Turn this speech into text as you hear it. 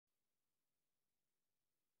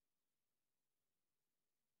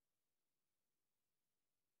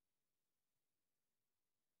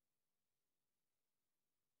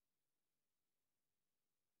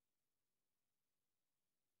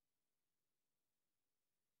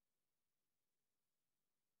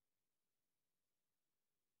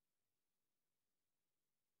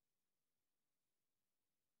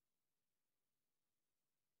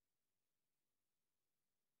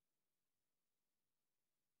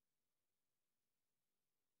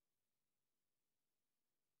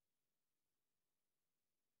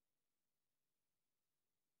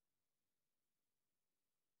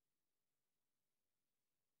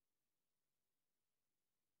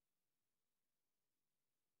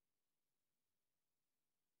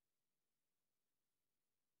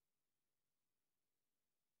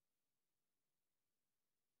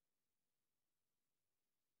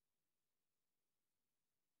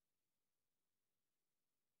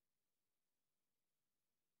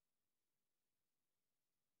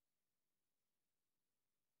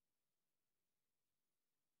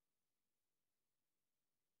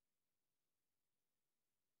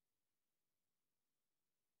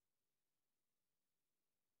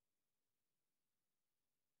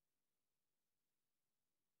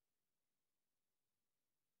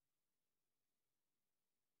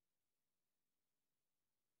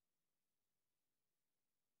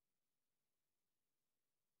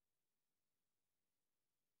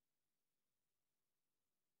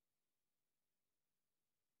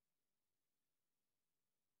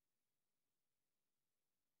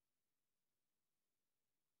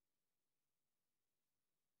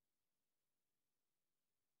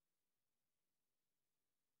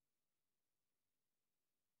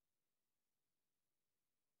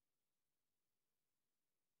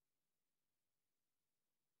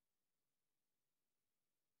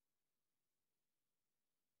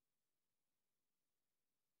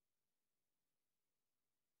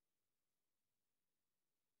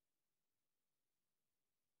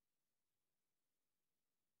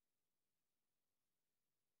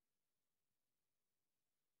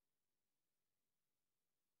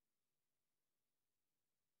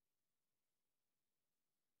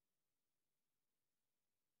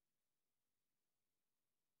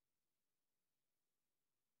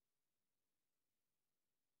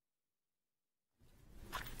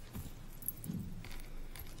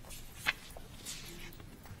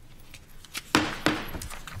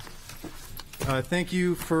Thank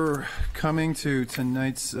you for coming to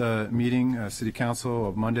tonight's meeting, City Council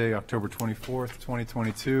of Monday, October 24th,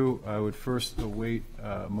 2022. I would first await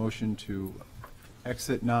a motion to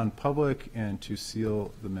exit non-public and to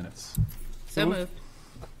seal the minutes. So moved.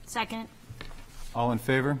 Second. All in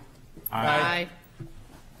favor? Aye.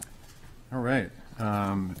 All right.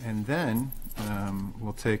 And then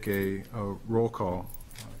we'll take a roll call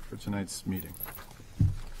for tonight's meeting.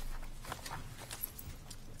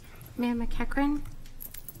 Mayor McEachran.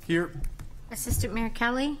 Here. Assistant Mayor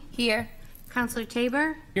Kelly. Here. Councilor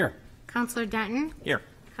Tabor. Here. Councilor Denton. Here.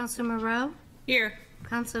 Councilor Moreau. Here.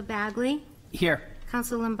 Councilor Bagley. Here.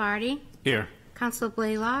 Councilor Lombardi. Here. Councilor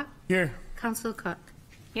Blaylock. Here. Councilor Cook.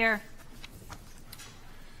 Here.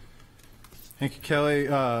 Thank you, Kelly.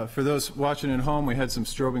 For those watching at home, we had some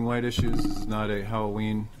strobing light issues. This is not a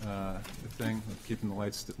Halloween thing. We're keeping the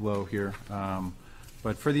lights low here.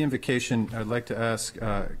 But for the invocation, I'd like to ask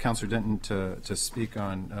Councilor Denton to speak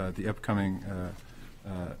on the upcoming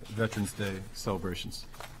Veterans Day celebrations.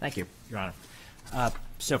 Thank you, Your Honor.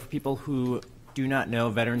 So for people who do not know,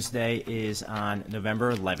 Veterans Day is on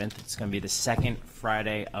November 11th. It's going to be the second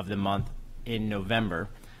Friday of the month in November.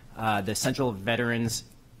 The Central Veterans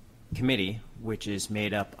Committee, which is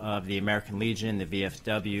made up of the American Legion, the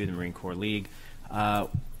VFW, the Marine Corps League,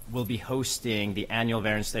 will be hosting the annual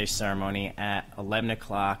Veterans Day ceremony at 11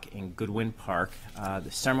 o'clock in Goodwin Park.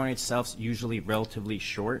 The ceremony itself is usually relatively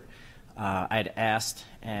short. I had asked,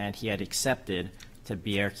 and he had accepted, to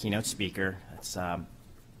be our keynote speaker. That's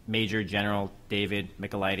Major General David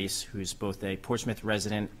Michaelides, who's both a Portsmouth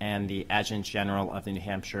resident and the Adjutant General of the New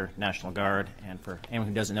Hampshire National Guard. And for anyone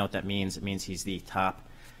who doesn't know what that means, it means he's the top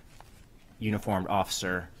uniformed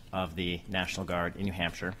officer of the National Guard in New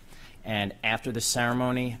Hampshire. And after the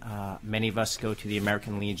ceremony, many of us go to the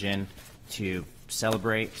American Legion to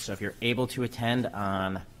celebrate. So if you're able to attend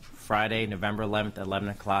on Friday, November 11th at 11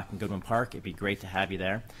 o'clock in Goodwin Park, it'd be great to have you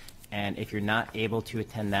there. And if you're not able to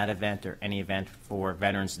attend that event or any event for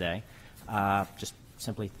Veterans Day, just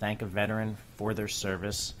simply thank a veteran for their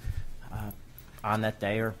service on that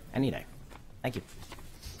day or any day. Thank you.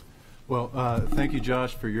 Well, thank you,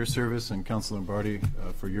 Josh, for your service, and Councilor Lombardi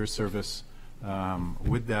for your service.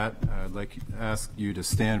 With that, I'd like to ask you to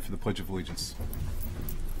stand for the Pledge of Allegiance.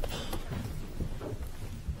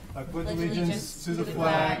 I pledge allegiance to the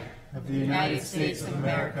flag of the United States of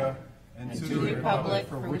America and to the republic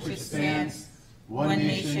for which it stands, one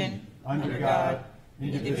nation, under God,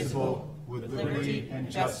 indivisible, with liberty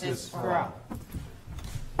and justice for all.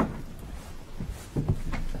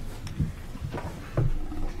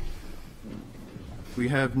 We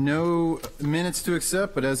have no minutes to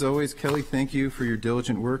accept, but as always, Kelly, thank you for your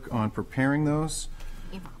diligent work on preparing those.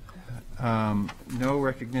 No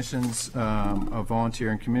recognitions of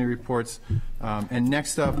volunteer and community reports. And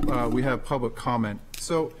next up, we have public comment.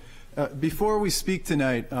 So before we speak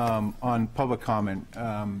tonight on public comment,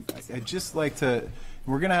 I'd just like to,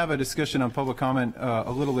 we're going to have a discussion on public comment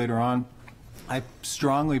a little later on. I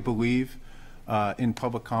strongly believe in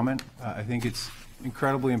public comment. I think it's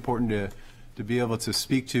incredibly important to be able to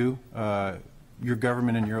speak to your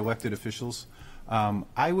government and your elected officials.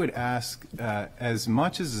 I would ask as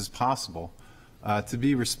much as is possible to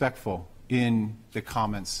be respectful in the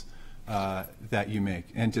comments that you make,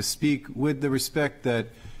 and to speak with the respect that,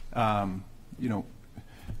 you know,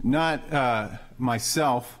 not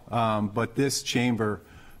myself, but this chamber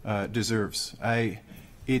deserves.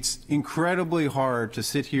 It's incredibly hard to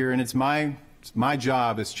sit here, and it's my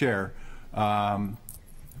job as chair,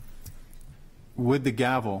 with the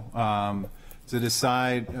gavel to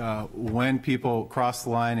decide when people cross the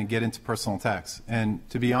line and get into personal attacks. And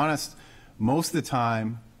to be honest, most of the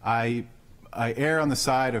time I err on the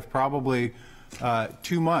side of probably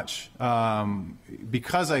too much,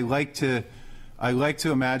 because I like to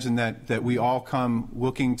imagine that we all come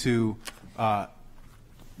looking to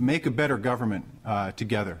make a better government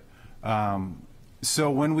together. So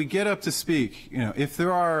when we get up to speak, you know, if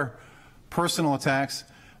there are personal attacks,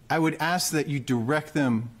 I would ask that you direct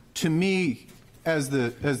them to me as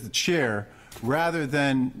the chair, rather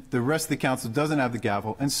than the rest of the council doesn't have the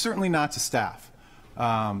gavel, and certainly not to staff.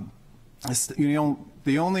 You know,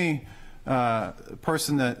 the only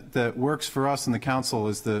person that works for us in the council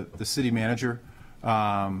is the city manager,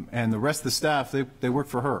 and the rest of the staff, they work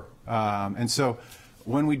for her. And so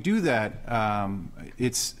when we do that,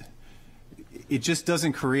 it just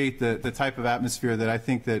doesn't create the type of atmosphere that I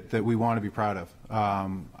think that we want to be proud of.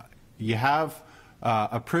 You have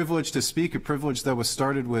a privilege to speak, a privilege that was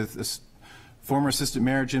started with former Assistant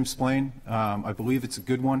Mayor Jim Splain. I believe it's a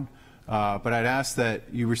good one, but I'd ask that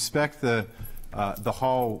you respect the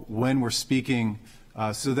hall when we're speaking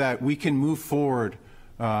so that we can move forward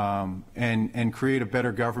and create a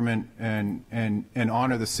better government and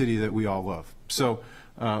honor the city that we all love. So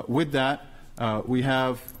with that, we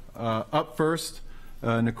have up first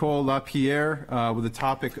Nicole LaPierre with the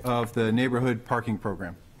topic of the neighborhood parking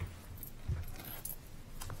program.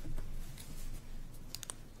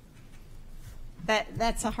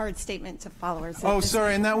 That's a hard statement to followers. Oh,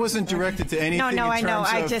 sorry, and that wasn't directed to anything. No, in I know. terms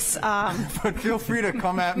I of- just. But feel free to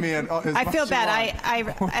come at me. I feel bad.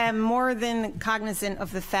 I am more than cognizant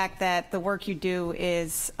of the fact that the work you do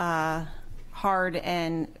is hard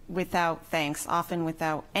and without thanks, often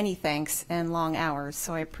without any thanks and long hours.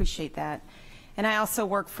 So I appreciate that. And I also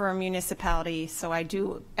work for a municipality, so I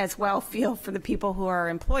do as well feel for the people who are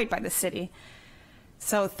employed by the city.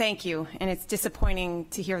 So thank you, and it's disappointing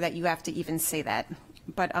to hear that you have to even say that.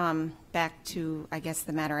 But back to, I guess,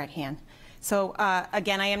 the matter at hand. So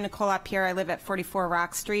again, I am Nicole LaPierre. I live at 44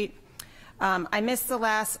 Rock Street. I missed the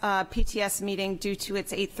last PTS meeting due to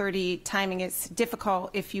its 8:30 timing. It's difficult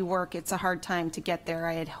if you work. It's a hard time to get there.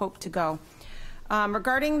 I had hoped to go.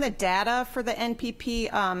 Regarding the data for the NPP,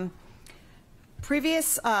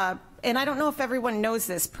 previous, and I don't know if everyone knows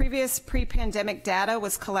this, previous pre-pandemic data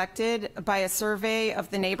was collected by a survey of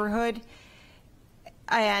the neighborhood,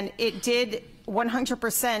 and it did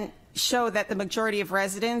 100% show that the majority of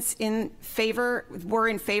residents were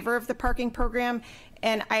in favor of the parking program.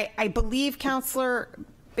 And I believe Councilor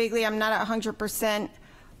Bagley, I'm not 100%,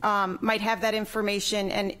 might have that information,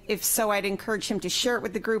 and if so, I'd encourage him to share it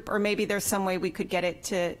with the group, or maybe there's some way we could get it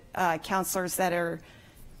to councilors that are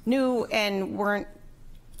new and weren't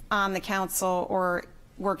on the council or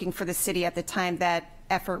working for the city at the time that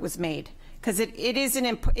effort was made, because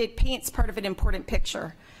it paints part of an important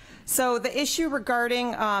picture. So the issue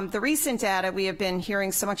regarding the recent data we have been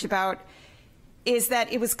hearing so much about is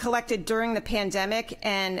that it was collected during the pandemic,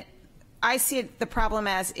 and I see the problem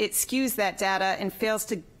as it skews that data and fails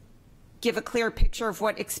to give a clear picture of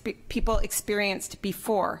what people experienced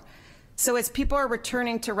before. So as people are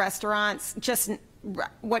returning to restaurants, just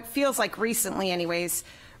what feels like recently anyways,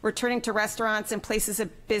 returning to restaurants and places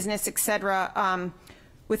of business, et cetera,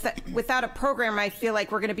 without a program, I feel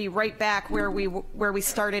like we're going to be right back where we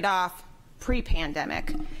started off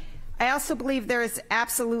pre-pandemic. I also believe there is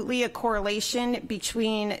absolutely a correlation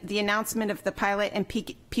between the announcement of the pilot and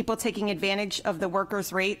people taking advantage of the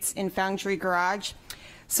workers' rates in Foundry Garage.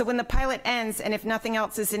 So when the pilot ends, and if nothing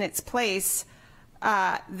else is in its place,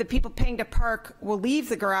 the people paying to park will leave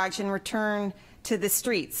the garage and return to the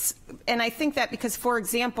streets. And I think that because, for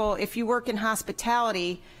example, if you work in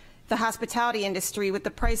hospitality, the hospitality industry, with the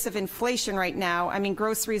price of inflation right now, I mean,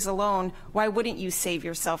 groceries alone, why wouldn't you save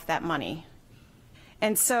yourself that money?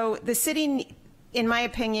 And so the city, in my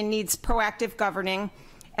opinion, needs proactive governing,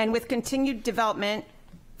 and with continued development,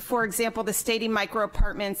 for example, the Stady Micro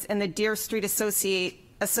Apartments and the Deer Street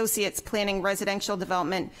Associates planning residential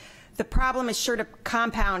development, the problem is sure to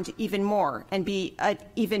compound even more and be an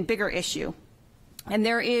even bigger issue. And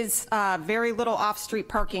there is very little off-street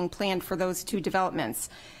parking planned for those two developments.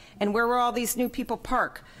 And where will all these new people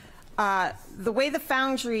park? The way the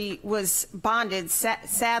Foundry was bonded,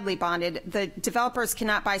 sadly bonded, the developers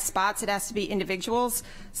cannot buy spots. It has to be individuals.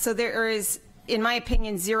 So there is, in my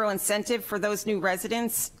opinion, zero incentive for those new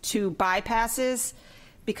residents to buy passes,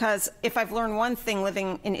 because if I've learned one thing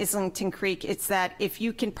living in Islington Creek, it's that if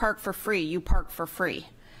you can park for free, you park for free.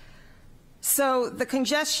 So the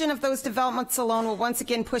congestion of those developments alone will once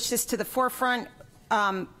again push this to the forefront.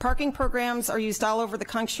 Parking programs are used all over the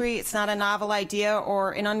country. It's not a novel idea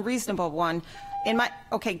or an unreasonable one.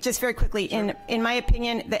 Just very quickly, in my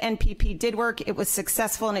opinion, the NPP did work. It was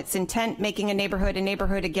successful in its intent, making a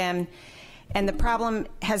neighborhood again, and the problem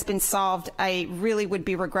has been solved. I really would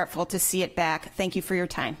be regretful to see it back. Thank you for your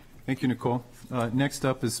time. Thank you, Nicole. Next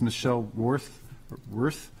up is Michelle Worth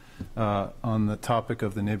on the topic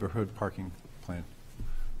of the neighborhood parking plan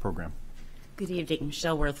program. Good evening,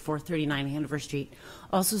 Michelle Worth, 439 Hanover Street.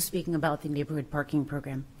 Also speaking about the neighborhood parking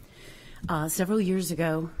program. Several years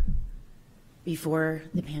ago, before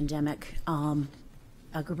the pandemic,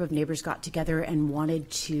 a group of neighbors got together and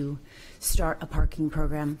wanted to start a parking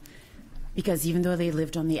program because even though they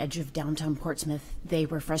lived on the edge of downtown Portsmouth, they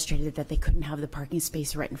were frustrated that they couldn't have the parking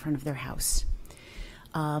space right in front of their house.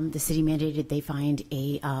 The city mandated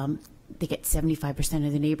they get 75%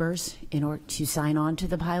 of the neighbors in order to sign on to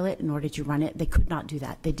the pilot in order to run it. They could not do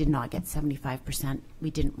that. They did not get 75%.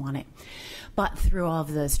 We didn't want it. But through all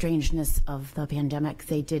of the strangeness of the pandemic,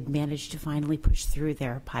 they did manage to finally push through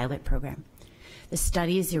their pilot program.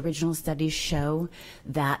 The original studies show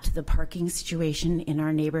that the parking situation in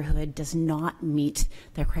our neighborhood does not meet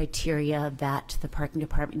the criteria that the parking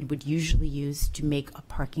department would usually use to make a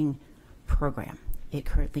parking program. It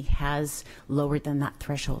currently has lower than that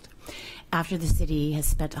threshold. After the city has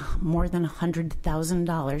spent more than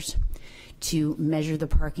 $100,000 to measure the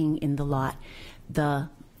parking in the lot,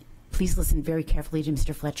 please listen very carefully to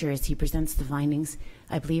Mr. Fletcher as he presents the findings.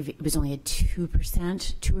 I believe it was only a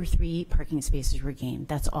 2%, 2 or 3 parking spaces were gained.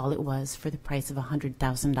 That's all it was for the price of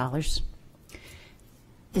 $100,000.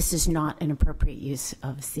 This is not an appropriate use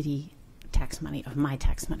of city tax money, of my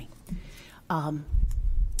tax money.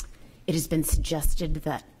 It has been suggested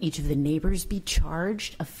that each of the neighbors be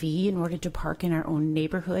charged a fee in order to park in our own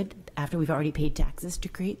neighborhood after we've already paid taxes to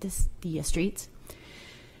create the streets.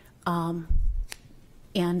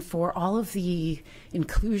 And for all of the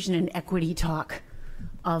inclusion and equity talk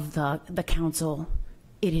of the council,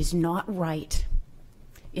 it is not right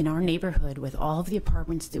in our neighborhood with all of the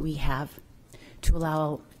apartments that we have to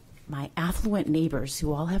allow my affluent neighbors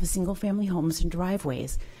who all have single family homes and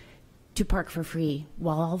driveways to park for free,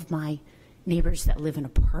 while all of my neighbors that live in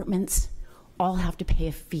apartments all have to pay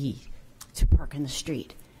a fee to park in the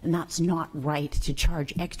street. And that's not right, to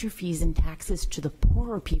charge extra fees and taxes to the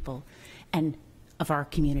poorer people and of our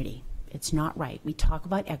community. It's not right. We talk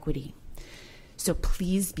about equity. So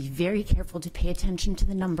please be very careful to pay attention to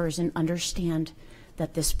the numbers and understand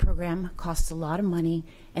that this program costs a lot of money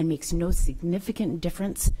and makes no significant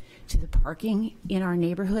difference to the parking in our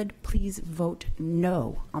neighborhood. Please vote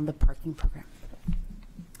no on the parking program.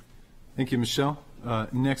 Thank you, Michelle.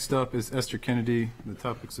 Next up is Esther Kennedy, the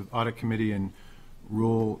topics of Audit Committee and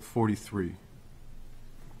Rule 43.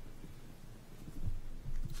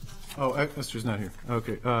 Oh, Esther's not here.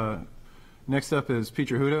 Okay. Next up is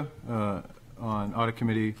Peter Huda on Audit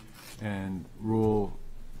Committee and Rule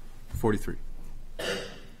 43.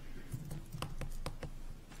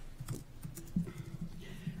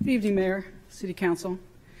 Good evening, Mayor, City Council.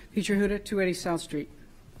 Peter Huda, 280 South Street.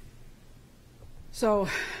 So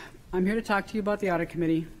I'm here to talk to you about the Audit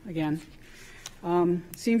Committee again.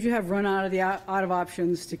 Seems you have run out of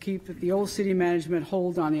options to keep the old city management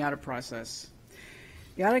hold on the audit process.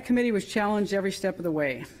 The Audit Committee was challenged every step of the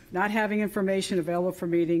way, not having information available for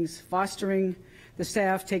meetings, fostering the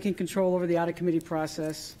staff taking control over the Audit Committee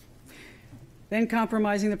process, then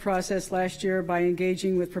compromising the process last year by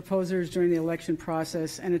engaging with proposers during the election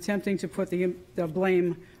process and attempting to put the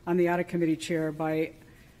blame on the Audit Committee chair by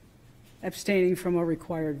abstaining from a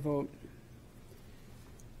required vote.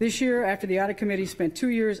 This year, after the Audit Committee spent 2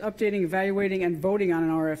 years updating, evaluating, and voting on an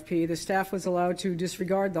RFP, the staff was allowed to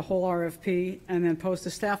disregard the whole RFP and then post a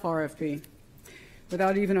staff RFP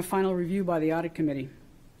without even a final review by the Audit Committee.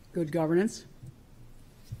 Good governance.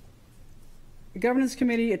 The Governance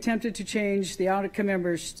Committee attempted to change the audit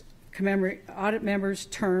members'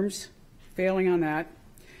 terms, failing on that.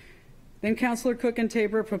 Then Councilor Cook and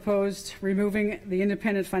Tabor proposed removing the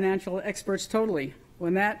independent financial experts totally.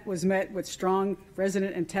 When that was met with strong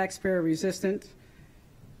resident and taxpayer resistance,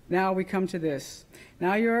 now we come to this.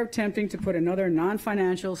 Now you're attempting to put another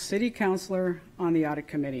non-financial city councilor on the Audit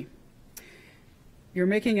Committee. You're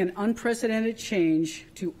making an unprecedented change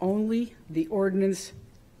to only this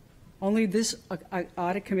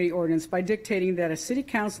Audit Committee ordinance by dictating that a city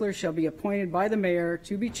councilor shall be appointed by the mayor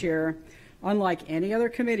to be chair, unlike any other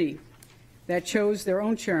committee that chose their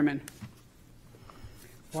own chairman.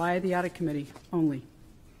 Why the Audit Committee only?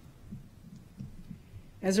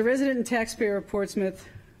 As a resident and taxpayer of Portsmouth,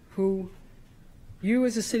 who you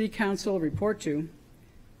as a city council report to,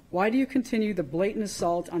 why do you continue the blatant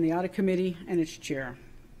assault on the Audit Committee and its chair?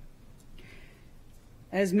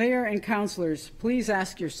 As mayor and councilors, please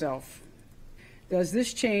ask yourself, does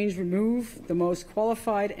this change remove the most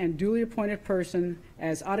qualified and duly appointed person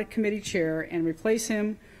as Audit Committee chair and replace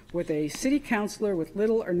him with a city councilor with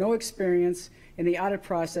little or no experience in the audit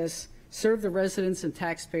process, serve the residents and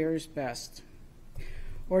taxpayers best?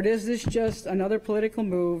 Or is this just another political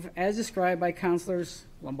move, as described by Councilors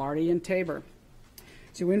Lombardi and Tabor,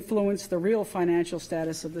 to influence the real financial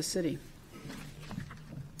status of the city?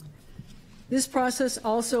 This process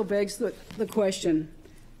also begs the question,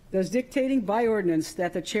 does dictating by ordinance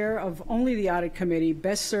that the chair of only the Audit Committee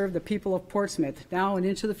best serve the people of Portsmouth now and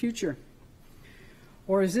into the future?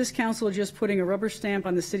 Or is this council just putting a rubber stamp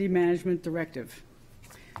on the city management directive?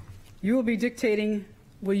 Will you be dictating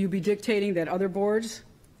that other boards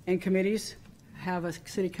and committees have a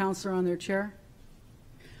city councilor on their chair?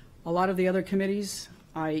 A lot of the other committees,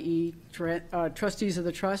 i.e. trustees of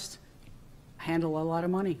the trust, handle a lot of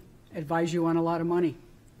money, advise you on a lot of money.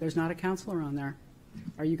 There's not a councilor on there.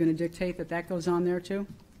 Are you going to dictate that that goes on there too?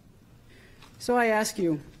 So I ask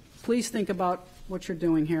you, please think about what you're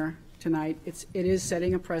doing here tonight. It is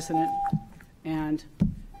setting a precedent, and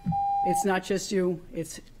it's not just you,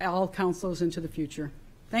 it's all councilors into the future.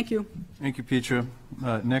 Thank you. Thank you, Petra.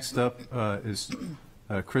 Next up is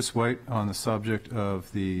Chris White on the subject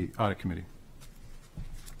of the Audit Committee.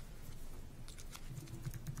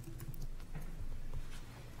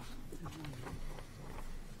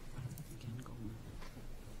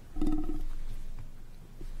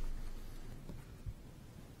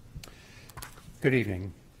 Good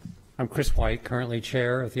evening. I'm Chris White, currently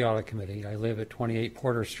Chair of the Audit Committee. I live at 28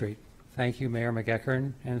 Porter Street. Thank you, Mayor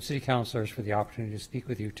McEachern and City Councilors, for the opportunity to speak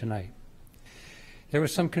with you tonight. There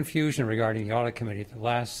was some confusion regarding the Audit Committee at the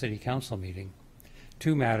last City Council meeting.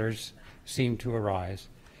 Two matters seemed to arise.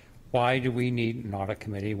 Why do we need an Audit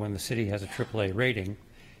Committee when the city has a AAA rating?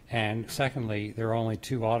 And secondly, there are only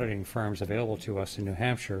two auditing firms available to us in New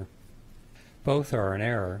Hampshire. Both are in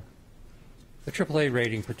error. The AAA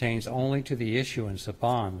rating pertains only to the issuance of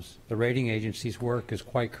bonds. The rating agency's work is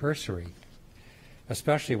quite cursory,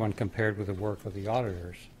 especially when compared with the work of the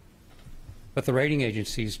auditors. But the rating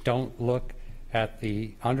agencies don't look at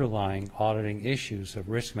the underlying auditing issues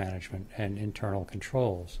of risk management and internal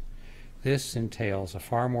controls. This entails a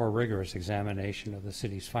far more rigorous examination of the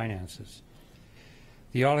city's finances.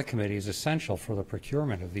 The Audit Committee is essential for the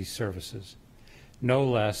procurement of these services, no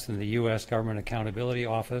less than the U.S. Government Accountability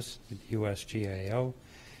Office, the USGAO,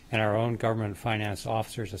 and our own Government Finance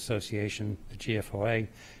Officers Association, the GFOA,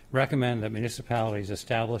 recommend that municipalities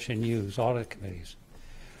establish and use audit committees.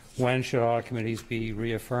 When should audit committees be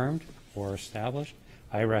reaffirmed or established?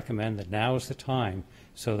 I recommend that now is the time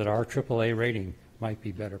so that our AAA rating might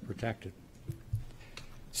be better protected.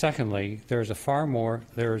 Secondly, there are far more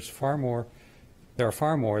than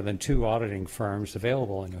two auditing firms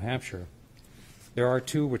available in New Hampshire. There are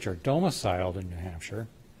two which are domiciled in New Hampshire,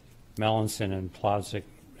 Melanson and Plodzik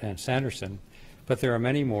and Sanderson, but there are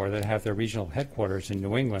many more that have their regional headquarters in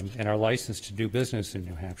New England and are licensed to do business in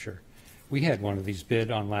New Hampshire. We had one of these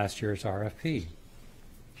bid on last year's RFP.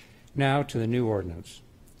 Now to the new ordinance.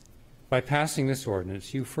 By passing this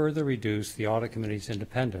ordinance, you further reduce the Audit Committee's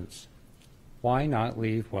independence. Why not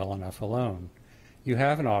leave well enough alone? You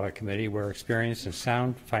have an Audit Committee where experience and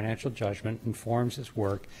sound financial judgment informs its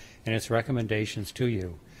work and its recommendations to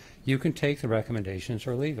you. You can take the recommendations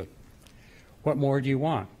or leave it. What more do you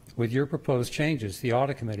want? With your proposed changes, the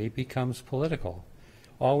Audit Committee becomes political,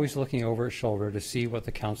 always looking over its shoulder to see what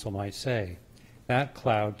the Council might say. That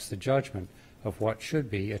clouds the judgment of what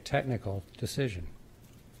should be a technical decision.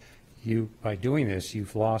 By doing this,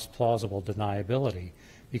 you've lost plausible deniability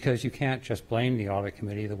because you can't just blame the Audit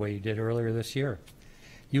Committee the way you did earlier this year.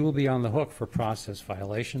 You will be on the hook for process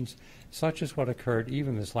violations, such as what occurred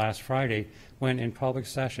even this last Friday when, in public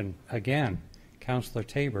session, again, Councilor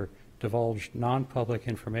Tabor divulged non-public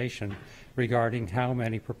information regarding how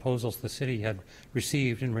many proposals the city had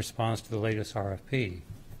received in response to the latest RFP.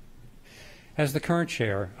 As the current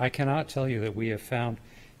chair, I cannot tell you that we have found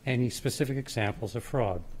any specific examples of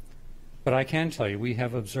fraud, but I can tell you we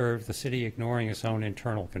have observed the city ignoring its own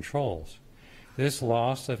internal controls. This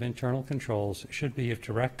loss of internal controls should be of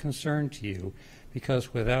direct concern to you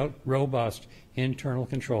because without robust internal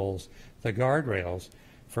controls, the guardrails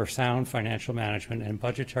for sound financial management and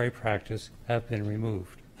budgetary practice have been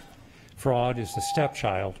removed. Fraud is the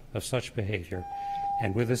stepchild of such behavior,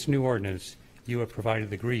 and with this new ordinance, you have provided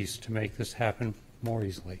the grease to make this happen more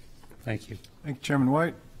easily. Thank you. Thank you, Chairman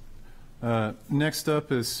White. Next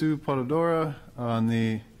up is Sue Polidoro on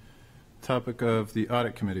the topic of the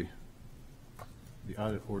Audit Committee, the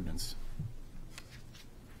audit ordinance.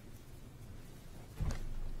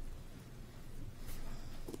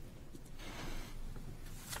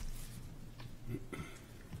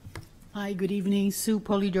 Hi, good evening. Sue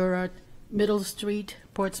Polidoro, Middle Street,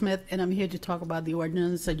 Portsmouth, and I'm here to talk about the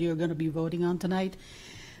ordinance that you're going to be voting on tonight.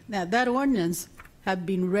 Now, that ordinance had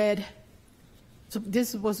been read, so this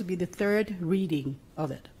is supposed to be the third reading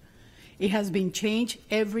of it. It has been changed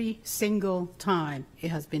every single time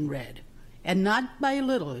it has been read, and not by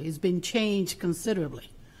little. It's been changed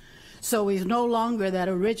considerably. So it's no longer that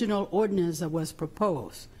original ordinance that was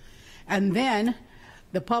proposed. And then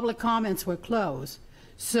the public comments were closed.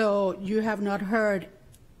 So you have not heard,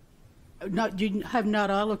 you have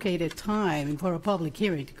not allocated time for a public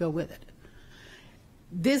hearing to go with it.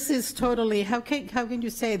 This is totally, how can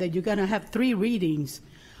you say that you're going to have 3 readings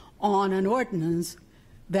on an ordinance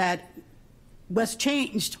that was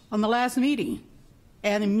changed on the last meeting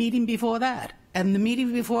and a meeting before that and the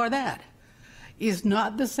meeting before that is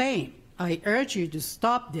not the same. I urge you to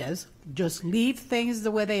stop this. Just leave things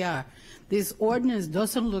the way they are. This ordinance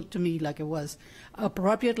doesn't look to me like it was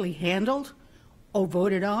appropriately handled or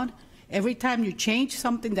voted on. Every time you change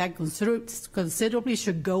something that considerably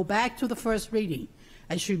should go back to the first reading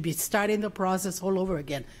and should be starting the process all over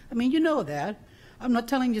again. I mean, you know that. I'm not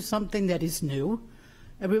telling you something that is new.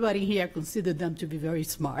 Everybody here considered them to be very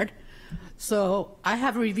smart. So I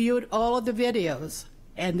have reviewed all of the videos,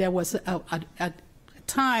 and there was a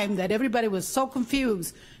time that everybody was so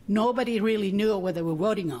confused, nobody really knew what they were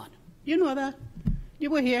voting on. You know that. You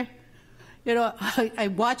were here. You know, I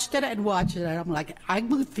watched it and watched it, and I'm like, I'm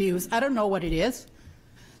confused. I don't know what it is.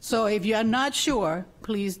 So if you're not sure,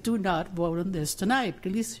 please do not vote on this tonight.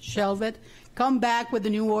 Please shelve it. Come back with the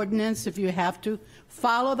new ordinance if you have to.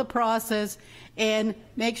 Follow the process and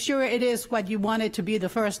make sure it is what you want it to be the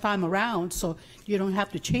first time around, so you don't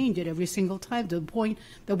have to change it every single time to the point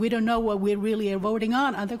that we don't know what we really are voting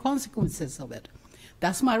on and the consequences of it.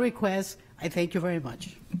 That's my request. I thank you very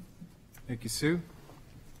much. Thank you, Sue.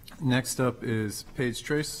 Next up is Paige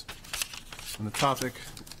Trace on the topic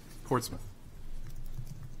Portsmouth.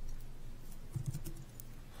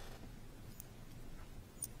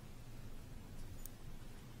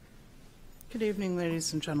 Good evening,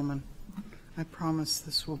 ladies and gentlemen. I promise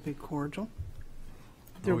this will be cordial.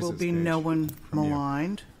 There will be no one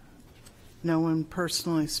maligned, no one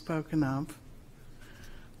personally spoken of.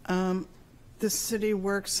 The city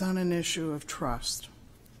works on an issue of trust.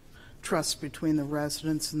 Trust between the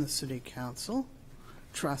residents and the city council,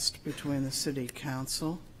 trust between the city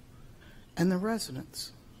council and the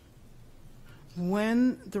residents.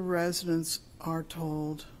 When the residents are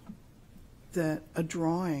told that a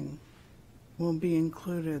drawing will be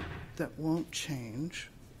included that won't change,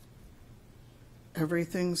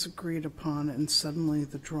 everything's agreed upon, and suddenly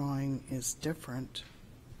the drawing is different,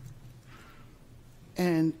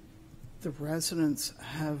 and the residents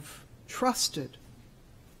have trusted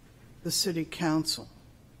the city council,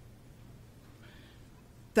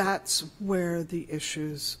 that's where the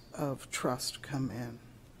issues of trust come in.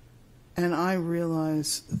 And I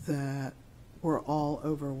realize that we're all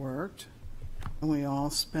overworked and we all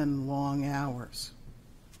spend long hours.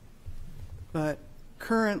 But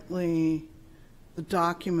currently, the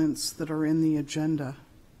documents that are in the agenda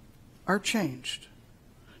are changed.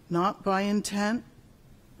 Not by intent,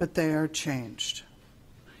 but they are changed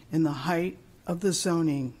in the height of the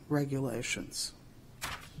zoning regulations.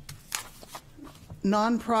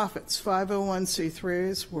 Nonprofits,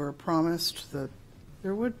 501c3s, were promised that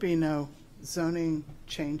there would be no zoning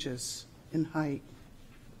changes in height,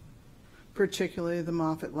 particularly the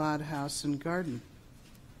Moffett Ladd House and Garden.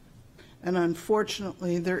 And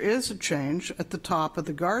unfortunately, there is a change at the top of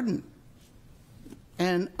the garden.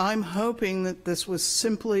 And I'm hoping that this was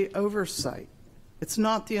simply oversight. It's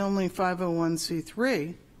not the only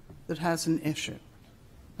 501c3 that has an issue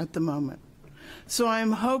at the moment. So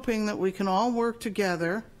I'm hoping that we can all work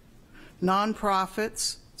together,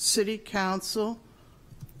 nonprofits, city council,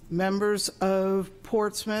 members of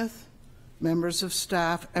Portsmouth, members of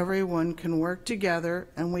staff, everyone can work together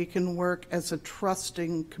and we can work as a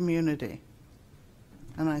trusting community.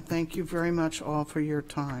 And I thank you very much all for your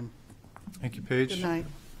time. Thank you, Paige. Good night.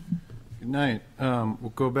 Good night.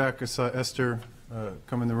 We'll go back. I saw Esther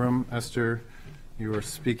come in the room. Esther, you are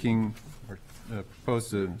speaking, or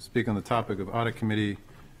proposed to speak on the topic of Audit Committee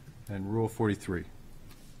and Rule 43.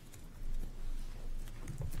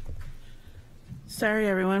 Sorry,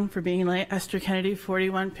 everyone, for being late. Esther Kennedy,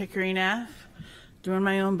 41 Pickering Ave, doing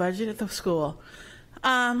my own budget at the school.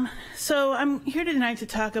 So I'm here tonight to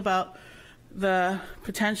talk about the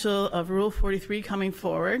potential of Rule 43 coming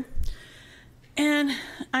forward. And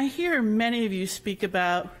I hear many of you speak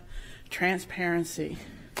about transparency.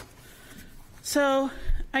 So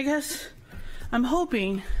I guess I'm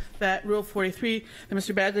hoping that Rule 43 that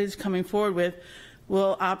Mr. Bagley is coming forward with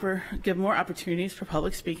will give more opportunities for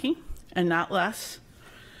public speaking and not less.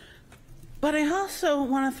 But I also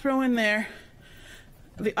want to throw in there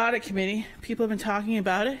the Audit Committee. People have been talking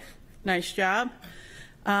about it. Nice job.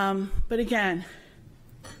 But again,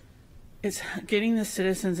 it's getting the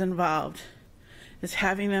citizens involved. It's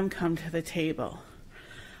having them come to the table.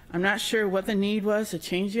 I'm not sure what the need was to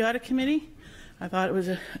change the Audit Committee. I thought it was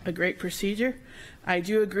a great procedure. I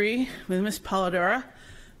do agree with Ms. Polidoro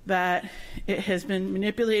that it has been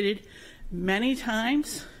manipulated many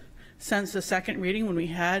times since the second reading when we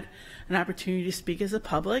had an opportunity to speak as a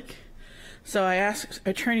public. So I asked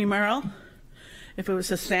Attorney Merrill if it was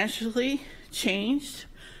substantially changed,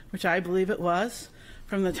 which I believe it was,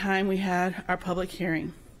 from the time we had our public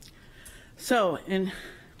hearing. So in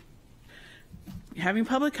having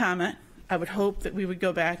public comment, I would hope that we would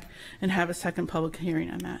go back and have a second public hearing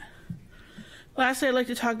on that. Lastly, I'd like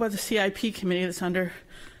to talk about the CIP committee that's under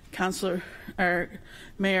Mayor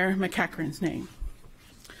McEachran's name.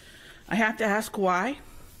 I have to ask, why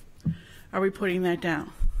are we putting that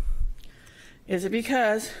down? Is it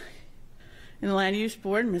because in the land use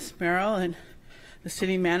board, Ms. Merrill and the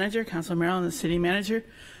city manager, Council Merrill and the city manager,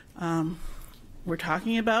 we're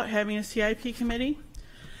talking about having a CIP committee?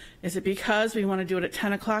 Is it because we want to do it at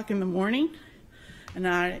 10 o'clock in the morning and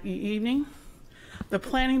not in the evening? The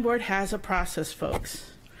planning board has a process,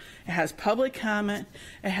 folks. It has public comment,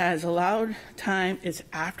 it has allowed time, it's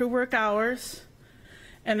after work hours,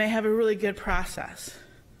 and they have a really good process.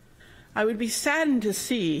 I would be saddened to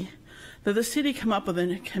see that the city come up with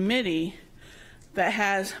a committee that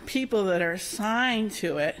has people that are assigned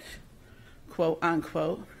to it, quote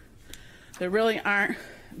unquote, that really aren't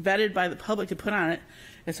vetted by the public to put on it.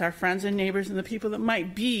 It's our friends and neighbors and the people that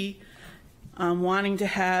might be wanting to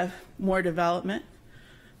have more development,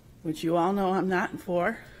 which you all know I'm not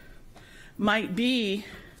for, might be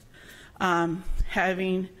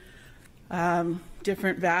having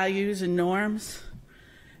different values and norms,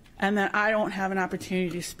 and that I don't have an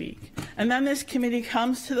opportunity to speak. And then this committee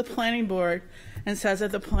comes to the planning board and says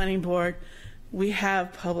at the planning board, we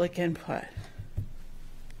have public input.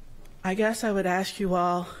 I guess I would ask you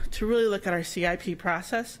all to really look at our CIP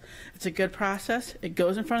process. It's a good process. It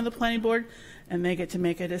goes in front of the planning board, and they get to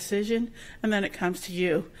make a decision, and then it comes to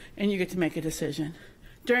you, and you get to make a decision.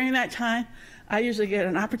 During that time, I usually get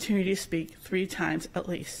an opportunity to speak 3 times at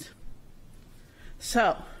least.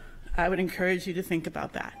 So I would encourage you to think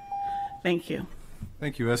about that. Thank you.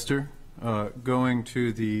 Thank you, Esther. Going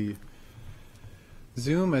to the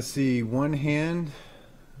Zoom, I see one hand,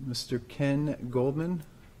 Mr. Ken Goldman.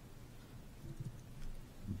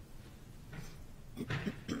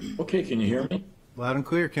 Okay, can you hear me? Loud and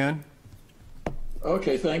clear, Ken.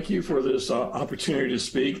 Okay, thank you for this opportunity to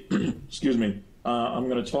speak. Excuse me. I'm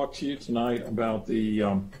going to talk to you tonight about the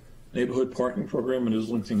neighborhood parking program in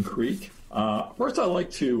Islington Creek. First, I'd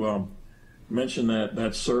like to mention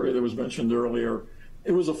that survey that was mentioned earlier.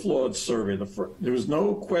 It was a flawed survey. There was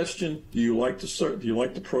no question, do you like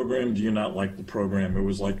the program? Do you not like the program? It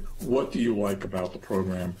was like, what do you like about the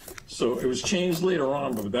program? So it was changed later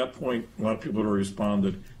on, but at that point, a lot of people had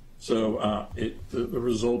responded. So the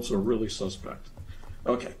results are really suspect.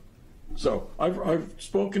 Okay, so I've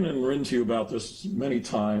spoken and written to you about this many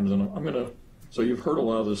times, and so you've heard a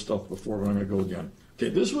lot of this stuff before, but I'm gonna go again. Okay,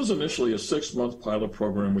 this was initially a 6-month pilot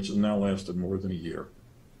program, which has now lasted more than a year.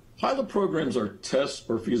 Pilot programs are tests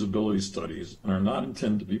or feasibility studies and are not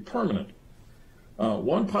intended to be permanent.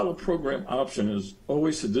 One pilot program option is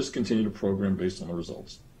always to discontinue the program based on the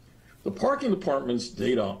results. The parking department's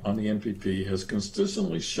data on the NPP has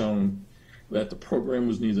consistently shown that the program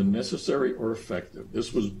was neither necessary or effective.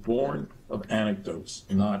 This was born of anecdotes,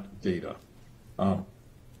 not data.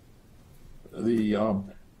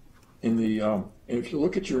 If you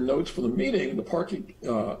look at your notes for the meeting, the parking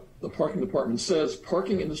department says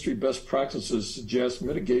parking industry best practices suggest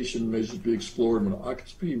mitigation measures be explored when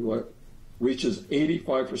occupancy reaches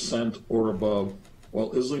 85% or above,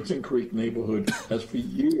 while Islington Creek neighborhood has for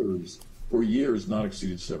years not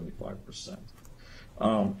exceeded 75%.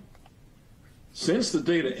 Since the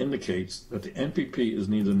data indicates that the NPP is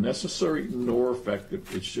neither necessary nor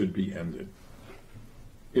effective, it should be ended.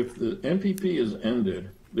 If the NPP is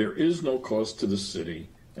ended, there is no cost to the city,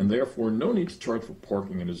 and therefore no need to charge for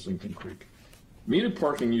parking in Islington Creek. Metered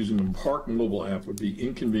parking using the Park mobile app would be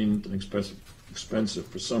inconvenient and expensive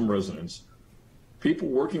for some residents, people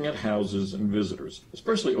working at houses, and visitors,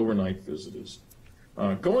 especially overnight visitors.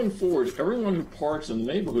 Going forward, everyone who parks in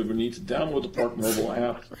the neighborhood would need to download the Park mobile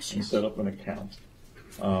app and set up an account.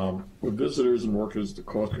 With visitors and workers, the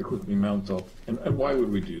cost could quickly mount up, and why would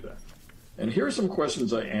we do that? And here are some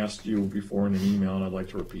questions I asked you before in an email, and I'd like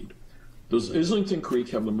to repeat. Does Islington Creek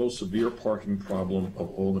have the most severe parking problem of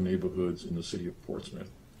all the neighborhoods in the city of Portsmouth?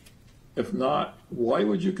 If not, why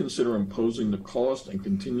would you consider imposing the cost and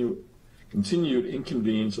continued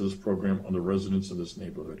inconvenience of this program on the residents of this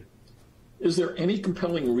neighborhood? Is there any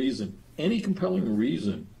compelling reason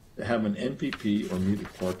to have an NPP or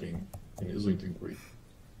metered parking in Islington Creek?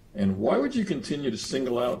 And why would you continue to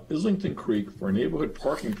single out Islington Creek for a neighborhood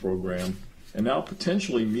parking program and now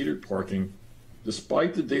potentially metered parking,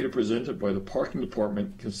 despite the data presented by the parking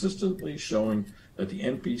department consistently showing that the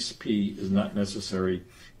NPP is not necessary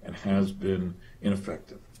and has been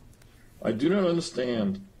ineffective? I do not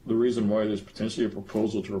understand the reason why there's potentially a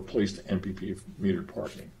proposal to replace the NPP with metered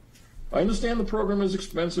parking. I understand the program is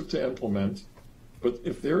expensive to implement, but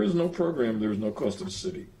if there is no program, there is no cost to the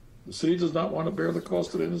city. The city does not want to bear the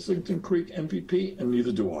cost of the Islington Creek NPP, and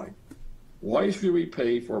neither do I. Why should we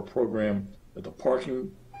pay for a program that the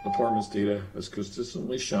parking department's data has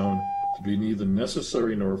consistently shown to be neither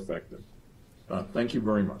necessary nor effective? Thank you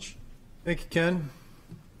very much. Thank you, Ken.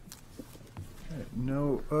 All right,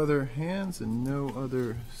 no other hands and no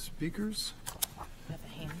other speakers. Have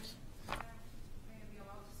a hand.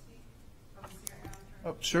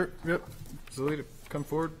 Oh, sure. Yep. Zelita, come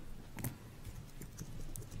forward.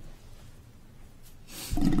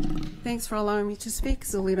 Thanks for allowing me to speak.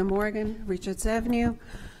 Zelita Morgan, Richards Avenue.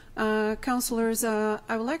 Councilors, I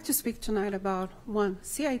would like to speak tonight about one,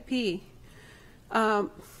 CIP. I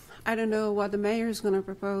don't know what the mayor is going to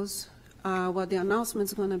propose, what the announcement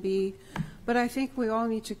is going to be, but I think we all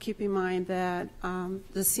need to keep in mind that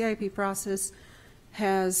the CIP process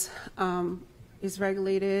is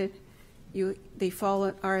regulated. They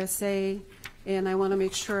follow RSA, and I want to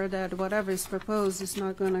make sure that whatever is proposed is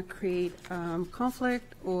not going to create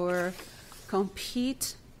conflict or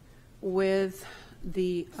compete with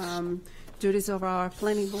the duties of our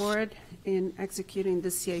planning board in executing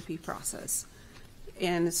the CIP process.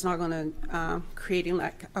 And it's not going to creating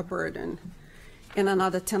like a burden in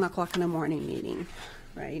another 10 o'clock in the morning meeting,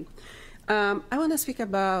 right? I want to speak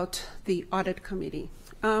about the audit committee.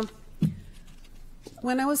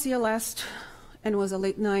 When I was here last, and it was a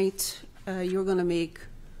late night, you were going to make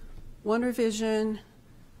one revision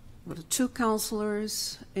with 2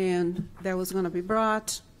 counselors, and that was going to be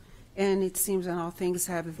brought, and it seems that all things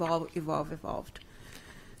have evolved.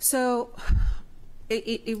 So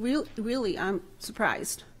it really, I'm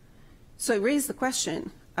surprised. So it raised the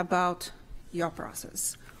question about your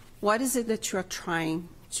process. What is it that you're trying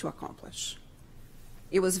to accomplish?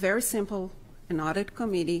 It was very simple, an audit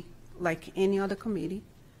committee, like any other committee,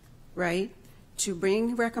 right, to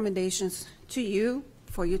bring recommendations to you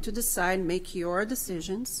for you to decide, make your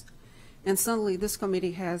decisions. And suddenly this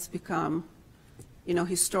committee has become,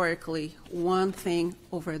 historically, one thing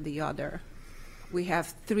over the other. We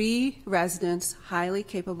have 3 residents, highly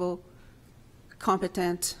capable,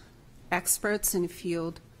 competent experts in the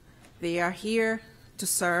field. They are here to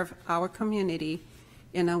serve our community,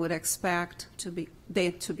 and I would expect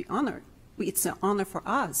them to be honored. It's an honor for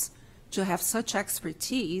us to have such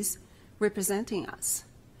expertise representing us.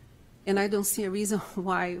 And I don't see a reason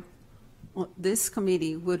why this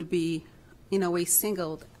committee would be, in a way,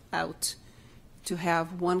 singled out to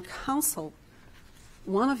have one council,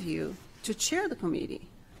 one of you, to chair the committee.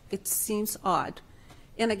 It seems odd.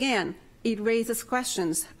 And again, it raises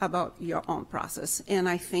questions about your own process, and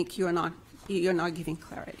I think you're not giving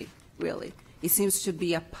clarity, really. It seems to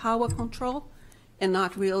be a power control and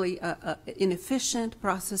not really an efficient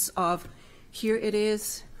process of, here it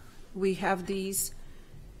is, we have this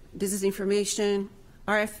is information,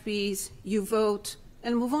 RFPs, you vote,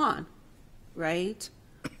 and move on, right?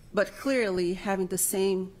 But clearly, having the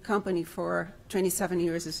same company for 27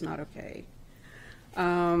 years is not okay.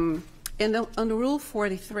 And on Rule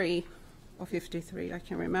 43, or 53, I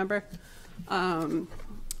can't remember, I'm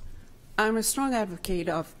a strong advocate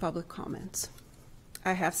of public comments.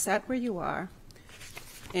 I have sat where you are,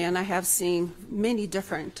 and I have seen many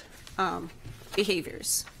different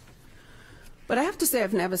behaviors. But I have to say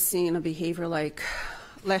I've never seen a behavior like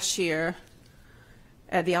last year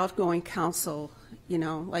at the outgoing council,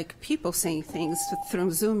 like people saying things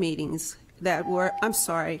through Zoom meetings that were,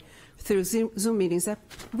 through Zoom meetings that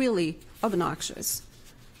really obnoxious,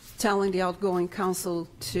 telling the outgoing council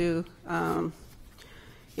to,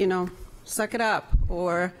 suck it up,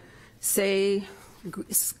 or say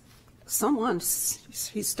someone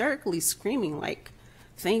hysterically screaming like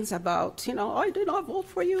things about, I did not vote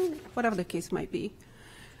for you, whatever the case might be.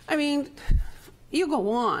 I mean, you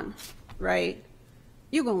go on, right?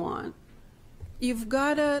 You go on. You've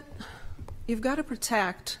got to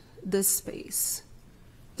protect this space.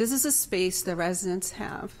 This is a space the residents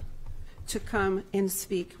have to come and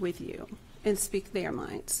speak with you and speak their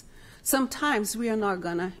minds. Sometimes we are not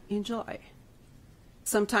going to enjoy.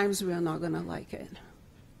 Sometimes we are not going to like it.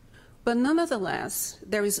 But nonetheless,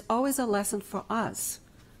 there is always a lesson for us,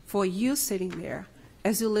 for you sitting there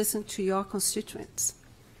as you listen to your constituents.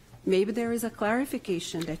 Maybe there is a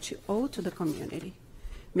clarification that you owe to the community.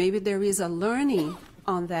 Maybe there is a learning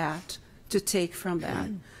on that to take from that.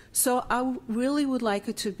 So I really would like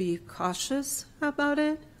you to be cautious about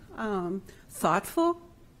it, thoughtful,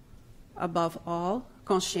 above all,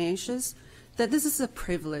 conscientious, that this is a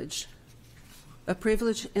privilege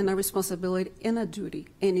and a responsibility and a duty,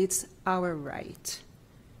 and it's our right.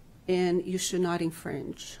 And you should not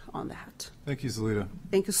infringe on that. Thank you, Zelita.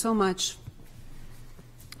 Thank you so much.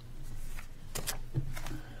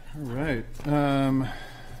 All right.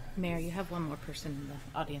 Mayor, you have one more person in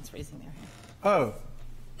the audience raising their hand. Oh,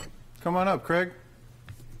 come on up, Craig.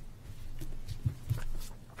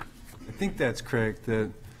 I think that's Craig,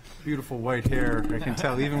 the beautiful white hair. I can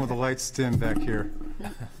tell even with the lights dim back here.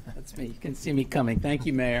 That's me. You can see me coming. Thank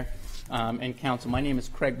you, Mayor and Council. My name is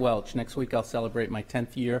Craig Welch. Next week I'll celebrate my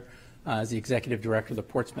 10th year as the Executive Director of the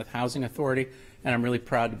Portsmouth Housing Authority, and I'm really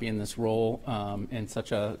proud to be in this role in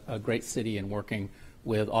such a great city and working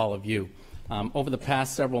with all of you. Over the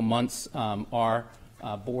past several months, our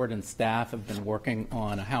board and staff have been working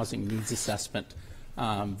on a housing needs assessment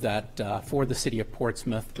that for the city of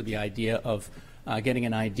Portsmouth, with the idea of getting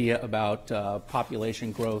an idea about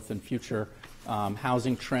population growth and future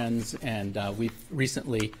housing trends, and we've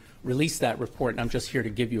recently released that report, and I'm just here to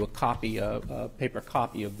give you a copy, a paper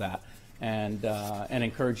copy of that, and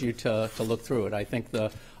encourage you to look through it. I think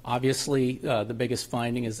obviously the biggest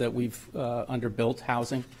finding is that we've underbuilt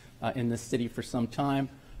housing in this city for some time,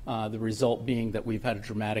 the result being that we've had a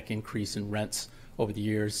dramatic increase in rents over the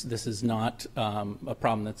years. This is not a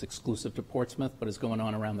problem that's exclusive to Portsmouth, but is going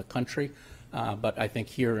on around the country. But I think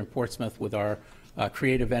here in Portsmouth, with our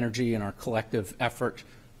creative energy and our collective effort,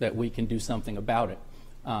 that we can do something about it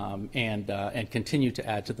and continue to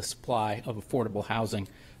add to the supply of affordable housing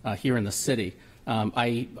here in the city.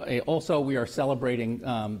 Also, we are celebrating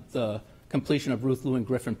the completion of Ruth Lewin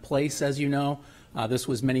Griffin Place, as you know. This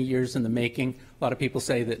was many years in the making. A lot of people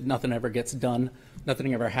say that nothing ever gets done,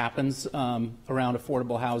 nothing ever happens around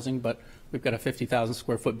affordable housing, but we've got a 50,000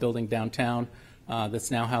 square foot building downtown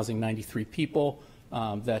that's now housing 93 people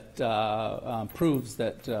that proves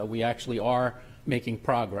that we actually are making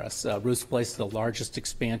progress. Ruth's Place is the largest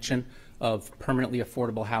expansion of permanently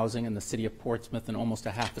affordable housing in the city of Portsmouth in almost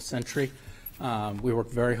a half a century. We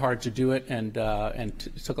worked very hard to do it and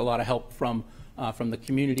took a lot of help from the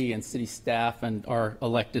community and city staff and our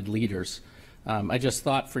elected leaders. I just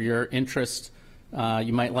thought for your interest,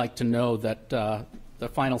 you might like to know that the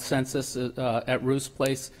final census at Ruth's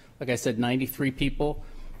Place, like I said, 93 people.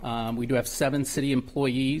 We do have 7 city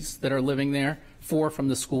employees that are living there, 4 from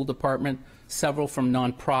the school department, several from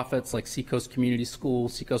nonprofits like Seacoast Community School,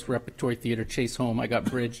 Seacoast Repertory Theater, Chase Home, I Got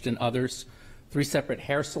Bridged, and others. 3 separate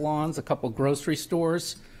hair salons, a couple grocery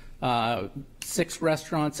stores, 6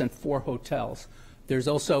 restaurants, and 4 hotels. There's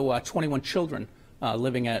also 21 children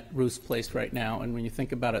living at Ruth's Place right now, and when you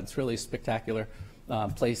think about it, it's really a spectacular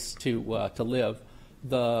place to live.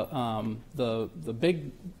 The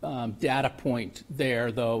big data point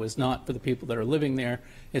there, though, is not for the people that are living there.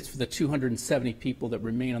 It's for the 270 people that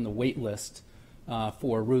remain on the wait list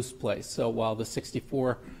for Ruth's Place. So while the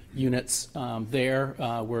 64 units there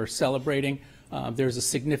we're celebrating, there's a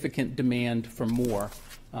significant demand for more.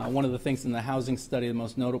 One of the things in the housing study,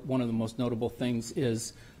 one of the most notable things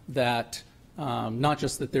is that not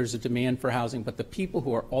just that there's a demand for housing, but the people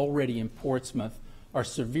who are already in Portsmouth are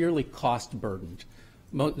severely cost burdened.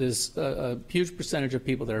 There's a huge percentage of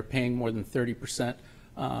people that are paying more than 30%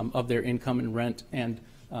 of their income in rent, and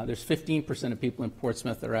there's 15% of people in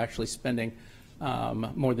Portsmouth that are actually spending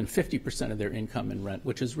more than 50% of their income in rent,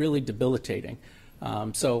 which is really debilitating.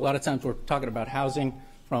 So a lot of times we're talking about housing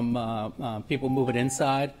from people moving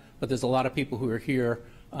inside, but there's a lot of people who are here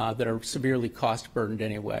that are severely cost burdened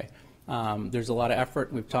anyway. There's a lot of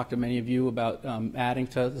effort. We've talked to many of you about adding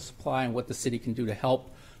to the supply and what the city can do to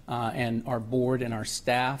help. And our board and our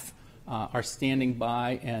staff are standing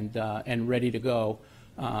by and ready to go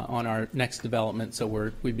on our next development. So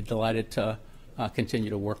we'd be delighted to continue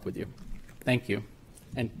to work with you. Thank you.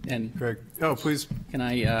 And Greg, oh, please. Can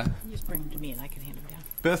I? Just bring them to me and I can hand them down.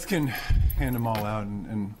 Beth can hand them all out,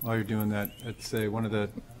 and while you're doing that, I'd say one of the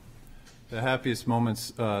happiest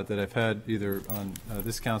moments that I've had either on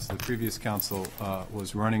this council, the previous council,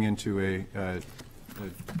 was running into a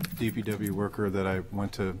DPW worker that I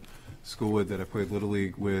went to school with, that I played Little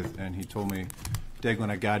League with, and he told me, Deg,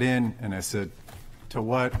 when I got in, and I said, to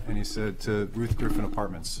what? And he said, to Ruth Griffin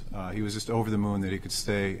Apartments. He was just over the moon that he could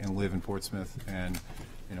stay and live in Portsmouth, and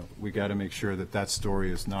we got to make sure that that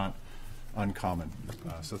story is not uncommon.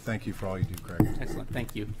 So thank you for all you do, Craig. Excellent.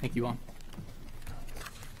 Thank you. Thank you all.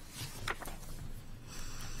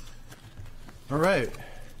 All right.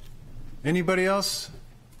 Anybody else?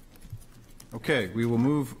 Okay, we will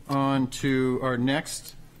move on to our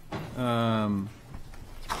next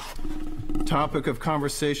topic of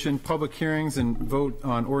conversation, public hearings and vote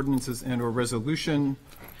on ordinances and or resolution.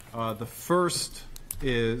 The first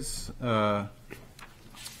is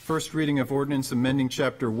first reading of ordinance amending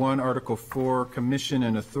Chapter 1, Article 4, Commission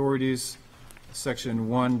and Authorities, Section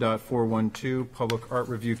 1.412, Public Art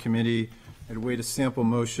Review Committee. I'd wait a sample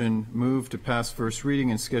motion, move to pass first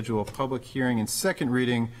reading and schedule a public hearing and second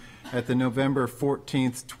reading at the November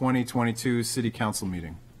 14th, 2022 City Council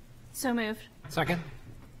meeting. So moved. Second.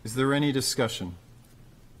 Is there any discussion?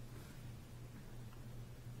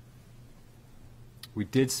 We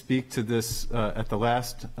did speak to this at the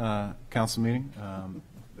last council meeting.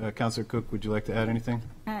 Councilor Cook, would you like to add anything?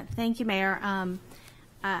 Thank you, Mayor.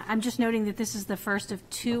 I'm just noting that this is the first of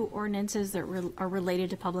two ordinances that are related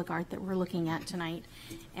to public art that we're looking at tonight.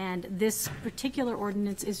 And this particular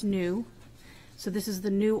ordinance is new. So this is the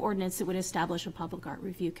new ordinance that would establish a public art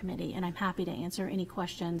review committee. And I'm happy to answer any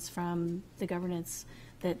questions from the governance.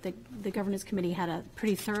 The governance committee had a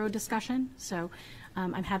pretty thorough discussion. So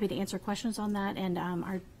I'm happy to answer questions on that. And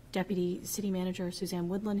our Deputy City Manager, Suzanne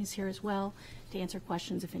Woodland, is here as well to answer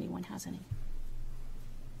questions if anyone has any.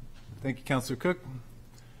 Thank you, Councilor Cook.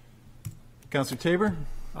 Councilor Tabor?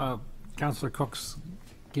 Councilor Cook's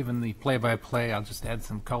given the play-by-play. I'll just add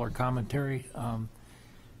some color commentary.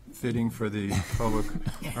 Fitting for the Public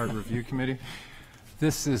Art Review Committee.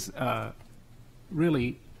 This is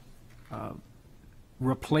really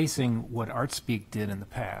replacing what ArtSpeak did in the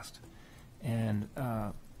past. And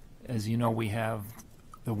as you know, we have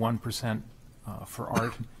the 1% for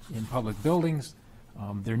art in public buildings.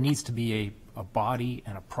 There needs to be a body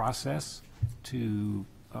and a process to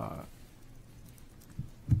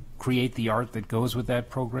create the art that goes with that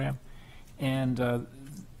program. And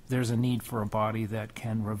there's a need for a body that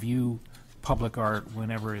can review public art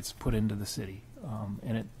whenever it's put into the city.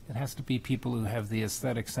 And it has to be people who have the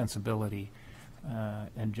aesthetic sensibility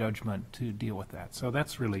and judgment to deal with that. So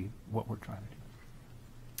that's really what we're trying to do.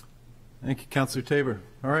 Thank you, Councilor Tabor.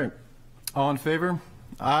 All right. All in favor?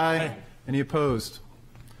 Aye. Any opposed?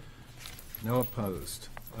 No opposed.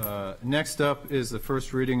 Next up is the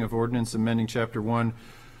first reading of ordinance amending Chapter 1,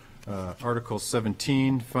 Article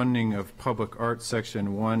 17, Funding of Public Art, Section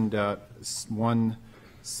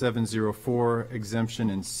 1.1704, exemption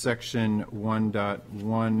in Section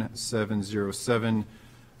 1.1707,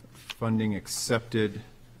 funding accepted.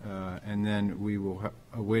 And then we will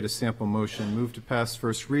await a sample motion, move to pass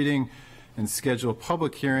first reading, and schedule a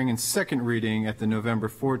public hearing and second reading at the November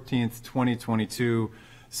 14th, 2022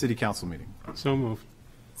 City Council meeting. So moved.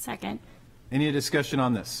 Second. Any discussion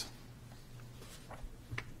on this?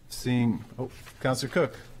 Seeing, Councilor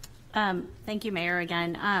Cook. Thank you, Mayor,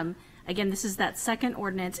 again. Again, this is that second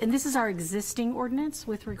ordinance, and this is our existing ordinance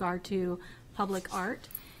with regard to public art.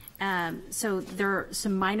 So there are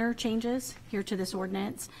some minor changes here to this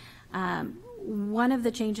ordinance. One of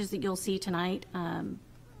the changes that you'll see tonight, I'm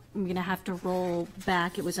going to have to roll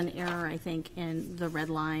back. It was an error, I think, in the red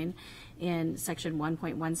line in Section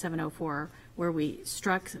 1.1704, where we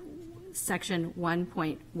struck Section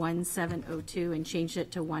 1.1702 and changed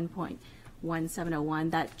it to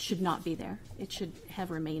 1.1701. That should not be there. It should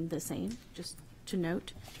have remained the same, just to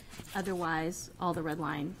note. Otherwise, all the red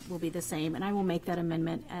line will be the same, and I will make that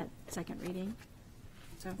amendment at second reading.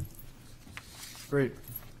 So. Great.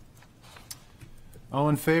 All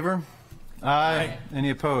in favor? Aye. Any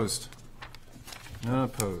opposed? None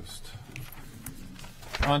opposed.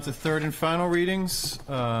 On to third and final readings.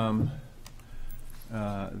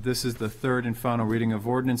 This is the third and final reading of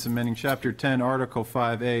ordinance amending Chapter 10, Article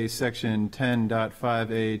 5A, Section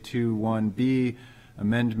 10.5A21B,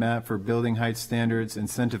 amend map for building height standards,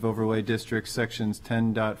 incentive overlay districts, Sections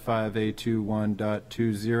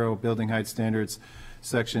 10.5A21.20, building height standards,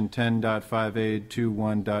 Section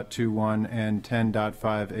 10.5A21.21 and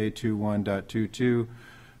 10.5A21.22,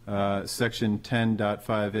 Section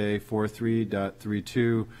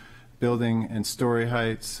 10.5A43.32, building and story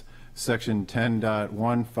heights, Section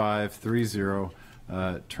 10.1530,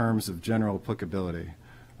 terms of general applicability.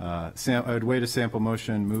 I would wait a sample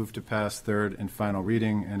motion, move to pass third and final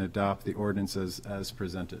reading, and adopt the ordinances as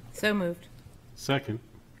presented. So moved. Second.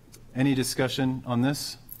 Any discussion on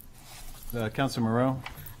this? Councilor Moreau?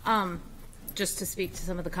 Just to speak to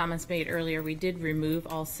some of the comments made earlier, we did remove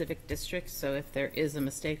all civic districts, so if there is a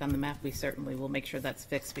mistake on the map, we certainly will make sure that's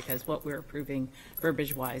fixed, because what we're approving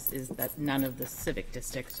verbiage-wise is that none of the civic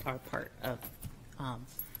districts are part of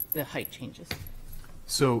the height changes.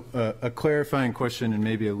 So a clarifying question and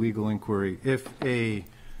maybe a legal inquiry. If a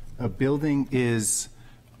building is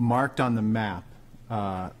marked on the map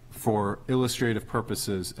for illustrative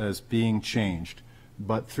purposes as being changed,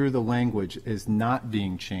 but through the language is not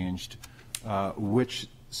being changed, which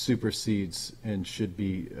supersedes and should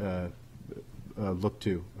be looked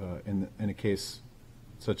to in a case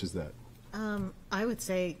such as that? I would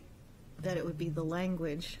say that it would be the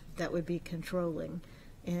language that would be controlling.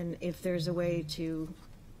 And if there's a way to,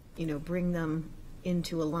 bring them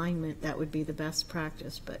into alignment, that would be the best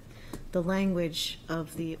practice. But the language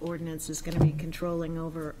of the ordinance is going to be controlling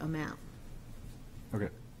over a map. Okay.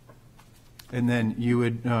 And then you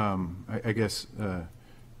would, I guess,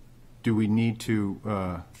 do we need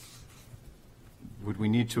to, would we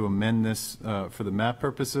need to amend this for the map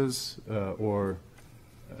purposes, or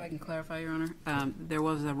If I can clarify, Your Honor, there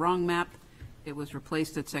was a wrong map. It was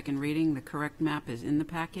replaced at second reading. The correct map is in the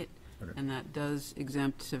packet, and that does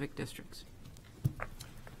exempt civic districts.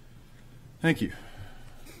 Thank you.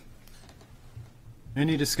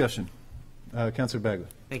 Any discussion? Councilor Bagley.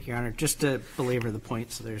 Thank you, Your Honor. Just to belabor the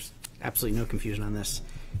point, so there's absolutely no confusion on this.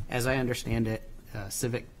 As I understand it,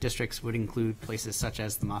 civic districts would include places such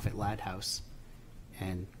as the Moffett Ladd House,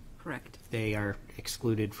 and correct. They are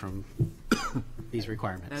excluded from these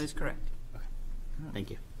requirements. That is correct. Okay.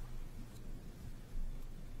 Thank you.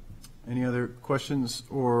 Any other questions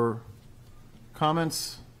or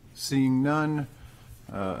comments? Seeing none,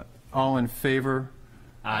 all in favor?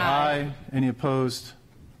 Aye. Any opposed?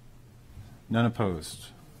 None opposed.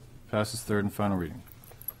 Passes third and final reading.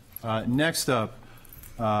 Next up,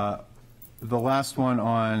 the last one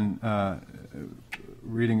on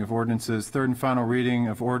reading of ordinances, third and final reading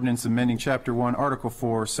of ordinance amending Chapter 1, Article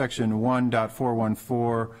 4, Section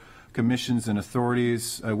 1.414, Commissions and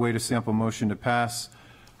Authorities. I wait a sample motion to pass.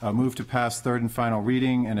 Move to pass third and final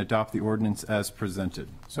reading and adopt the ordinance as presented.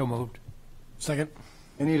 So moved. Second.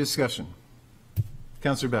 Any discussion?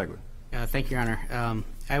 Councilor Bagley. Thank you, Your Honor.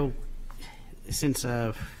 I will, since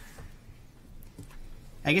I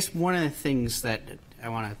guess one of the things that I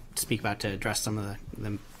want to speak about to address some of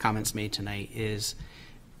the comments made tonight is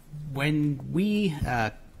when we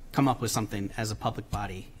come up with something as a public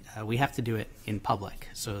body, we have to do it in public,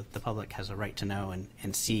 so the public has a right to know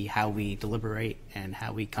and see how we deliberate and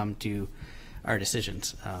how we come to our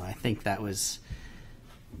decisions. I think that was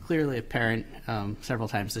clearly apparent several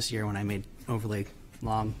times this year when I made overly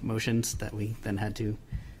long motions that we then had to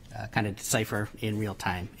kind of decipher in real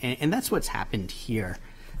time. And that's what's happened here.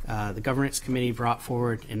 The Governance Committee brought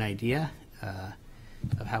forward an idea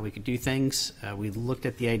of how we could do things. We looked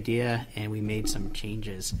at the idea and we made some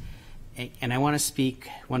changes. And I want to speak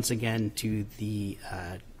once again to the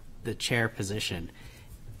chair position.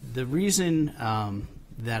 The reason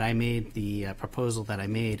that I made the proposal that I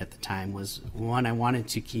made at the time was, one, I wanted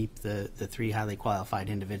to keep the three highly qualified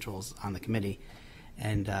individuals on the committee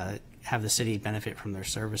and have the city benefit from their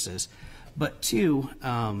services. But two,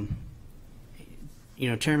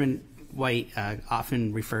 Chairman White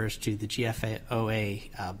often refers to the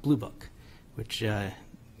GFOA Blue Book, which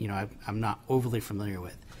I'm not overly familiar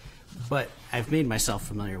with. But I've made myself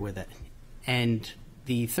familiar with it. And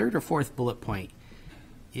the third or fourth bullet point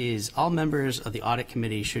is all members of the audit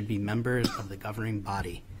committee should be members of the governing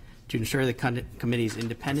body. To ensure the committee's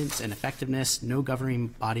independence and effectiveness, no governing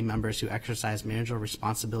body members who exercise managerial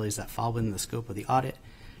responsibilities that fall within the scope of the audit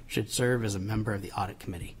should serve as a member of the audit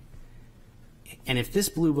committee. And if this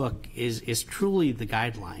blue book is truly the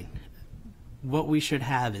guideline, what we should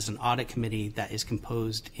have is an audit committee that is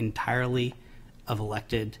composed entirely of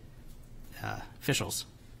elected officials.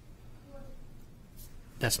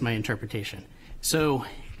 That's my interpretation. So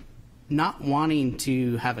not wanting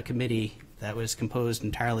to have a committee that was composed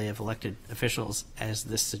entirely of elected officials, as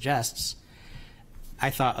this suggests, I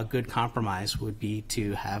thought a good compromise would be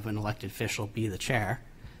to have an elected official be the chair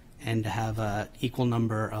and to have an equal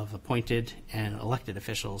number of appointed and elected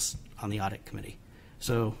officials on the audit committee.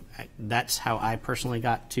 So that's how I personally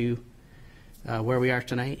got to where we are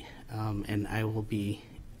tonight, and I will be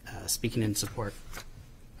speaking in support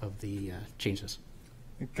of the changes.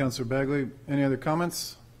 Councilor Bagley, any other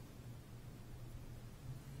comments?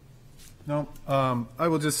 No. I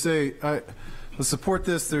will just say I support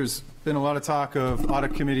this. There's been a lot of talk of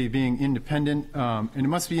audit committee being independent, and it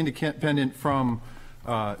must be independent from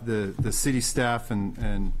the city staff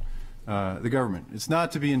and the government. It's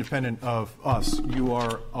not to be independent of us. You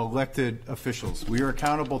are elected officials. We are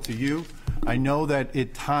accountable to you. I know that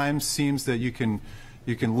at times seems that you can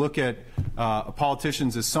look at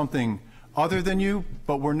politicians as something other than you,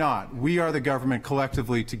 but we're not. We are the government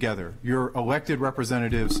collectively together. You're elected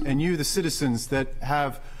representatives, and you, the citizens that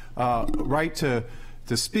have right to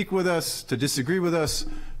speak with us, to disagree with us,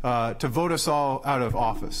 to vote us all out of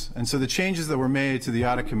office. And so the changes that were made to the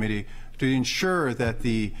audit committee to ensure that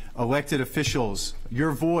the elected officials,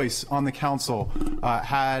 your voice on the council,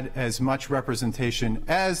 had as much representation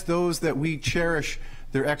as those that we cherish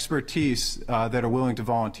their expertise that are willing to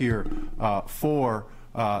volunteer for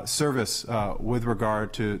service with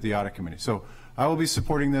regard to the audit committee. So I will be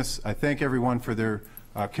supporting this. I thank everyone for their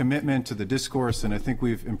commitment to the discourse, and I think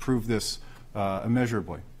we've improved this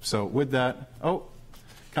immeasurably. So with that,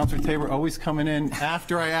 Councilor Tabor always coming in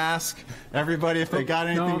after I ask everybody if they got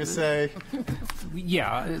anything to say.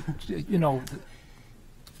 Yeah,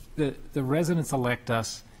 the residents elect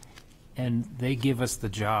us, and they give us the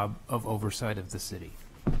job of oversight of the city.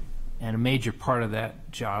 And a major part of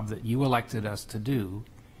that job that you elected us to do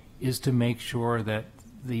is to make sure that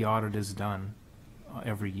the audit is done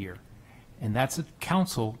every year. And that's a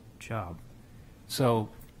council job. So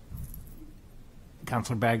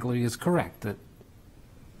Councilor Bagley is correct that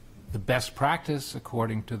the best practice,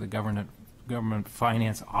 according to the Government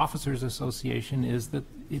Finance Officers Association, is that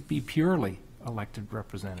it be purely elected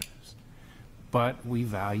representatives. But we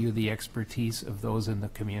value the expertise of those in the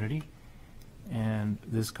community, and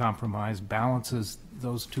this compromise balances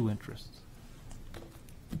those two interests.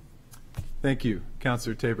 Thank you,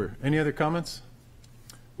 Councilor Tabor. Any other comments?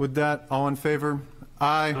 With that, all in favor?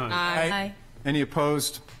 Aye. Aye. Any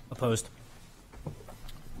opposed? Opposed.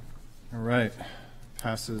 All right,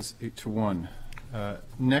 passes 8-1.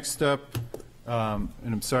 Next up, and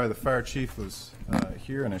I'm sorry, the fire chief was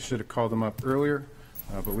here, and I should have called him up earlier,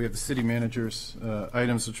 but we have the city manager's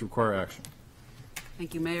items which require action.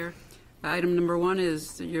 Thank you, Mayor. Item number 1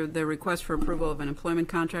 is the request for approval of an employment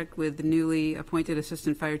contract with the newly appointed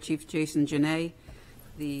Assistant Fire Chief Jason Janae.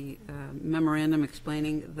 The memorandum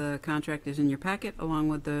explaining the contract is in your packet, along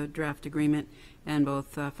with the draft agreement, and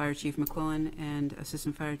both Fire Chief McQuillan and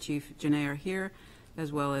Assistant Fire Chief Janae are here,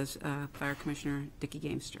 as well as Fire Commissioner Dickie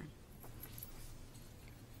Gamester.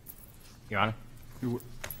 Your Honor,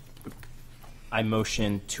 I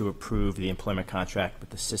motion to approve the employment contract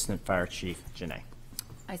with Assistant Fire Chief Janae.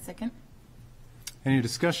 I second. Any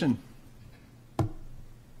discussion?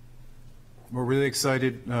 We're really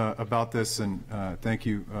excited about this, and thank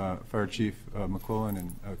you, Fire Chief McQuillan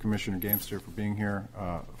and Commissioner Gamester, for being here.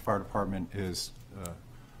 Fire Department is an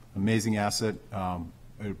amazing asset,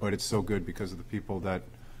 but it's so good because of the people that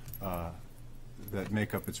that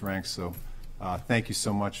make up its ranks. So thank you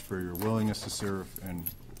so much for your willingness to serve, and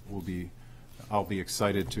I'll be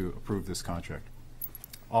excited to approve this contract.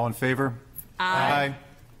 All in favor? Aye.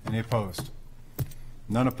 Any opposed?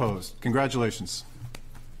 None opposed. Congratulations.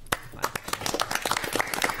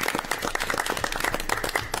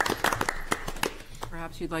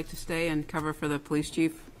 Perhaps you'd like to stay and cover for the police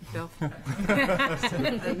chief, Bill?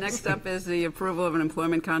 Next up is the approval of an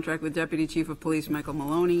employment contract with Deputy Chief of Police Michael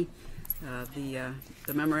Maloney. The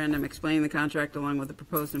memorandum explaining the contract, along with the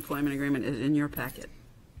proposed employment agreement, is in your packet.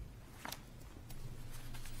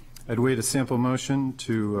 I'd wait a sample motion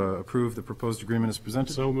to approve the proposed agreement as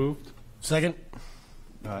presented. So moved. Second.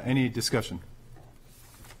 Any discussion?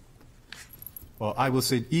 Well, I will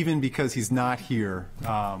say, even because he's not here,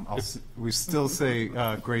 we still say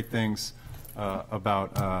great things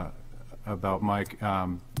about Mike.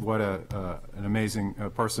 What an amazing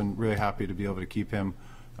person. Really happy to be able to keep him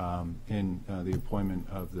in the appointment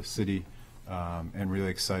of the city, and really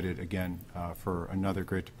excited again for another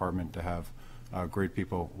great department to have great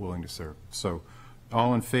people willing to serve. So,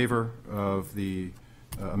 all in favor of the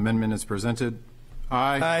amendment as presented?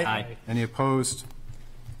 Aye. Aye. Any opposed?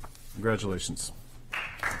 Congratulations.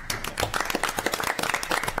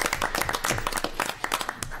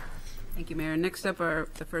 Thank you, Mayor. Next up are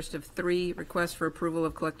the first of 3 requests for approval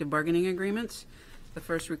of collective bargaining agreements. The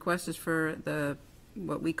first request is for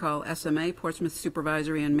what we call SMA, Portsmouth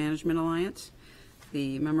Supervisory and Management Alliance.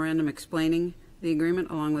 The memorandum explaining the agreement,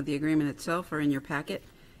 along with the agreement itself, are in your packet,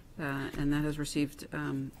 and that has received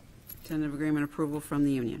tentative agreement approval from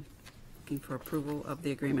the union. Looking for approval of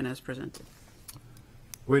the agreement as presented.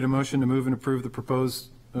 Wait a motion to move and approve the proposed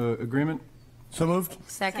agreement. So moved.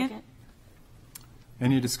 Second.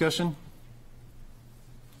 Any discussion?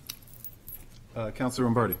 Councilor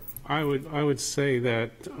Lombardi. I would say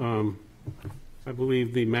that I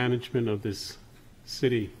believe the management of this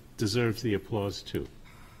city deserves the applause too.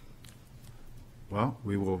 Well,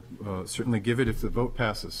 we will certainly give it if the vote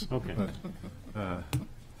passes. Okay. But,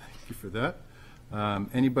 thank you for that.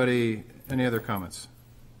 Anybody, any other comments?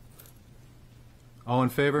 All in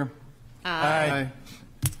favor? Aye.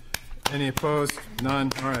 Any opposed?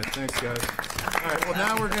 None? All right, thanks, guys. All right, well,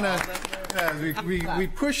 now we're going to, we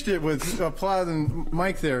pushed it with applauding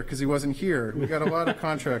Mike there because he wasn't here. We got a lot of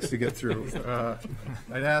contracts to get through.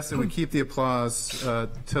 I'd ask that we keep the applause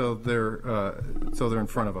till they're in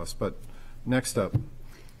front of us. But next up.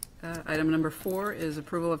 Item number 4 is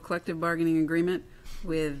approval of collective bargaining agreement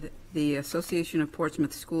with the Association of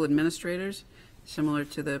Portsmouth School Administrators, similar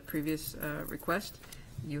to the previous request.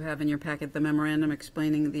 You have in your packet the memorandum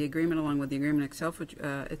explaining the agreement, along with the agreement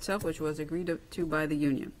itself, which was agreed to by the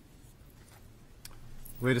union.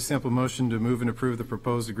 Wait a sample motion to move and approve the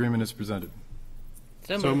proposed agreement as presented.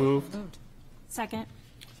 So moved. Second.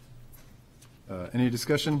 Any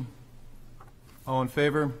discussion? All in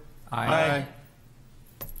favor? Aye.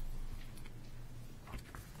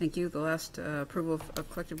 Thank you. The last approval of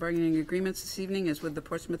collective bargaining agreements this evening is with the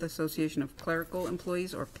Portsmouth Association of Clerical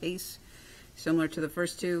Employees, or PACE. Similar to the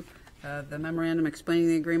first 2, The memorandum explaining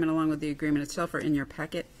the agreement along with the agreement itself are in your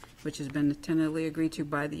packet, which has been tentatively agreed to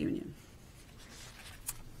by the union.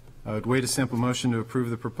 I would wait a sample motion to approve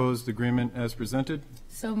the proposed agreement as presented.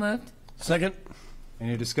 So moved. Second.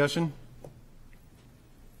 Any discussion?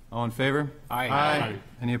 All in favor? Aye. Aye.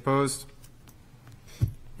 Any opposed?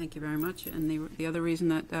 Thank you very much. And the other reason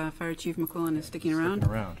that Fire Chief McQuillan is sticking around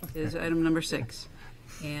is item number 6.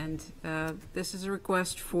 And this is a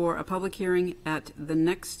request for a public hearing at the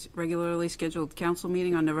next regularly scheduled council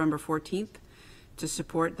meeting on November 14th to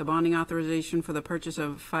support the bonding authorization for the purchase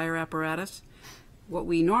of fire apparatus. What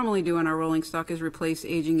we normally do in our rolling stock is replace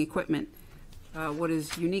aging equipment. What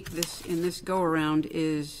is unique in this go-around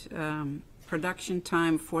is production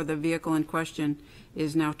time for the vehicle in question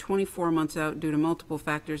is now 24 months out due to multiple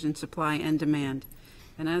factors in supply and demand.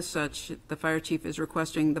 And as such, the fire chief is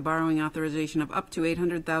requesting the borrowing authorization of up to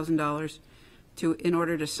 $800,000 in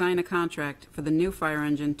order to sign a contract for the new fire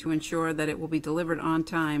engine to ensure that it will be delivered on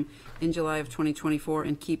time in July of 2024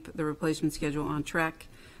 and keep the replacement schedule on track.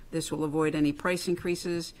 This will avoid any price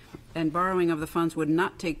increases, and borrowing of the funds would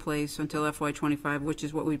not take place until FY25, which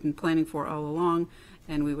is what we've been planning for all along,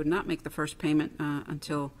 and we would not make the first payment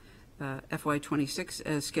until FY26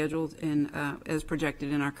 as scheduled and as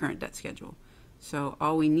projected in our current debt schedule. So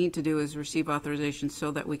all we need to do is receive authorization so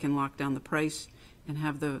that we can lock down the price and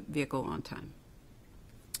have the vehicle on time.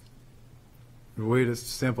 Wait a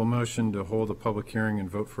sample motion to hold a public hearing and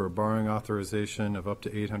vote for a borrowing authorization of up to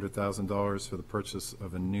 $800,000 for the purchase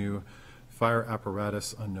of a new fire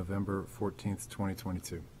apparatus on November 14th,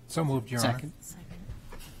 2022. So moved, Your Honor. Second.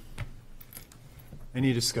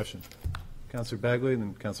 Any discussion? Councilor Bagley and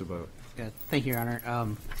then Councilor Bowe. Thank you, Your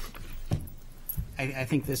Honor. I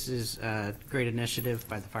think this is a great initiative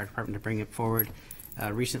by the fire department to bring it forward.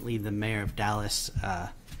 Recently, the mayor of Dallas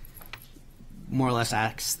more or less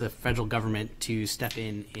asked the federal government to step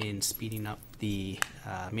in speeding up the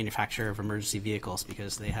manufacture of emergency vehicles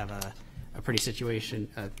because they have a pretty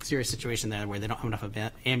serious situation there where they don't have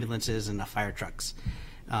enough ambulances and enough fire trucks.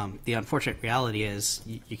 The unfortunate reality is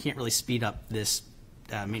you can't really speed up this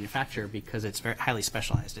manufacture because it's very highly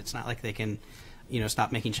specialized. It's not like they can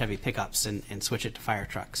stop making Chevy pickups and switch it to fire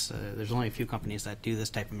trucks. There's only a few companies that do this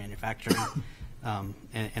type of manufacturing,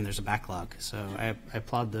 and there's a backlog. So I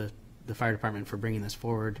applaud the fire department for bringing this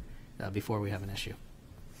forward before we have an issue.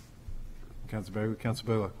 Councilor Bagley,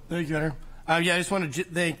 Councilor Bullock. Thank you, Your Honor. I just want to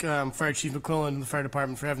thank Fire Chief McQuillan and the fire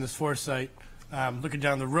department for having this foresight. Looking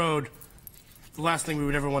down the road, the last thing we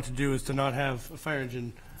would ever want to do is to not have a fire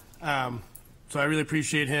engine. So I really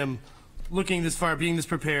appreciate him looking this far, being this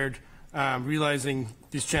prepared, realizing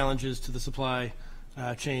these challenges to the supply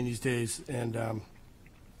chain these days, and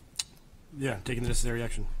taking the necessary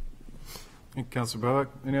action. Thank you, Councilor Bullock.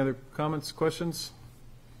 Any other comments, questions?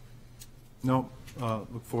 No.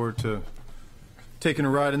 Look forward to taking a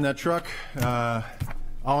ride in that truck.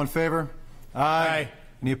 All in favor? Aye.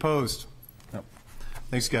 Any opposed? No.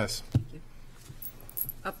 Thanks, guys.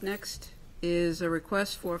 Up next is a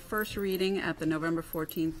request for first reading at the November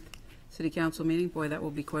 14th City Council meeting. Boy, that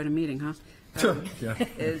will be quite a meeting, huh?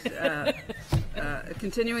 Is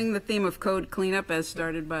continuing the theme of code cleanup as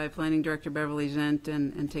started by Planning Director Beverly Zent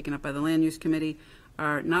and taken up by the Land Use Committee.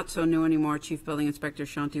 Our not so new anymore Chief Building Inspector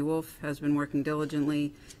Shanti Wolf has been working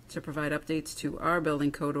diligently to provide updates to our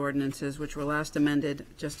building code ordinances, which were last amended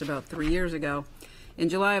just about 3 years ago. In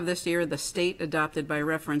July of this year, the state adopted by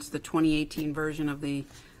reference the 2018 version of the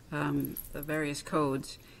various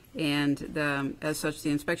codes. And as such, the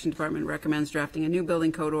Inspection Department recommends drafting a new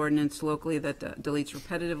building code ordinance locally that deletes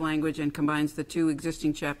repetitive language and combines the two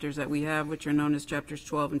existing chapters that we have, which are known as chapters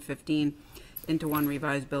 12 and 15, into one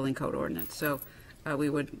revised building code ordinance. So we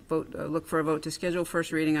would look for a vote to schedule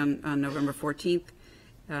first reading on November 14th.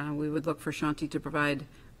 We would look for Shanti to provide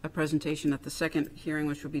a presentation at the second hearing,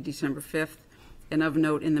 which would be December 5th. And of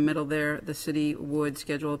note, in the middle there, the city would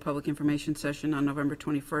schedule a public information session on November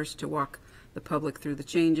 21st to walk the public through the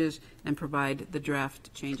changes and provide the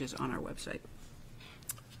draft changes on our website.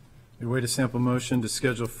 We wait a sample motion to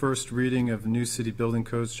schedule first reading of new city building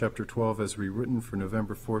codes, Chapter 12, as rewritten for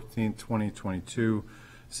November 14th, 2022,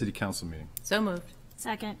 City Council meeting. So moved.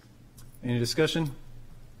 Second. Any discussion?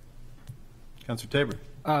 Councilor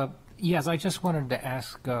Tabor. Yes, I just wanted to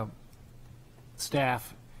ask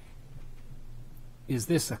staff, is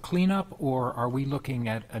this a cleanup or are we looking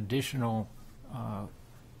at additional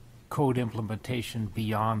code implementation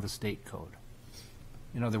beyond the state code?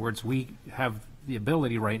 In other words, we have the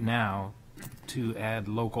ability right now to add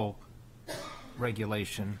local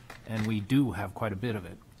regulation, and we do have quite a bit of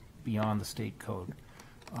it beyond the state code.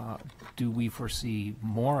 Do we foresee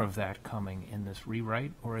more of that coming in this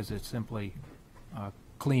rewrite, or is it simply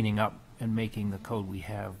cleaning up and making the code we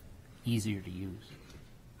have easier to use.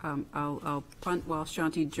 I'll punt while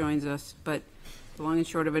Shanti joins us, but the long and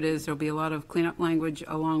short of it is there'll be a lot of cleanup language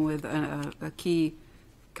along with a key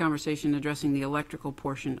conversation addressing the electrical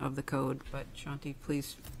portion of the code. But Shanti,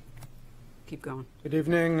 please keep going. Good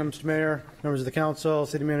evening, Mr. Mayor, members of the council,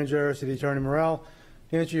 city manager, city attorney Morrell.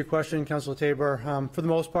 To answer your question, Councilor Tabor, for the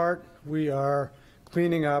most part, we are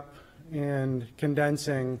cleaning up and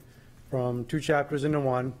condensing from 2 chapters into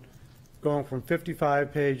 1, going from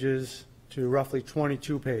 55 pages to roughly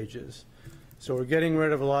 22 pages. So we're getting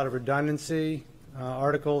rid of a lot of redundancy,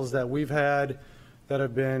 articles that we've had that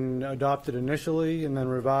have been adopted initially and then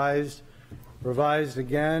revised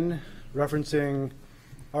again, referencing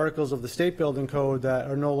articles of the state building code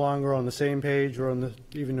that are no longer on the same page or on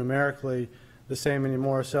even numerically the same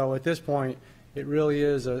anymore. So at this point, it really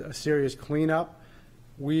is a serious cleanup.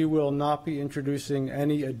 We will not be introducing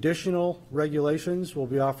any additional regulations. We'll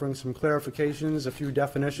be offering some clarifications, a few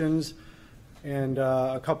definitions, and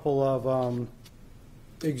a couple of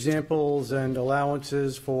examples and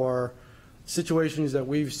allowances for situations that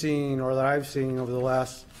we've seen or that I've seen over the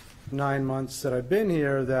last 9 months that I've been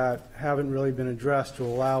here that haven't really been addressed to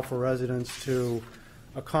allow for residents to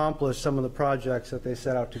accomplish some of the projects that they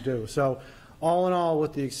set out to do. So all in all,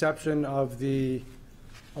 with the exception of the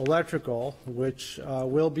electrical, which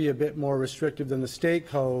will be a bit more restrictive than the state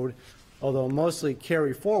code, although mostly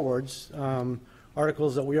carry forwards,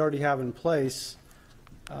 articles that we already have in place.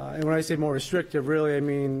 And when I say more restrictive, really I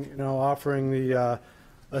mean, offering the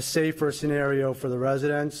a safer scenario for the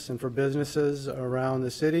residents and for businesses around the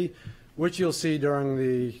city, which you'll see during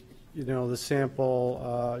the, the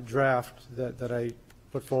sample draft that I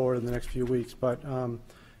put forward in the next few weeks, but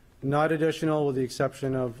not additional with the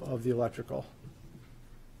exception of the electrical.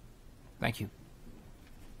 Thank you.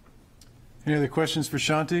 Any other questions for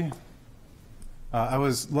Shanti? I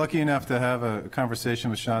was lucky enough to have a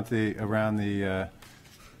conversation with Shanti around the,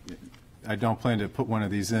 I don't plan to put one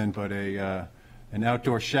of these in, but an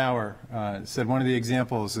outdoor shower. Said one of the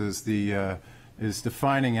examples is is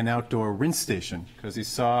defining an outdoor rinse station, because he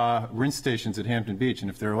saw rinse stations at Hampton Beach,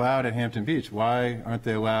 and if they're allowed at Hampton Beach, why aren't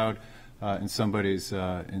they allowed in somebody's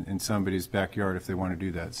backyard if they want to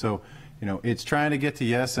do that? So, it's trying to get to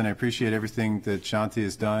yes, and I appreciate everything that Shanti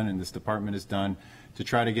has done and this department has done to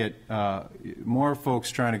try to get more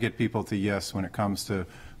folks trying to get people to yes when it comes to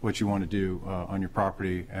what you want to do on your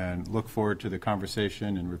property, and look forward to the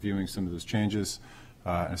conversation and reviewing some of those changes,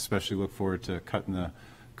 and especially look forward to cutting the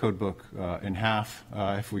code book in half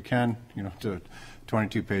if we can, to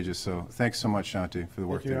 22 pages. So thanks so much, Shanti, for the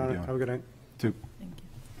work that you're doing. Have a good night. Thank you.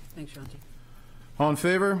 Thanks, Shanti. All in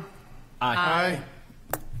favor? Aye.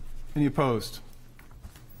 Any opposed?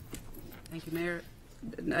 Thank you, Mayor.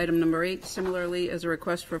 Item number 8, similarly, is a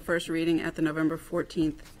request for first reading at the November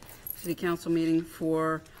 14th City Council meeting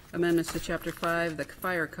for amendments to Chapter 5, the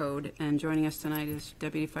Fire Code. And joining us tonight is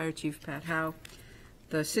Deputy Fire Chief Pat Howe.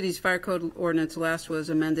 The city's fire code ordinance last was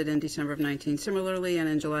amended in December of 19. Similarly, and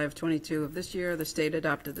in July of 22 of this year, the state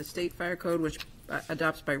adopted the state fire code, which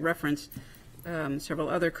adopts by reference several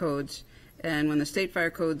other codes. And when the state fire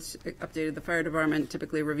codes updated, the fire department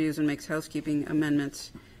typically reviews and makes housekeeping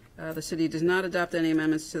amendments. The city does not adopt any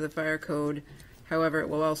amendments to the fire code. However, it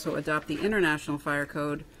will also adopt the international fire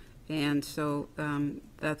code. And so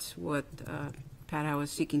that's what Pat Howe is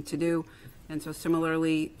seeking to do. And so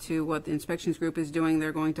similarly to what the inspections group is doing,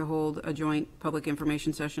 they're going to hold a joint public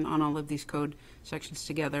information session on all of these code sections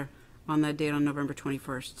together on that date on November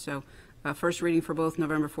 21st. So first reading for both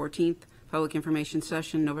November 14th, public information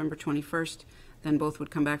session November 21st, then both would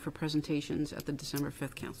come back for presentations at the December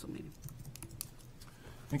 5th council meeting.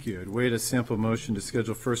 Thank you. I'd wait a sample motion to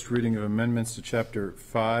schedule first reading of amendments to Chapter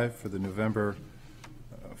 5 for the November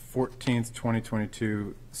 14th,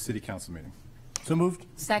 2022 City Council meeting. So moved.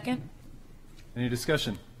 Second. Any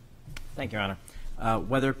discussion? Thank you, Your Honor.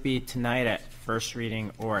 Whether it be tonight at first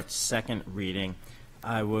reading or at second reading,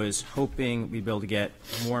 I was hoping we'd be able to get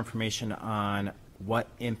more information on what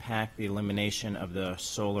impact the elimination of the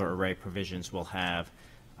solar array provisions will have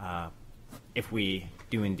if we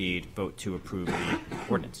do indeed vote to approve the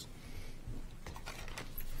ordinance.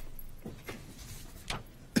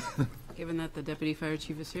 Given that the Deputy Fire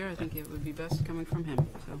Chief is here, I think it would be best coming from him.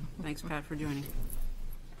 So thanks, Pat, for joining.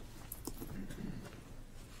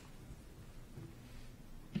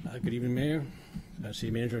 Good evening, Mayor,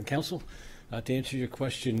 City Manager, and Council. To answer your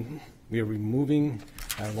question, we are removing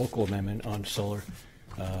our local amendment on solar.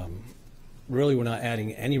 Really, we're not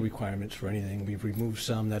adding any requirements for anything. We've removed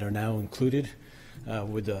some that are now included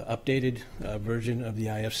with the updated version of the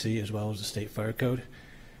IFC as well as the State Fire Code.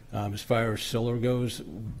 As far as solar goes,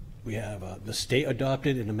 We have the state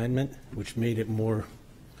adopted an amendment which made it more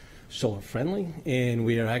solar friendly, and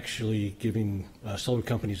we are actually giving solar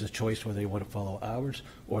companies a choice whether they want to follow ours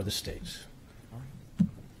or the state's.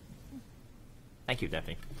 Thank you,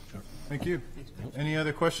 Deputy. Thank you. Any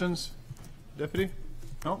other questions, Deputy?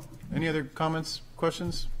 No? Any other comments,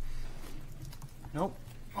 questions? Nope.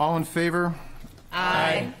 All in favor?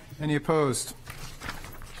 Aye. Any opposed?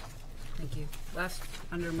 Thank you. Last,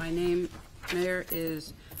 under my name, Mayor,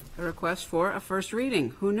 is a request for a first reading.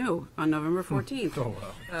 Who knew? On November 14th. Oh,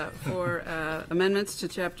 wow. For amendments to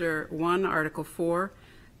Chapter 1, Article 4,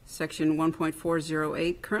 Section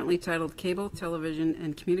 1.408, currently titled Cable, Television,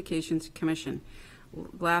 and Communications Commission.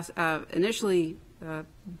 Initially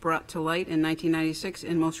brought to light in 1996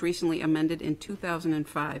 and most recently amended in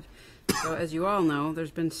 2005. So as you all know,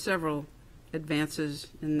 there's been several advances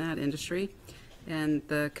in that industry, and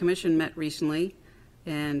the commission met recently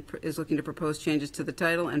and is looking to propose changes to the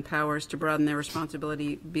title and powers to broaden their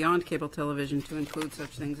responsibility beyond cable television to include such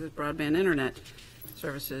things as broadband internet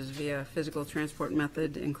services via physical transport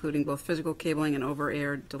method, including both physical cabling and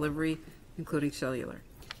over-air delivery, including cellular.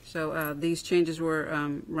 So these changes were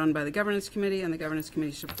run by the Governance Committee, and the Governance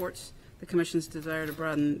Committee supports the Commission's desire to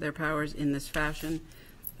broaden their powers in this fashion.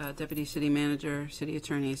 Deputy City Manager, City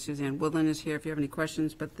Attorney Suzanne Woodland is here if you have any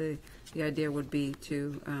questions, but the idea would be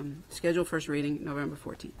to schedule first reading November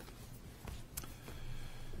 14th.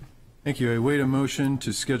 Thank you. I await a motion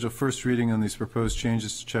to schedule first reading on these proposed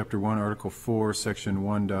changes to Chapter 1, Article 4, Section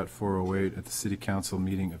 1.408 at the City Council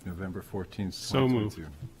meeting of November 14th, 2022. So moved.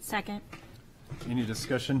 Second. Any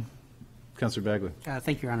discussion? Councilor Bagley.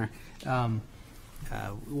 Thank you, Your Honor.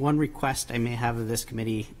 One request I may have of this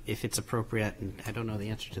committee, if it's appropriate, and I don't know the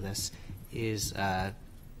answer to this, is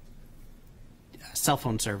cell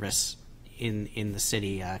phone service in the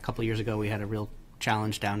city. A couple of years ago, we had a real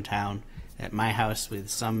challenge downtown. At my house, with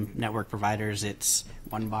some network providers, it's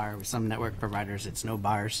one bar. With some network providers, it's no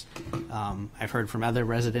bars. I've heard from other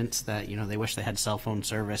residents that they wish they had cell phone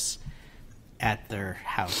service at their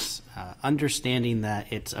house. Understanding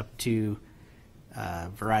that it's up to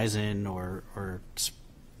Verizon or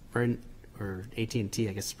Sprint or AT&T,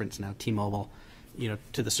 I guess Sprint's now T-Mobile,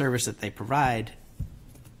 to the service that they provide.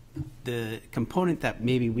 The component that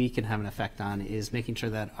maybe we can have an effect on is making sure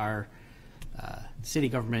that our city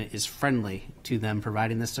government is friendly to them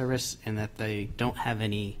providing this service, and that they don't have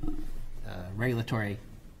any regulatory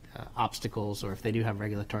obstacles, or if they do have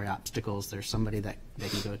regulatory obstacles, there's somebody that they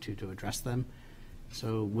can go to address them.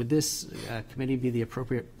 So would this committee be the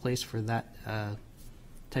appropriate place for that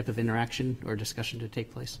type of interaction or discussion to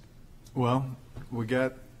take place? Well, we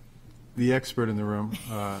got the expert in the room,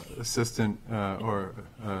 Assistant or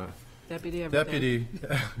Deputy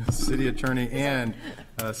City Attorney and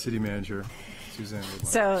City Manager Suzanne Woodland.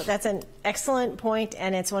 So that's an excellent point,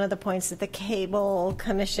 and it's one of the points that the Cable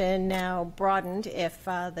Commission now broadened if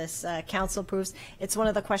this council approves. It's one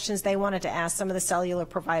of the questions they wanted to ask some of the cellular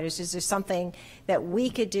providers. Is there something that we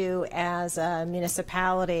could do as a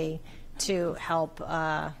municipality to help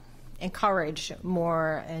encourage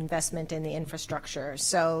more investment in the infrastructure?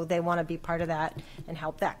 So they want to be part of that and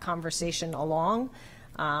help that conversation along.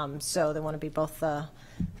 So they want to be both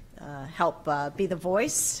help be the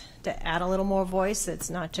voice, to add a little more voice.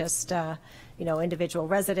 It's not just individual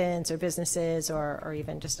residents or businesses or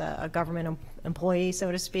even just a government employee,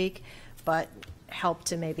 so to speak, but help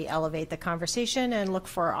to maybe elevate the conversation and look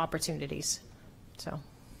for opportunities. So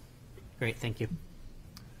great, thank you.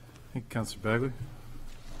 Thank you, Councilor Bagley.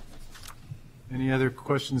 Any other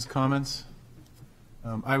questions, comments?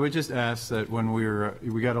 I would just ask that when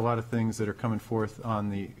we got a lot of things that are coming forth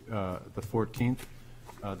on the 14th.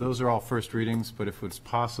 Those are all first readings, but if it's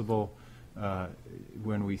possible,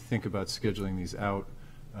 when we think about scheduling these out,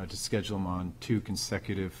 to schedule them on 2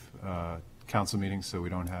 consecutive council meetings, so we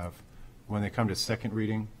don't have, when they come to second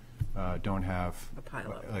reading, don't have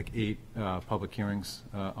like 8 public hearings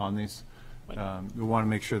on these. We want to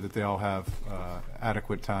make sure that they all have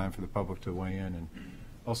adequate time for the public to weigh in, and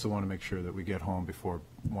also want to make sure that we get home before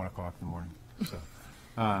 1 o'clock in the morning. So,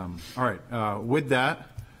 all right. With that,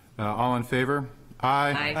 all in favor?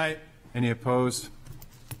 Aye. Aye. Any opposed?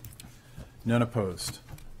 None opposed.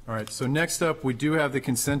 All right. So next up, we do have the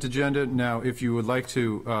consent agenda. Now, if you would like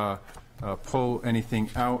to pull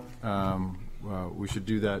anything out, we should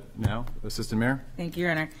do that now. Assistant Mayor? Thank you,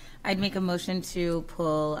 Your Honor. I'd make a motion to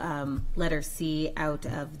pull letter C out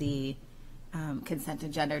of the consent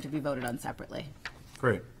agenda to be voted on separately.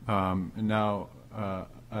 Great. And now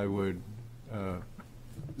I would,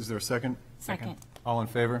 is there a second? Second. All in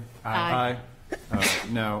favor? Aye.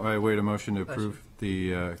 Now I await a motion to approve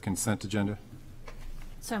the consent agenda.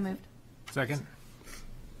 So moved. Second.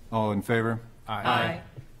 All in favor? Aye.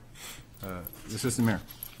 Assistant Mayor.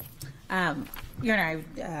 Your Honor,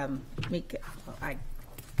 I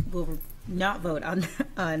will not vote on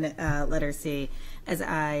letter C, as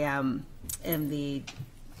I am the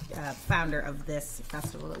founder of this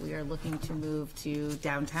festival that we are looking to move to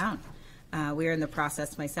downtown. We are in the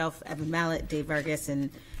process, myself, Evan Mallett, Dave Vargas, and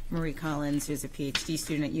Marie Collins, who's a PhD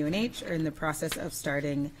student at UNH, are in the process of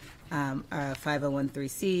starting a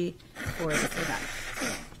 5013C for this event.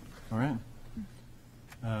 All right.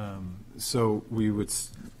 So we would,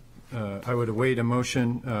 I would await a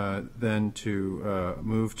motion then to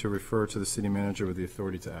move to refer to the city manager with the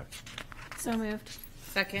authority to act. So moved.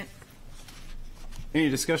 Second. Any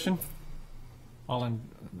discussion? All in,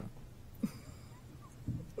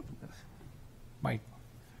 Mike,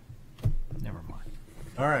 never mind.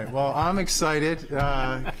 All right, well, I'm excited.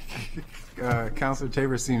 Councilor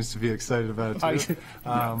Tabor seems to be excited about it too.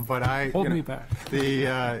 But Hold me back.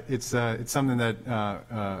 It's something that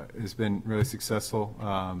has been really successful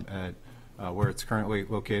at where it's currently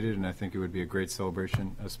located, and I think it would be a great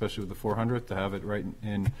celebration, especially with the 400th, to have it right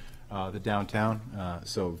in the downtown.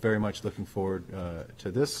 So very much looking forward to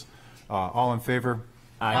this. All in favor?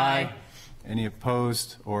 Aye. Any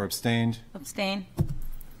opposed or abstained? Abstain.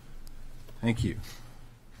 Thank you.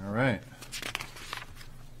 All right.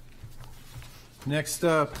 Next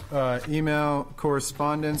up, email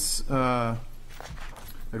correspondence. I'd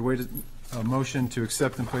wait a motion to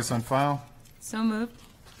accept and place on file. So moved.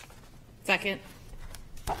 Second.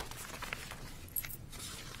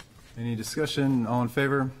 Any discussion? All in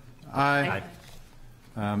favor? Aye.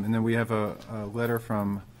 And then we have a letter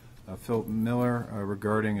from Philip Miller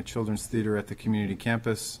regarding a children's theater at the community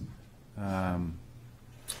campus. I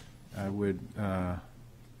would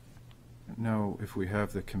know if we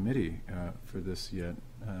have the committee for this yet.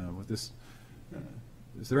 With this,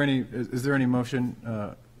 is there any motion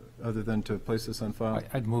other than to place this on file?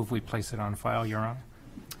 I'd move we place it on file, Your Honor.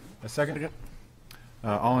 A second?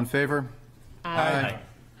 All in favor? Aye.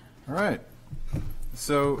 All right.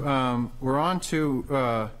 So we're on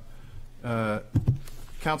to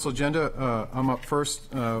council agenda. I'm up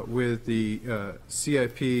first with the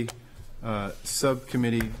CIP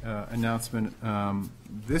subcommittee announcement.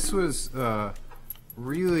 This was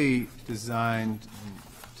really designed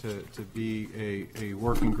to be a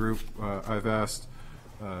working group. I've asked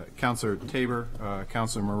Councilor Tabor,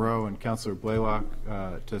 Councilor Moreau, and Councilor Blaylock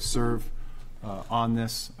to serve on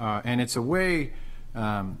this, and it's a way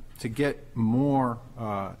to get more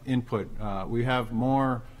input. We have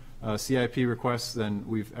more CIP requests than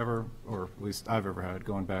we've ever, or at least I've ever had,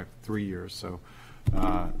 going back 3 years. So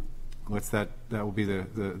that will be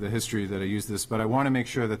the history that I use this. But I want to make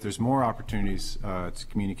sure that there's more opportunities to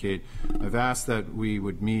communicate. I've asked that we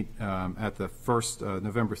would meet at the first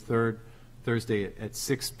November 3rd, Thursday at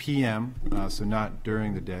 6 p.m. So not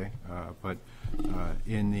during the day, but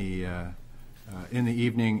in the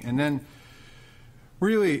evening. And then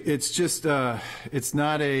really, it's just it's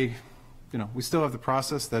not a, we still have the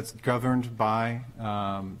process that's governed by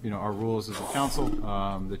our rules as a council,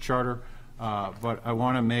 the charter. But I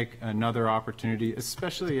want to make another opportunity,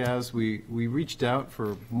 especially as we reached out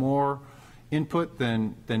for more input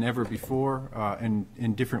than ever before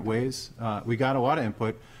in different ways. We got a lot of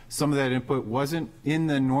input. Some of that input wasn't in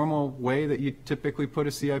the normal way that you typically put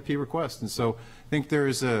a CIP request. And so I think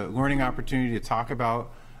there's a learning opportunity to talk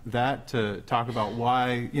about that, to talk about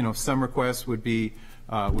why some requests would be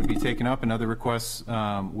taken up and other requests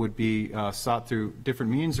would be sought through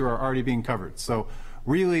different means or are already being covered. So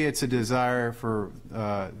really, it's a desire for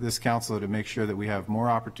this council to make sure that we have more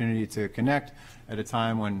opportunity to connect at a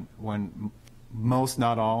time when most,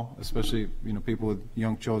 not all, especially people with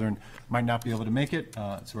young children, might not be able to make it.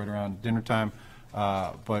 It's right around dinner time.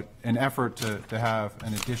 But an effort to have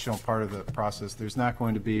an additional part of the process. There's not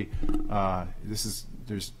going to be,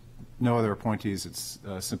 there's no other appointees. It's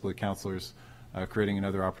simply councilors creating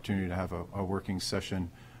another opportunity to have a working session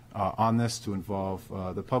on this to involve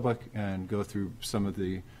the public and go through some of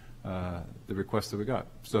the requests that we got.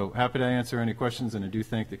 So happy to answer any questions, and I do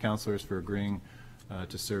thank the councilors for agreeing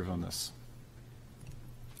to serve on this.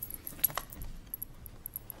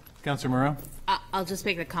 Councilor Moreau? I'll just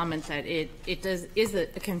make the comment that it is a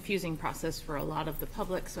confusing process for a lot of the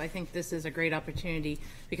public, so I think this is a great opportunity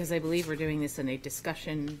because I believe we're doing this in a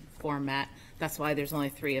discussion format. That's why there's only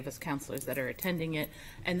 3 of us councilors that are attending it,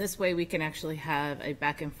 and this way we can actually have a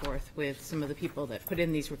back and forth with some of the people that put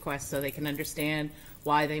in these requests so they can understand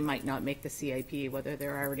why they might not make the CIP, whether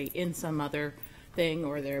they're already in some other thing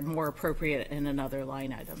or they're more appropriate in another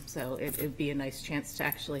line item. So it would be a nice chance to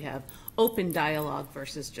actually have open dialogue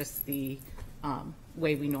versus just the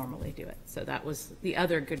way we normally do it. So that was the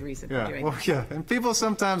other good reason for doing it. Yeah, and people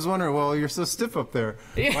sometimes wonder, well, you're so stiff up there.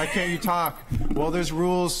 Why can't you talk? Well, there's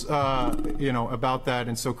rules, about that,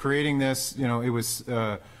 and so creating this, it was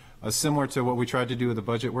similar to what we tried to do with the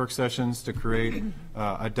budget work sessions to create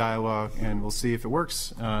a dialogue, and we'll see if it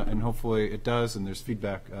works, and hopefully it does, and there's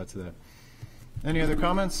feedback to that. Any other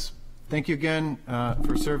comments? Thank you again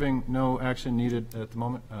for serving. No action needed at the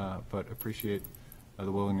moment, but appreciate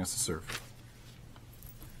the willingness to serve.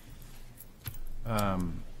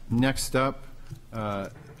 Next up,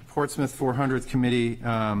 Portsmouth 400th Committee.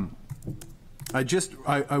 I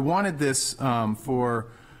wanted this for,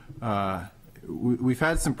 we've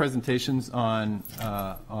had some presentations on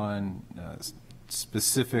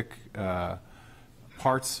specific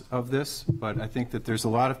parts of this, but I think that there's a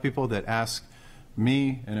lot of people that ask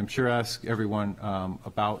me, and I'm sure ask everyone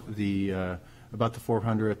about the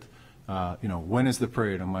 400th. When is the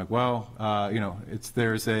parade? I'm like, well,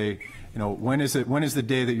 when is the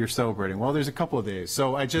day that you're celebrating? Well, there's a couple of days.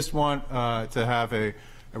 So I just want to have a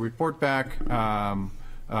report back from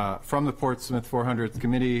the Portsmouth 400th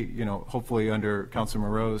Committee, hopefully under Councilor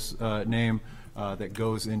Moreau's name, that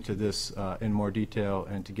goes into this in more detail,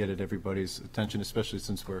 and to get at everybody's attention, especially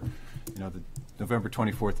since we're, the November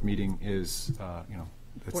 24th meeting is,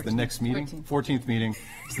 that's the next meeting, 14th meeting.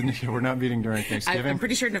 We're not meeting during Thanksgiving. I'm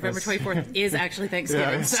pretty sure November 24th is actually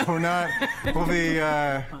Thanksgiving. Yeah, so we'll be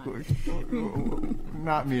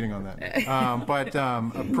not meeting on that. But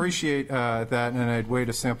appreciate that, and I'd wait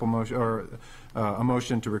a sample motion or a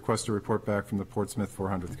motion to request a report back from the Portsmouth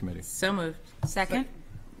 400th Committee. So moved. Second.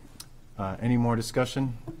 Any more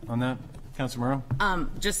discussion on that? Councilor Moreau?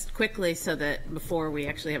 Just quickly, so that before we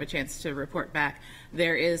actually have a chance to report back,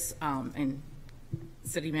 there is, and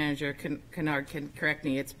City Manager Kennard can correct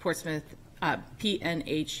me, it's Portsmouth,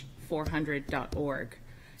 pnh400.org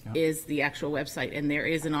is the actual website, and there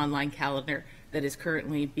is an online calendar that is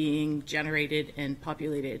currently being generated and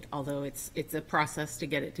populated, although it's a process to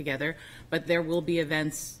get it together. But there will be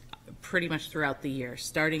events pretty much throughout the year,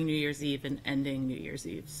 starting New Year's Eve and ending New Year's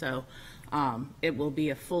Eve. So it will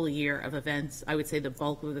be a full year of events. I would say the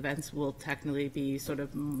bulk of the events will technically be sort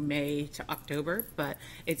of May to October, but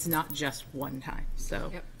it's not just one time. So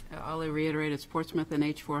yep. I'll reiterate, it's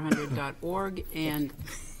portsmouthnh400.org, and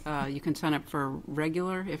you can sign up for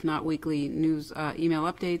regular, if not weekly, news email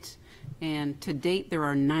updates. And to date, there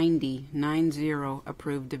are 90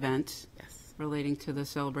 approved events relating to the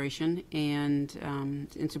celebration. And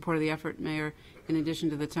in support of the effort, Mayor, in addition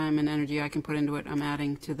to the time and energy I can put into it, I'm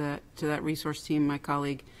adding to that resource team my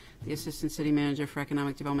colleague, the Assistant City Manager for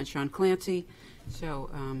Economic Development, Sean Clancy.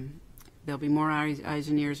 So there'll be more eyes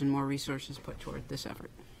and ears and more resources put toward this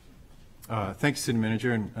effort. Thank you, City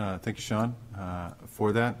Manager, and thank you, Sean,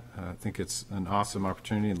 for that. I think it's an awesome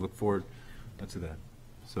opportunity, and look forward to that.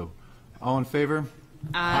 So, all in favor?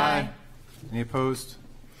 Aye. Any opposed?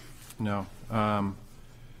 No.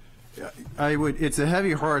 It's a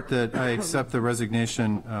heavy heart that I accept the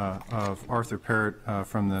resignation of Arthur Parrott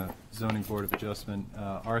from the Zoning Board of Adjustment.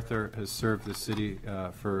 Arthur has served the city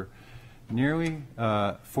for nearly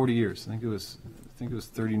 40 years. I think it was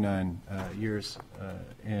 39 years,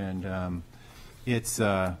 and it's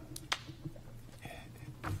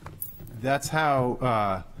that's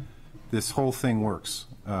how this whole thing works.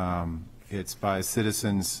 It's by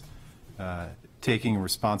citizens taking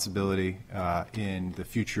responsibility in the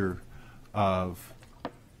future of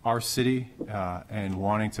our city and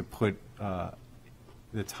wanting to put the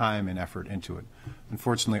time and effort into it.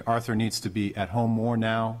 Unfortunately, Arthur needs to be at home more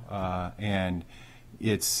now, and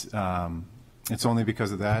it's only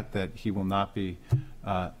because of that he will not be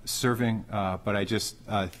serving. But I just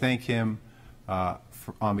thank him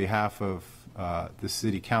on behalf of the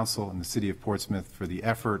City Council and the City of Portsmouth for the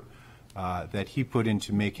effort that he put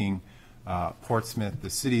into making Portsmouth the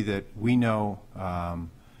city that we know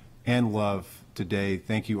and love today.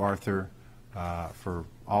 Thank you, Arthur, for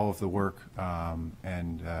all of the work.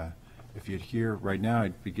 And if you're here right now,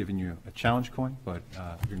 I'd be giving you a challenge coin, but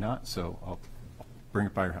you're not, so I'll bring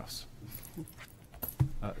it by your house.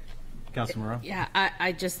 Councilor Moreau? Yeah,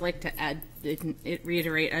 I'd just like to add,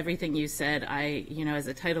 reiterate everything you said. As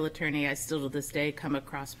a title attorney, I still to this day come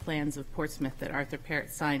across plans of Portsmouth that Arthur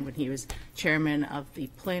Parrott signed when he was chairman of the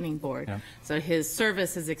planning board. Yeah. So his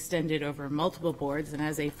service is extended over multiple boards, and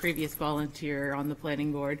as a previous volunteer on the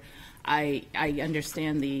planning board, I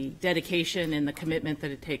understand the dedication and the commitment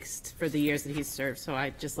that it takes for the years that he's served. So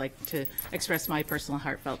I'd just like to express my personal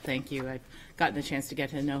heartfelt thank you. I've gotten a chance to get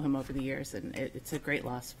to know him over the years, and it's a great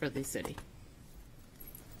loss for the city.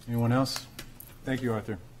 Anyone else? Thank you,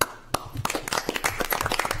 Arthur.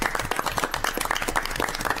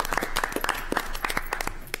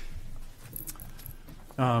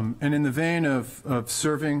 And in the vein of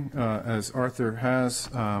serving, as Arthur has,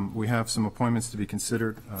 we have some appointments to be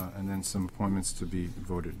considered and then some appointments to be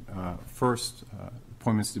voted. First,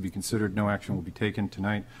 appointments to be considered, no action will be taken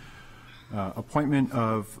tonight. Appointment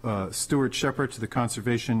of Stuart Shepard to the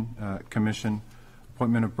Conservation Commission.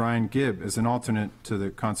 Appointment of Brian Gibb as an alternate to the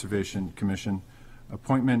Conservation Commission.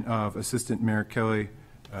 Appointment of Assistant Mayor Kelly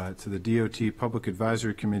to the DOT Public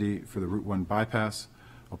Advisory Committee for the Route 1 bypass.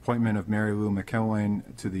 Appointment of Mary Lou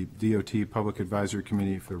McElwain to the DOT Public Advisory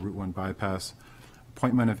Committee for the Route 1 bypass.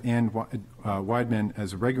 Appointment of Ann Weidman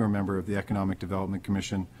as a regular member of the Economic Development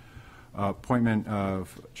Commission. Appointment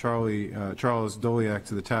of Charles Doliak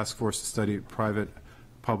to the Task Force to Study Private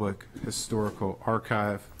Public Historical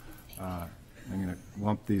Archive. I'm going to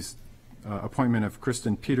lump these. Appointment of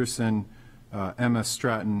Kristen Peterson, Emma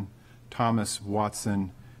Stratton, Thomas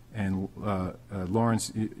Watson, and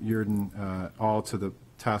Lawrence Yurden, all to the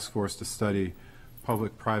Task Force to Study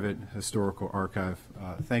Public-Private Historical Archive.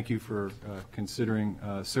 Thank you for considering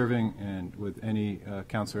serving, and with any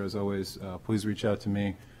counselor, as always, please reach out to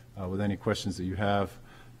me with any questions that you have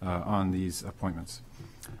on these appointments.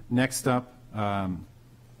 Next up,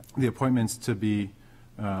 the appointments to be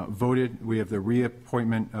voted. We have the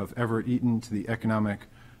reappointment of Everett Eaton to the Economic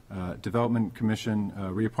Development Commission,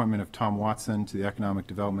 reappointment of Tom Watson to the Economic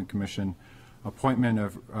Development Commission, appointment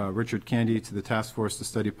of Richard Candy to the Task Force to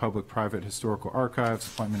Study Public-Private Historical Archives,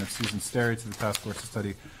 appointment of Susan Sterry to the Task Force to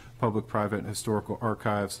Study Public-Private Historical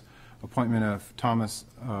Archives, appointment of Thomas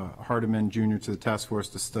Hardiman Jr. to the Task Force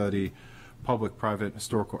to Study Public-Private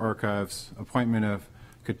Historical Archives, appointment of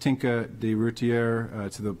Katinka de Routier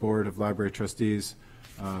to the Board of Library Trustees,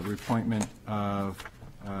 reappointment of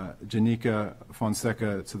Janika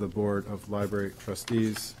Fonseca to the Board of Library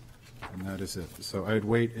Trustees, and that is it. So I'd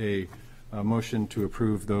wait a motion to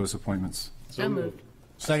approve those appointments. So moved.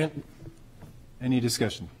 Second. Any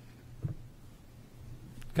discussion?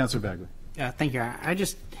 Councilor Bagley. Thank you. I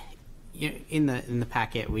just, in the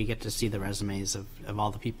packet, we get to see the resumes of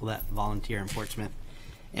all the people that volunteer in Portsmouth.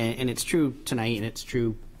 And it's true tonight, and it's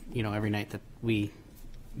true, every night that we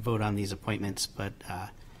vote on these appointments. But,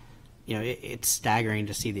 it's staggering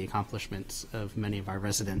to see the accomplishments of many of our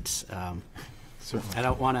residents. Certainly. I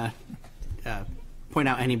don't want to point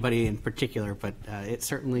out anybody in particular, but it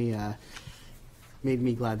certainly made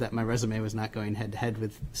me glad that my resume was not going head-to-head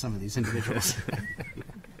with some of these individuals.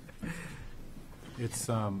 It's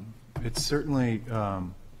certainly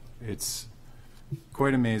it's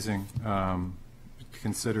quite amazing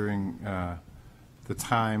considering the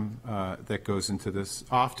time that goes into this.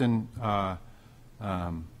 Often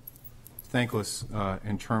thankless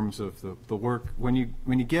in terms of the work. When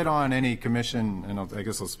you get on any commission, and I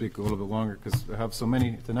guess I'll speak a little bit longer because I have so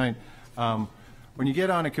many tonight. When you get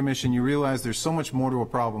on a commission, you realize there's so much more to a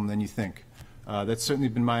problem than you think. That's certainly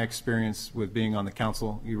been my experience with being on the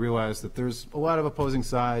council. You realize that there's a lot of opposing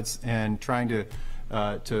sides, and trying to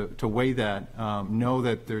weigh that, know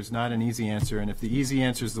that there's not an easy answer, and if the easy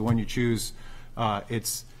answer is the one you choose,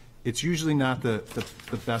 it's usually not the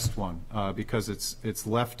best one because it's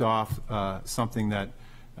left off something that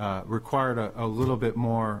required a little bit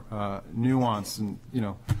more nuance, and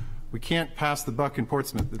we can't pass the buck in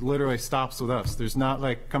Portsmouth. It literally stops with us. There's not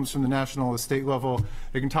like comes from the national, the state level.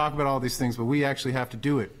 They can talk about all these things, but we actually have to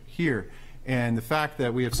do it here. And the fact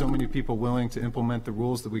that we have so many people willing to implement the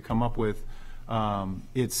rules that we come up with,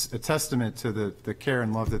 it's a testament to the care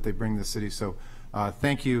and love that they bring to the city. So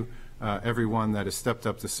thank you, everyone that has stepped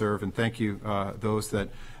up to serve, and thank you those that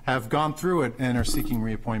have gone through it and are seeking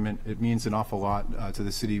reappointment. It means an awful lot to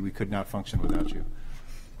the city. We could not function without you.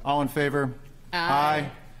 All in favor? Aye.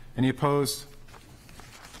 Any opposed?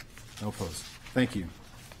 No opposed. Thank you.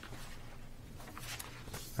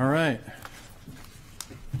 All right.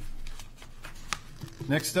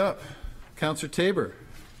 Next up, Councilor Tabor.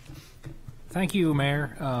 Thank you,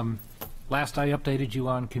 Mayor. Last I updated you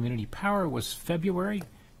on community power was February,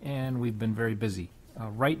 and we've been very busy.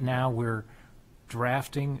 Right now, we're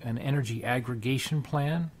drafting an energy aggregation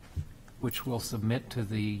plan, which we'll submit to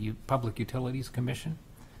the Public Utilities Commission.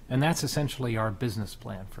 And that's essentially our business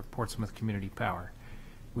plan for Portsmouth Community Power.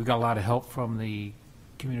 We got a lot of help from the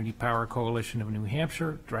Community Power Coalition of New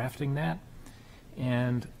Hampshire drafting that,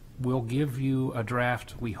 and we'll give you a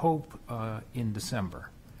draft, we hope, in December.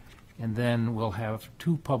 And then we'll have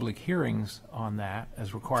 2 public hearings on that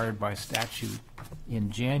as required by statute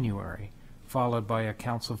in January, followed by a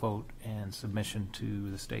council vote and submission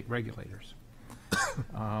to the state regulators.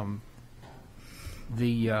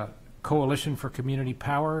 The Coalition for Community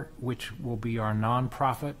Power, which will be our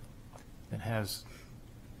nonprofit that has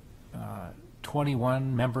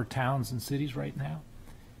 21 member towns and cities right now,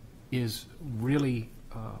 is really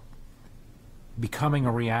becoming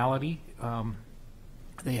a reality.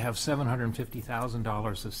 They have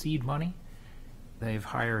 $750,000 of seed money. They've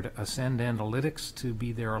hired Ascend Analytics to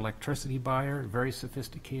be their electricity buyer, a very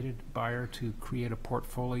sophisticated buyer, to create a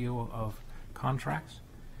portfolio of contracts.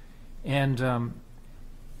 And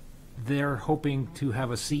they're hoping to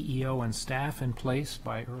have a CEO and staff in place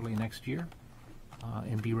by early next year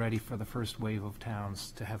and be ready for the first wave of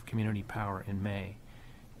towns to have community power in May.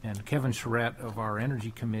 And Kevin Charette of our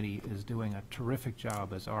Energy Committee is doing a terrific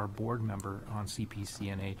job as our board member on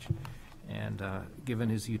CPCNH. And given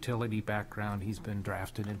his utility background, he's been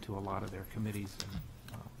drafted into a lot of their committees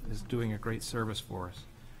and is doing a great service for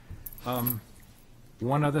us.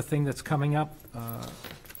 One other thing that's coming up,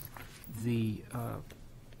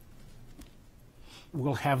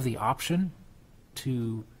 we'll have the option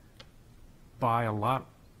to buy a lot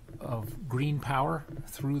of green power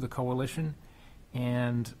through the coalition,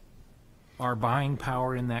 and our buying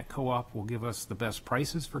power in that co-op will give us the best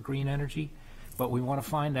prices for green energy. But we want to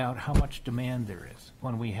find out how much demand there is.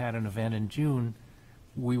 When we had an event in June,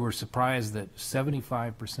 we were surprised that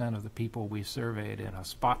 75% of the people we surveyed in a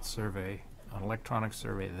spot survey, an electronic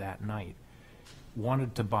survey that night,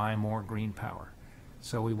 wanted to buy more green power.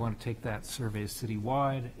 So we want to take that survey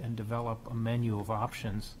citywide and develop a menu of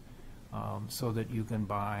options so that you can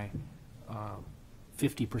buy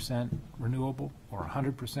 50% renewable or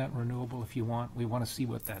 100% renewable if you want. We want to see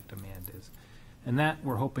what that demand is. And that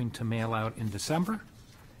we're hoping to mail out in December.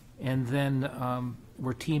 And then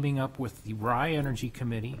we're teaming up with the Rye Energy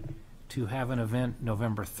Committee to have an event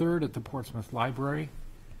November 3rd at the Portsmouth Library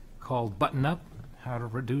called Button Up, How to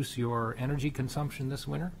Reduce Your Energy Consumption This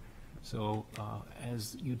Winter. So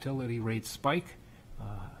as utility rates spike,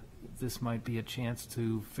 this might be a chance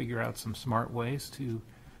to figure out some smart ways to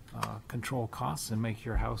control costs and make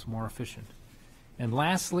your house more efficient. And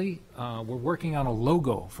lastly, we're working on a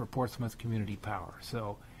logo for Portsmouth Community Power.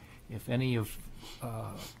 So if any of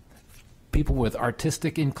people with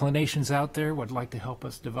artistic inclinations out there would like to help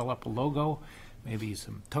us develop a logo, maybe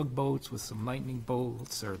some tugboats with some lightning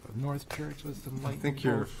bolts, or the North Church with some lightning bolts. I think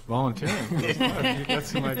you're volunteering. You've got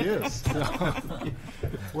some ideas. So,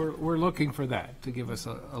 we're looking for that, to give us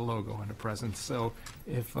a logo and a presence. So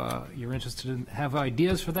if you're interested in have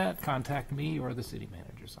ideas for that, contact me or the city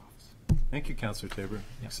manager's office. Thank you, Councilor Tabor.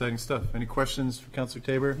 Yeah. Exciting stuff. Any questions for Councilor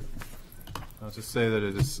Tabor? I'll just say that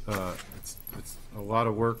it is it's a lot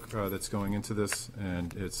of work that's going into this,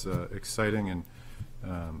 and it's exciting, and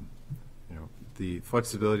you know, the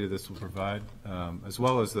flexibility this will provide, as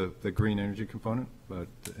well as the green energy component. But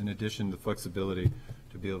in addition, the flexibility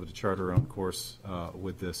to be able to chart our own course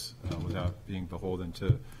with this without being beholden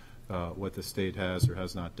to what the state has or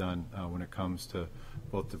has not done when it comes to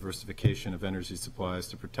both diversification of energy supplies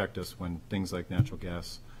to protect us when things like natural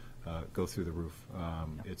gas go through the roof.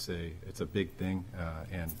 It's a big thing,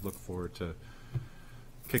 and look forward to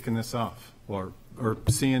kicking this off or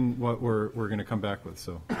seeing what we're going to come back with.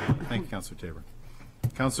 So thank you, Councilor Tabor.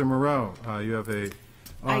 Councilor Moreau, you have a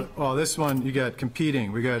this one you got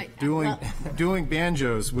competing. We got dueling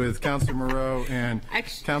banjos with Councilor Moreau and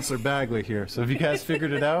Councilor Bagley here. So have you guys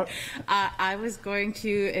figured it out? I was going to,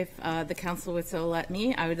 if the council would so let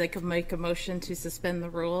me, I would like to make a motion to suspend the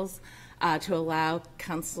rules to allow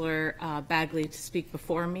Councilor Bagley to speak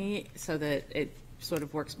before me, so that it sort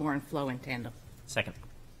of works more in flow and tandem. Second.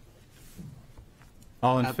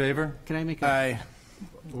 All in favor? Can I make a...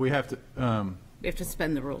 We have to... we have to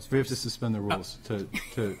suspend the rules. We have to suspend the rules for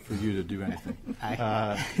you to do anything.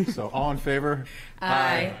 Aye. So all in favor?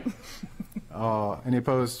 Aye. Any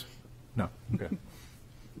opposed? No. Okay.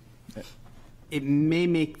 It may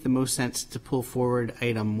make the most sense to pull forward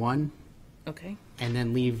item 1. Okay. And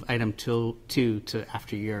then leave item 2 to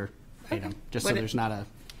after your item, just so there's not a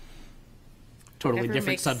totally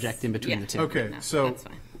different subject in between the two. Okay, No, so that's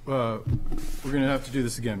fine. we're going to have to do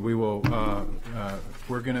this again. We will.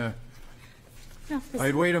 We're going to.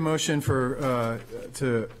 I'd wait a motion for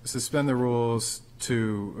to suspend the rules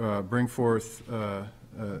to bring forth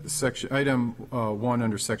section item 1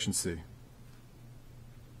 under section C.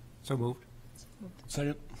 So moved.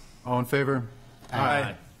 Second. All in favor?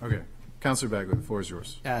 Aye. Okay. Councilor Bagley, the floor is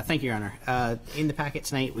yours. Thank you, Your Honor. In the packet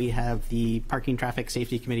tonight, we have the Parking Traffic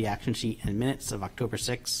Safety Committee action sheet and minutes of October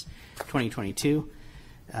 6, 2022.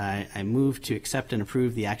 I move to accept and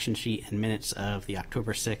approve the action sheet and minutes of the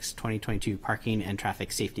October 6, 2022 Parking and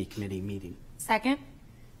Traffic Safety Committee meeting. Second.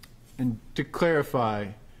 And to clarify,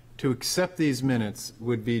 to accept these minutes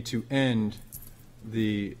would be to end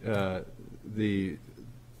the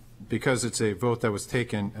because it's a vote that was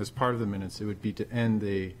taken as part of the minutes, it would be to end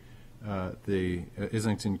the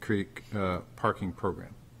Islington Creek parking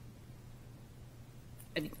program.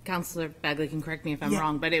 Counselor Bagley can correct me if I'm Yeah.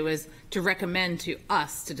 wrong, but it was to recommend to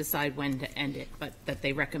us to decide when to end it, but that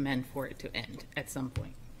they recommend for it to end at some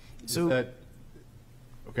point. So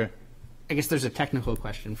okay. I guess there's a technical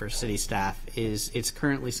question for city staff. It's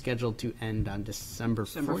currently scheduled to end on December 4th?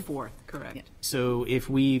 December 4th, correct. So if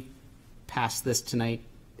we pass this tonight,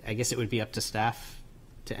 I guess it would be up to staff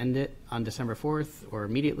to end it on December 4th or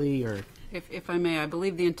immediately, or? If I may, I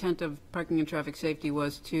believe the intent of Parking and Traffic Safety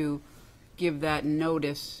was to give that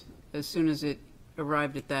notice as soon as it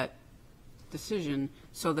arrived at that decision,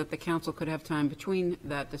 so that the council could have time between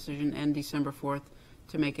that decision and December 4th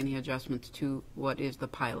to make any adjustments to what is the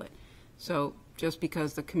pilot. So just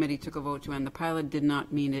because the committee took a vote to end the pilot did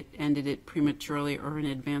not mean it ended it prematurely or in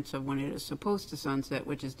advance of when it is supposed to sunset,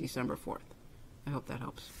 which is December 4th. I hope that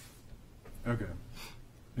helps. Okay.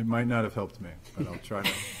 It might not have helped me, but I'll try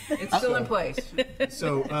to. It's still in place.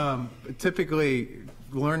 So typically,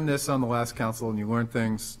 learn this on the last council, and you learn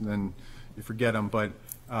things, and then you forget them. But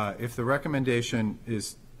if the recommendation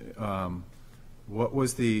is, what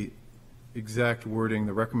was the exact wording?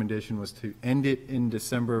 The recommendation was to end it in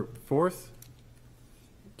December 4th?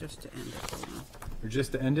 Just to end it. Or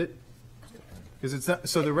just to end it? Because it's not,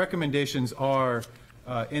 so the recommendations are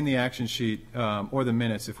in the action sheet or the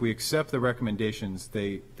minutes. If we accept the recommendations,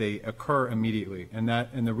 they occur immediately. And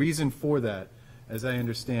the reason for that, as I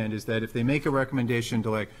understand, is that if they make a recommendation to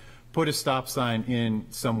like put a stop sign in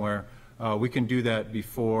somewhere, we can do that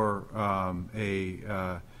before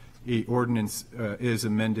a ordinance is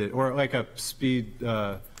amended, or like a speed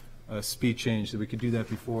change, that we could do that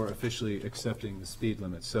before officially accepting the speed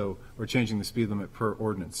limit. So we're changing the speed limit per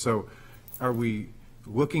ordinance. So are we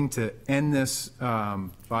looking to end this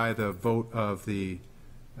by the vote of the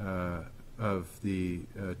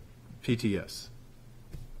PTS?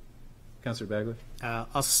 Councilor Bagley?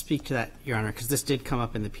 I'll speak to that, Your Honor, because this did come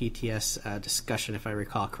up in the PTS discussion, if I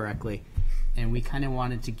recall correctly. And we kind of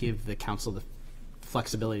wanted to give the council the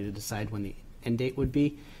flexibility to decide when the end date would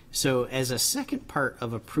be. So as a second part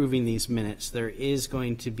of approving these minutes, there is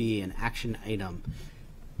going to be an action item,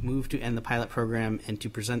 move to end the pilot program and to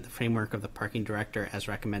present the framework of the parking director as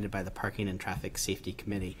recommended by the Parking and Traffic Safety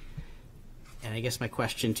Committee. And I guess my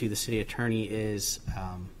question to the city attorney is,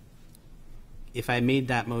 if I made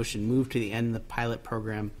that motion, move to the end of the pilot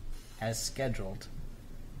program as scheduled,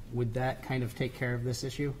 would that kind of take care of this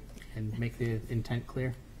issue and make the intent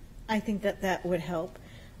clear? I think that would help.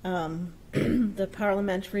 The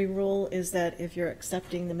parliamentary rule is that if you're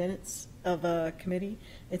accepting the minutes of a committee,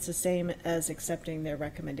 it's the same as accepting their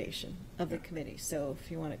recommendation of the committee. So if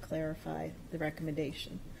you want to clarify the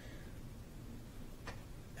recommendation.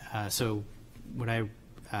 So would I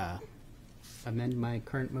amend my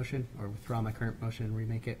current motion or withdraw my current motion and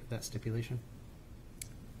remake it with that stipulation?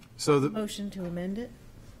 So the Motion to amend it?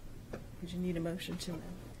 Would you need a motion to amend?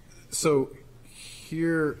 So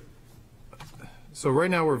here, so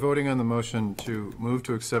right now we're voting on the motion to move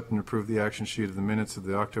to accept and approve the action sheet of the minutes of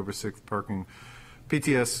the October 6th parking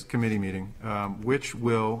PTS committee meeting, which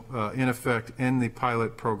will in effect end the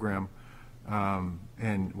pilot program.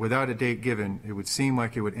 And without a date given, it would seem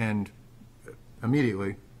like it would end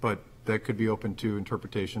immediately, but that could be open to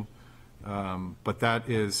interpretation. But that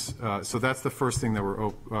is, so that's the first thing that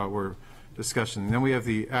we're discussing. And then we have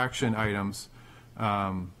the action items,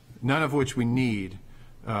 none of which we need.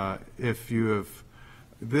 If you have,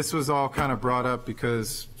 this was all kind of brought up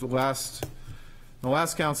because the last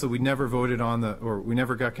council, we never voted on we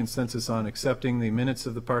never got consensus on accepting the minutes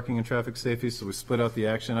of the Parking and Traffic Safety, so we split out the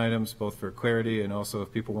action items, both for clarity and also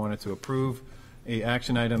if people wanted to approve a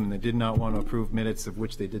action item and they did not want to approve minutes of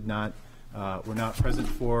which they did not, were not present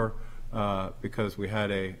for, because we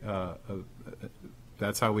had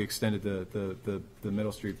that's how we extended the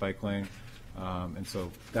Middle Street bike lane. And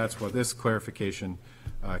so that's where this clarification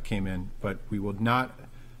came in. But we would not,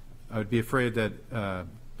 I would be afraid that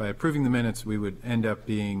by approving the minutes, we would end up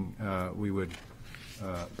being, we would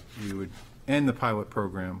end the pilot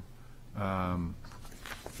program.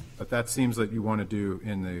 But that seems like you want to do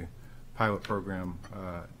in the pilot program,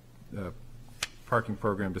 parking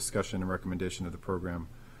program discussion and recommendation of the program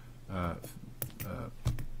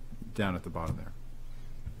down at the bottom there.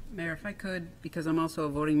 Mayor, if I could, because I'm also a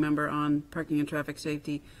voting member on Parking and Traffic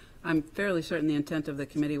Safety, I'm fairly certain the intent of the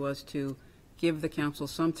committee was to give the council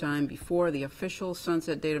some time before the official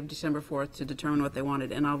sunset date of December 4th to determine what they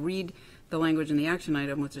wanted. And I'll read the language in the action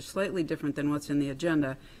item, which is slightly different than what's in the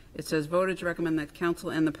agenda. It says, voted to recommend that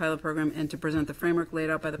council end the pilot program and to present the framework laid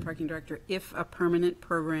out by the parking director if a permanent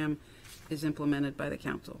program is implemented by the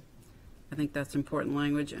council. I think that's important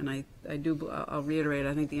language, and I'll reiterate,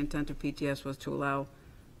 I think the intent of PTS was to allow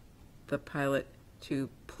the pilot to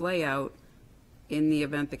play out in the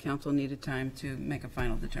event the council needed time to make a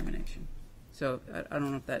final determination. So I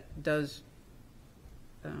don't know if that does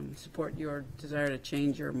support your desire to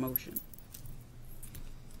change your motion.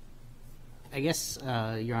 I guess,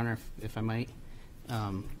 Your Honor, if I might,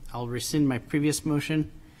 I'll rescind my previous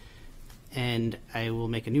motion, and I will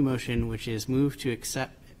make a new motion, which is move to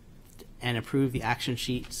accept and approve the action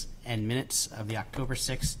sheets and minutes of the October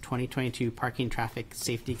 6, 2022 Parking Traffic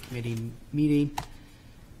Safety Committee meeting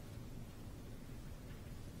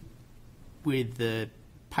with the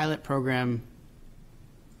pilot program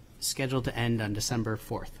scheduled to end on December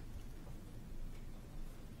 4th.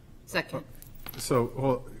 Second. So,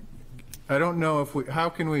 well, I don't know if how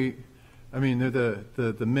can we, I mean, they're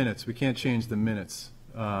the minutes. We can't change the minutes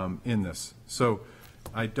in this. So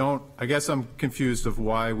I guess I'm confused of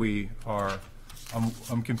why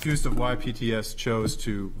I'm confused of why PTS chose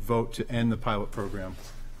to vote to end the pilot program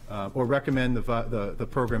or recommend the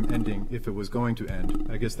program ending if it was going to end.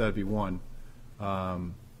 I guess that'd be one,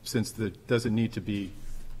 since it doesn't need to be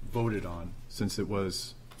voted on since it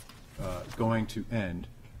was going to end.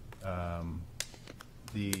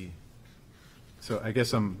 So I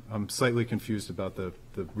guess I'm slightly confused about the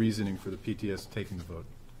reasoning for the PTS taking the vote.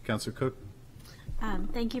 Councilor Cook?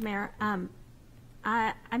 Thank you, Mayor. I'm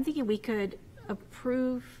thinking we could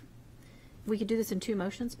do this in two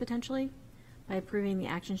motions potentially, by approving the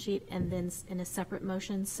action sheet and then in a separate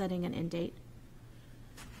motion setting an end date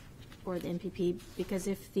for the MPP, because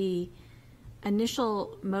if the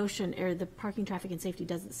initial motion or the parking, traffic, and safety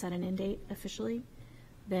doesn't set an end date officially,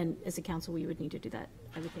 then as a council we would need to do that,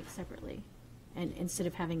 I would think, separately, and instead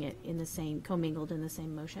of having it in the same, commingled in the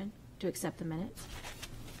same motion to accept the minutes.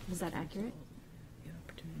 Is that accurate? The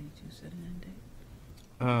opportunity to set an end date.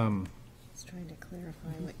 I was trying to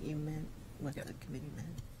clarify what you meant, what the committee meant.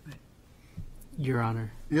 Your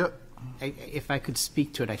Honor. Yep. If I could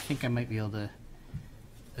speak to it, I think I might be able to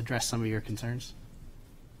address some of your concerns.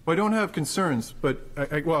 Well, I don't have concerns, but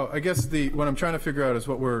I guess what I'm trying to figure out is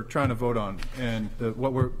what we're trying to vote on, and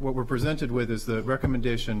what we're presented with is the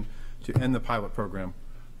recommendation to end the pilot program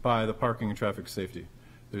by the Parking and Traffic Safety.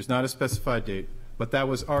 There's not a specified date, but that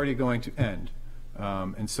was already going to end,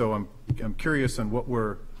 and so I'm curious on what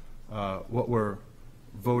we're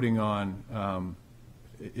voting on.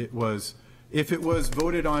 If it was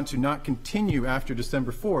voted on to not continue after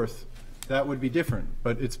December 4th, that would be different.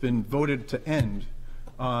 But it's been voted to end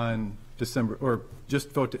on December, or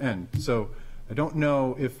just vote to end. So I don't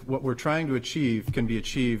know if what we're trying to achieve can be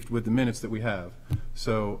achieved with the minutes that we have.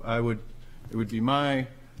 So it would be my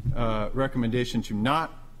recommendation to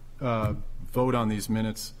not vote on these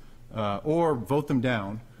minutes or vote them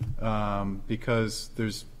down because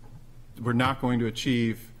we're not going to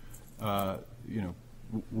achieve,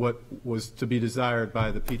 what was to be desired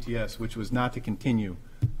by the PTS, which was not to continue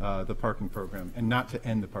the parking program and not to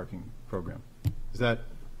end the parking program. Does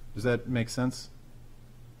that make sense?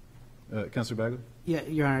 Councilor Bagley? Yeah,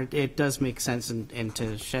 Your Honor, it does make sense, and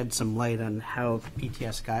to shed some light on how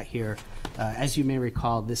PTS got here, as you may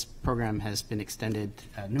recall, this program has been extended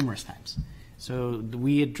numerous times. So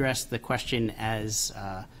we addressed the question as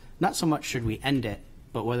not so much should we end it,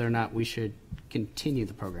 but whether or not we should continue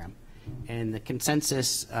the program. And the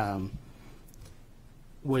consensus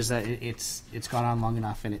was that it's gone on long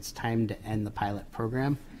enough and it's time to end the pilot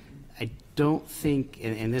program. I don't think,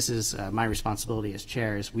 and this is my responsibility as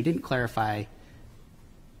chair, is we didn't clarify,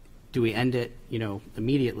 do we end it,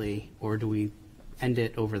 immediately, or do we end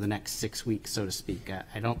it over the next 6 weeks, so to speak?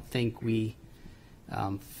 I don't think we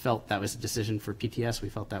felt that was a decision for PTS. We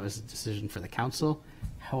felt that was a decision for the council.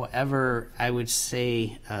 However, I would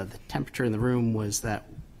say the temperature in the room was that,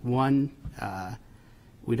 one,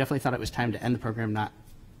 we definitely thought it was time to end the program, not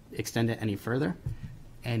extend it any further.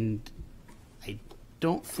 And I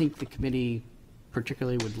don't think the committee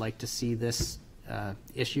particularly would like to see this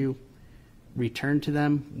issue returned to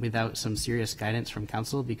them without some serious guidance from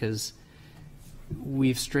council, because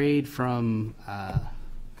we've strayed from,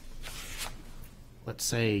 let's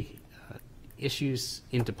say, issues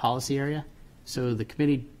into policy area. So the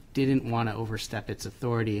committee didn't want to overstep its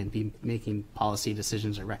authority and be making policy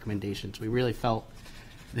decisions or recommendations. We really felt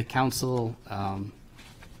the council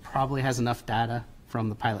probably has enough data from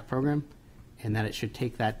the pilot program, and that it should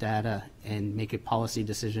take that data and make a policy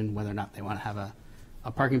decision whether or not they want to have a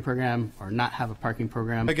parking program or not have a parking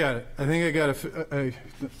program. I got it. I think I got I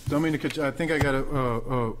don't mean to catch. I think I got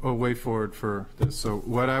a way forward for this. So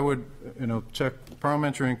what I would, check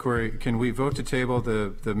parliamentary inquiry. Can we vote to table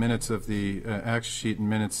the minutes of the action sheet and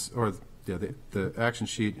minutes, or the action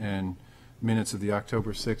sheet and minutes of the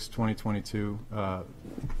October 6, 2022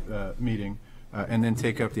 meeting, and then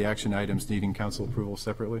take up the action items needing council approval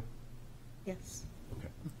separately? Yes.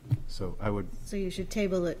 So I would, So you should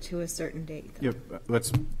table it to a certain date. yep,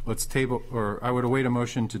 let's table, or I would await a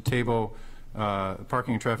motion to table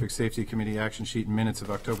Parking and Traffic Safety Committee action sheet and minutes of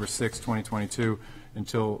October 6, 2022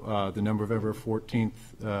 until the November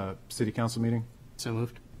 14th City Council meeting. So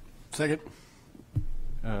moved. Second.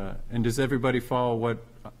 And does everybody follow what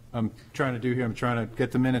I'm trying to do here? I'm trying to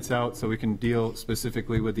get the minutes out so we can deal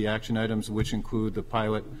specifically with the action items, which include the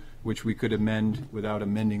pilot, which we could amend without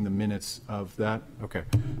amending the minutes of that. Okay.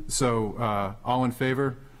 So all in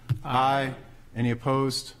favor? Aye. Any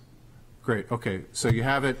opposed? Great. Okay. So you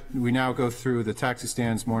have it. We now go through the taxi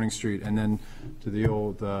stands, Morning Street, and then to the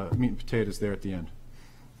old meat and potatoes there at the end.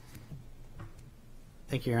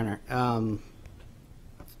 Thank you, Your Honor.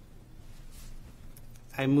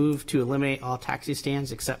 I move to eliminate all taxi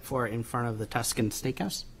stands except for in front of the Tuscan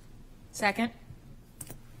Steakhouse. Second?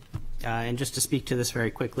 And just to speak to this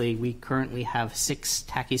very quickly, we currently have 6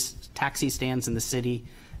 taxi stands in the city,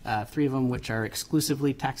 3 of them which are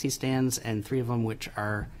exclusively taxi stands and 3 of them which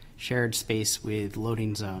are shared space with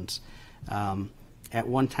loading zones. At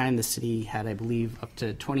one time, the city had, I believe, up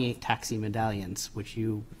to 28 taxi medallions, which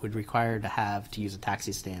you would require to have to use a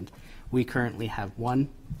taxi stand. We currently have 1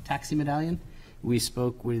 taxi medallion. We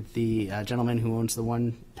spoke with the gentleman who owns the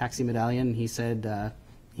 1 taxi medallion. He said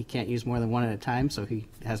he can't use more than 1 at a time, so he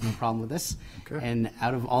has no problem with this. Okay. And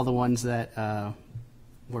out of all the ones that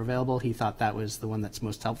were available, he thought that was the one that's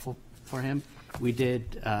most helpful for him. We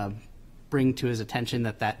did bring to his attention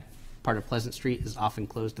that that part of Pleasant Street is often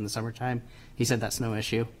closed in the summertime. He said that's no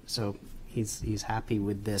issue, so he's happy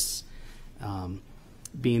with this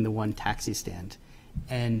being the 1 taxi stand.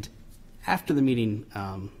 And after the meeting,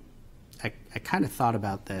 I kind of thought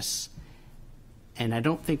about this, and I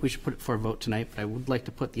don't think we should put it for a vote tonight, but I would like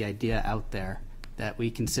to put the idea out there that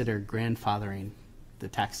we consider grandfathering the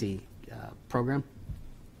taxi program.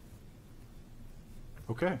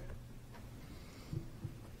 Okay.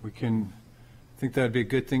 We can, I think that'd be a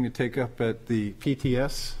good thing to take up at the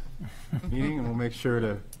PTS meeting, and we'll make sure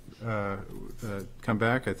to come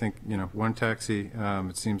back. I think, 1 taxi,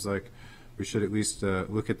 it seems like we should at least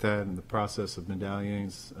look at that in the process of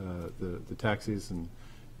medallions, the taxis, and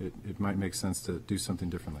it might make sense to do something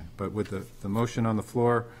differently. But with the motion on the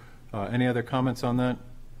floor, any other comments on that?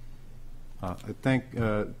 I thank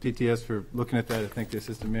PTS for looking at that. I thank the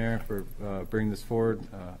Assistant Mayor for bringing this forward.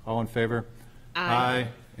 All in favor? Aye.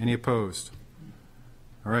 Any opposed?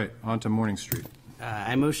 All right, on to Morning Street.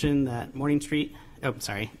 I motion that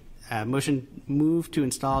motion move to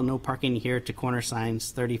install no parking here to corner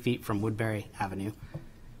signs 30 feet from Woodbury Avenue.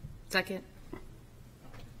 Second?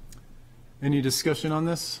 Any discussion on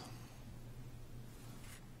this?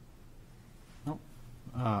 Nope.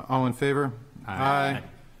 All in favor? Aye.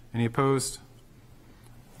 Any opposed?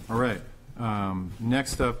 All right.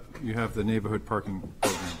 Next up, you have the neighborhood parking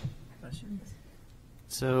program.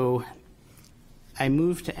 So I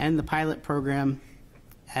move to end the pilot program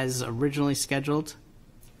as originally scheduled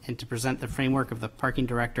and to present the framework of the parking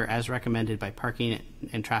director as recommended by Parking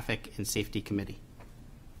and Traffic and Safety Committee.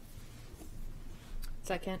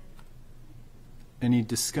 Second? Any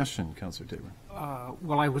discussion, Councilor Tabor?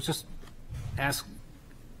 Well, I would just ask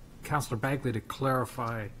Councilor Bagley to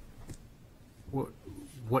clarify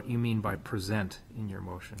what you mean by present in your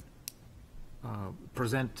motion.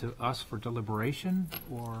 Present to us for deliberation,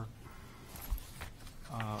 or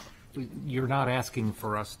you're not asking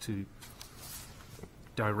for us to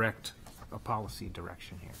direct a policy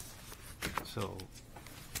direction here. So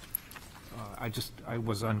I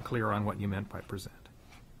was unclear on what you meant by present.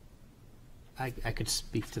 I could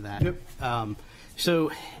speak to that. Yep.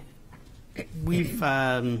 So we've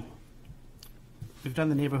done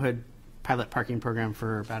the neighborhood pilot parking program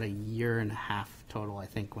for about 1.5 years total, I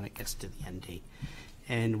think, when it gets to the end date.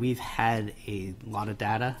 And we've had a lot of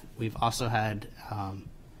data. We've also had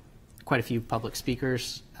quite a few public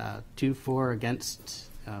speakers, 2, 4, against,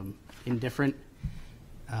 indifferent.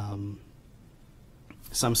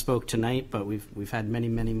 Some spoke tonight, but we've had many,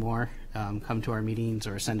 many more come to our meetings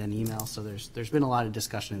or send an email. So there's been a lot of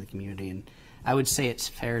discussion in the community, and I would say it's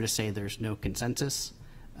fair to say there's no consensus.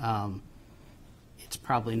 It's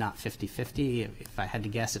probably not 50-50. If I had to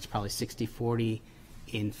guess, it's probably 60-40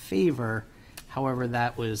 in favor. However,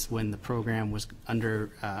 that was when the program was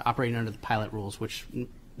operating under the pilot rules, which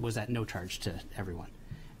was at no charge to everyone.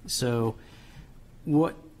 So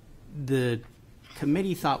what the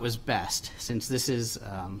committee thought was best, since this is,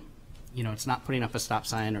 it's not putting up a stop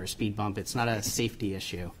sign or a speed bump, it's not a safety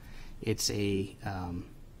issue, it's a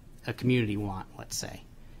community want, let's say.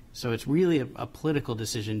 So it's really a political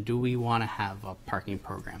decision. Do we want to have a parking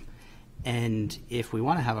program? And if we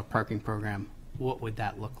want to have a parking program, what would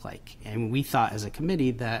that look like? And we thought as a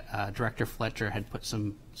committee that Director Fletcher had put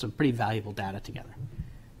some pretty valuable data together,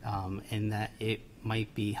 and that it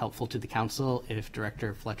might be helpful to the council if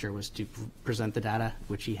Director Fletcher was to present the data,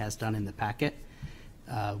 which he has done in the packet.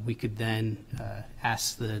 We could then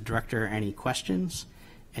ask the director any questions,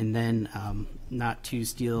 and then not to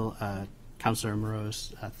steal Councilor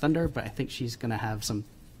Moreau's thunder, but I think she's going to have some,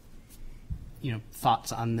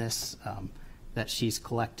 thoughts on this that she's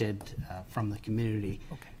collected from the community.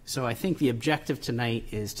 Okay. So I think the objective tonight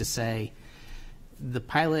is to say the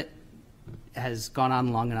pilot has gone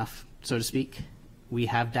on long enough, so to speak. We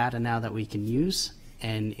have data now that we can use,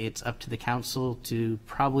 and it's up to the council to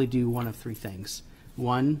probably do one of three things.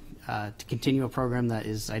 One, to continue a program that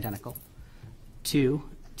is identical. Two,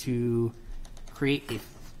 to create a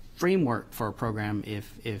framework for a program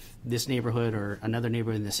if this neighborhood or another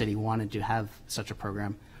neighborhood in the city wanted to have such a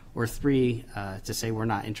program. Or three, to say we're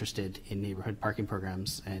not interested in neighborhood parking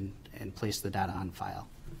programs and place the data on file.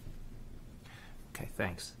 Okay,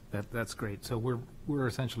 thanks. That's great. So we're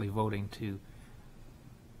essentially voting to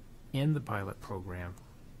end the pilot program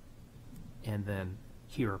and then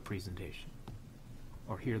hear a presentation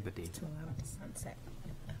or hear the data. To allow it to sunset.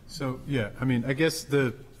 So, yeah, I mean, I guess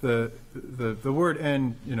the word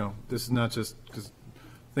 "end," this is not just because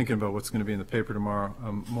thinking about what's going to be in the paper tomorrow.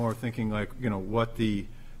 I'm more thinking like, what the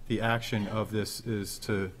action of this is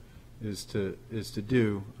to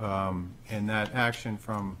do, and that action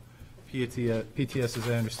from PTS, as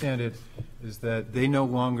I understand it, is that they no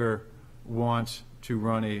longer want to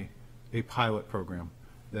run a pilot program,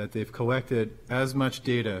 that they've collected as much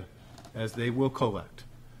data as they will collect.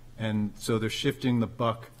 And so they're shifting the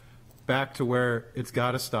buck back to where it's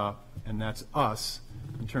got to stop, and that's us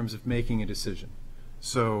in terms of making a decision.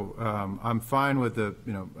 So I'm fine with the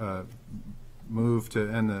move to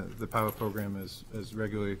end the pilot program as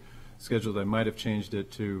regularly scheduled. I might have changed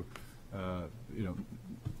it to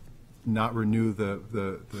not renew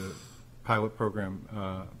the pilot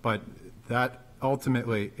program, but that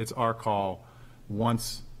ultimately it's our call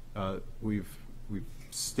once we've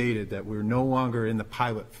stated that we're no longer in the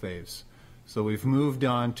pilot phase. So we've moved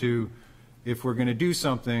on to, if we're going to do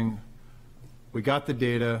something, we got the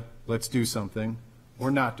data, let's do something,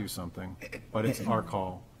 or not do something, but it's our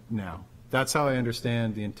call now. That's how I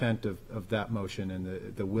understand the intent of that motion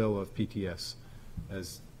and the will of PTS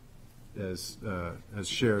as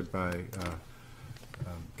shared by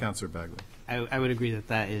Councilor Bagley. I would agree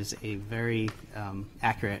that is a very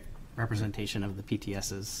accurate representation of the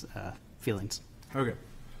PTS's feelings. Okay.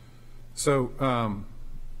 So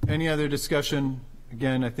any other discussion?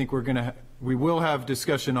 Again, I think we will have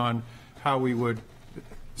discussion on how we would,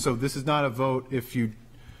 so this is not a vote if you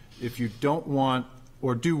don't want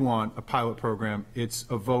or do want a pilot program. It's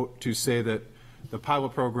a vote to say that the pilot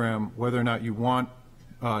program, whether or not you want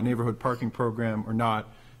a neighborhood parking program or not,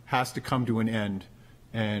 has to come to an end,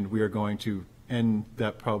 and we are going to end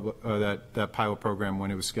that pilot program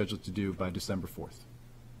when it was scheduled to do by December 4th.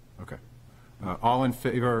 Okay. All in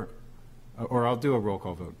favor, or I'll do a roll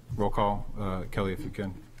call vote. Roll call, Kelly, if you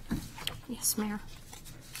can. Yes, Mayor.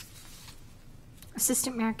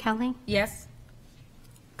 Assistant Mayor Kelly? Yes.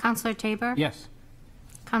 Councilor Tabor? Yes.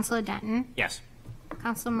 Councilor Denton? Yes.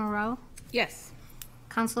 Councilor Moreau? Yes.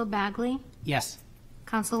 Councilor Bagley? Yes.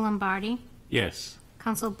 Councilor Lombardi? Yes.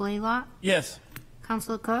 Councilor Blaylock? Yes.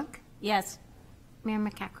 Councilor Cook? Yes. Mayor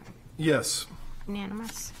McEachran? Yes.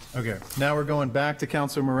 Unanimous. Okay. Now we're going back to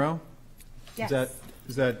Councilor Moreau. Yes.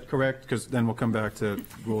 Is that correct? Because then we'll come back to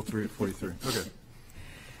Rule 343. Okay.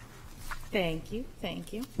 Thank you.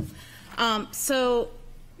 Thank you. So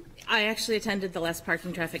I actually attended the last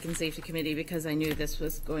Parking, Traffic, and Safety Committee because I knew this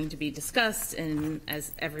was going to be discussed. And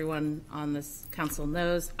as everyone on this council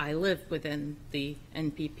knows, I live within the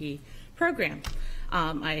NPP program.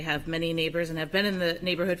 I have many neighbors and have been in the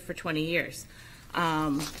neighborhood for 20 years.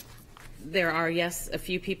 There are, yes, a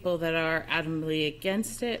few people that are adamantly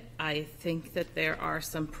against it. I think that there are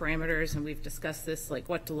some parameters, and we've discussed this, like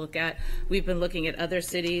what to look at. We've been looking at other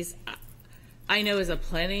cities. I know as a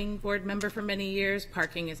planning board member for many years,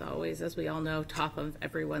 parking is always, as we all know, top of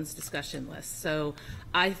everyone's discussion list. So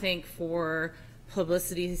I think for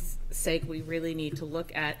publicity's sake, we really need to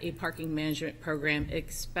look at a parking management program,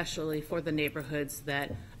 especially for the neighborhoods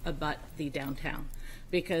that abut the downtown.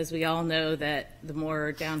 Because we all know that the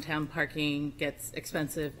more downtown parking gets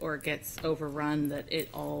expensive or gets overrun, that it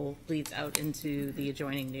all bleeds out into the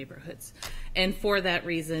adjoining neighborhoods. And for that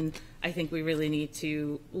reason, I think we really need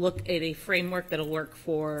to look at a framework that'll work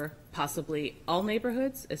for possibly all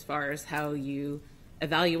neighborhoods as far as how you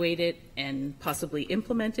evaluate it and possibly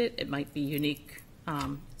implement it. It might be unique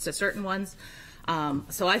to certain ones.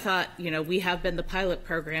 So I thought, we have been the pilot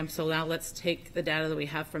program, so now let's take the data that we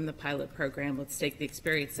have from the pilot program, let's take the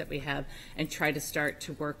experience that we have and try to start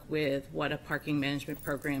to work with what a parking management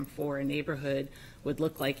program for a neighborhood would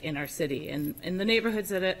look like in our city. And the neighborhoods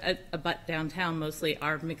that abut downtown mostly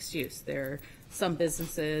are mixed use. There are some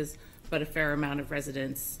businesses, but a fair amount of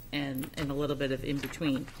residents and a little bit of in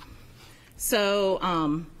between.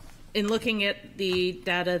 So in looking at the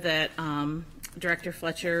data that Director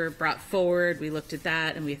Fletcher brought forward, we looked at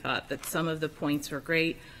that and we thought that some of the points were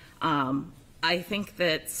great. I think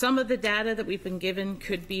that some of the data that we've been given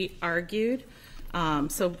could be argued.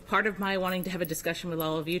 So part of my wanting to have a discussion with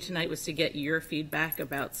all of you tonight was to get your feedback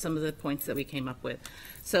about some of the points that we came up with.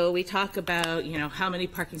 So we talk about, how many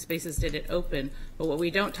parking spaces did it open, but what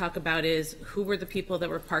we don't talk about is who were the people that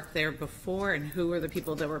were parked there before and who were the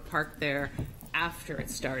people that were parked there after it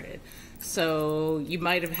started. So you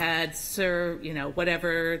might have had,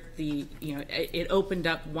 whatever the, it opened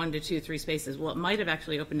up 1 to 2, 3 spaces. Well, it might have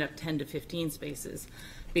actually opened up 10 to 15 spaces,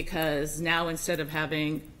 because now instead of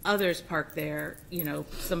having others park there,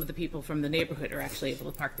 some of the people from the neighborhood are actually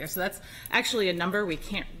able to park there. So that's actually a number we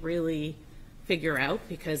can't really figure out,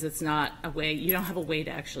 because it's not a way, you don't have a way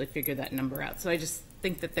to actually figure that number out. So I just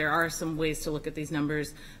think that there are some ways to look at these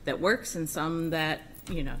numbers that works, and some that,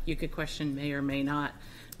 you could question may or may not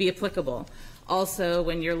be applicable. Also,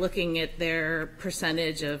 when you're looking at their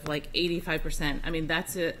percentage of like 85%, I mean,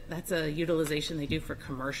 that's a utilization they do for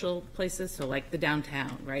commercial places. So like the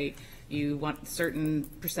downtown, right? You want a certain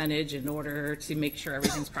percentage in order to make sure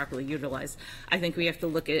everything's properly utilized. I think we have to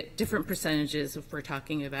look at different percentages if we're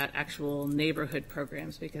talking about actual neighborhood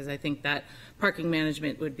programs, because I think that parking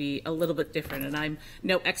management would be a little bit different. And I'm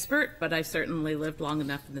no expert, but I certainly lived long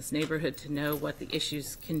enough in this neighborhood to know what the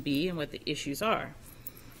issues can be and what the issues are.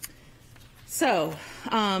 So,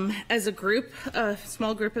 as a group, a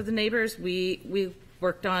small group of the neighbors, we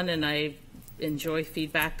worked on, and I enjoy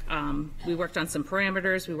feedback, we worked on some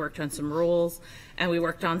parameters, we worked on some rules, and we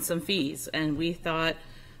worked on some fees. And we thought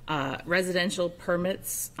residential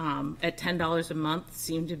permits at $10 a month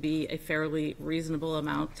seemed to be a fairly reasonable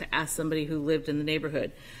amount to ask somebody who lived in the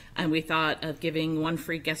neighborhood. And we thought of giving 1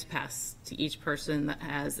 free guest pass to each person that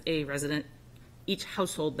has a each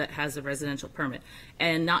household that has a residential permit,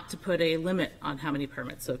 and not to put a limit on how many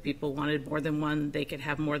permits. So if people wanted more than one, they could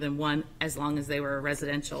have more than one as long as they were a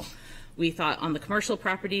residential. We thought on the commercial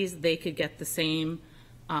properties, they could get the same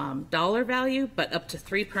dollar value, but up to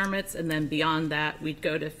 3 permits, and then beyond that, we'd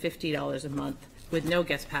go to $50 a month with no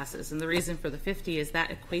guest passes. And the reason for the 50 is that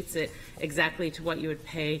equates it exactly to what you would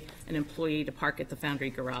pay an employee to park at the Foundry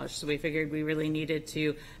garage. So we figured we really needed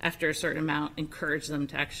to, after a certain amount, encourage them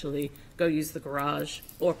to actually go use the garage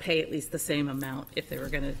or pay at least the same amount if they were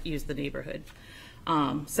going to use the neighborhood.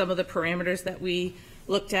 Some of the parameters that we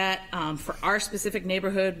looked at for our specific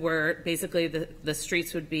neighborhood were basically the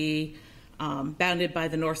streets would be bounded by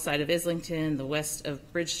the north side of Islington, the west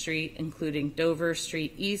of Bridge Street, including Dover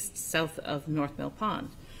Street East, south of North Mill Pond.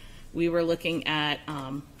 We were looking at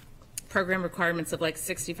program requirements of like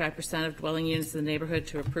 65% of dwelling units in the neighborhood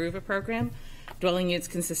to approve a program. Dwelling units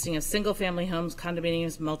consisting of single-family homes,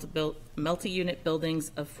 condominiums, multi-unit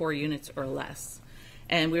buildings of 4 units or less.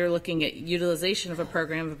 And we were looking at utilization of a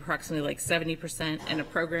program of approximately like 70%, and a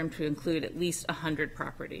program to include at least 100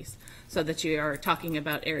 properties, so that you are talking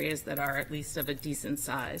about areas that are at least of a decent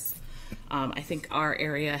size. I think our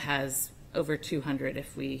area has over 200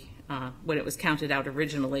 if we, when it was counted out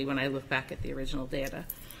originally, when I look back at the original data.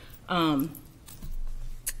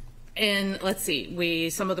 And let's see,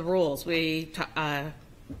 some of the rules, we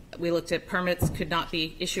looked at permits could not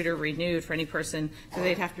be issued or renewed for any person, because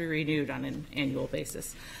they'd have to be renewed on an annual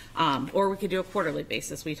basis. Or we could do a quarterly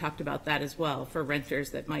basis. We talked about that as well for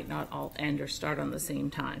renters that might not all end or start on the same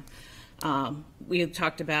time. We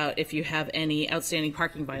talked about if you have any outstanding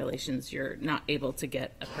parking violations, you're not able to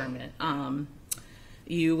get a permit.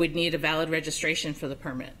 You would need a valid registration for the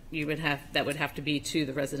permit. That would have to be to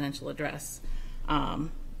the residential address.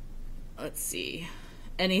 Let's see.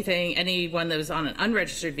 Anyone that was on an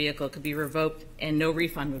unregistered vehicle could be revoked and no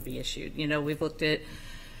refund would be issued. We've looked at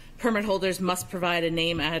permit holders must provide a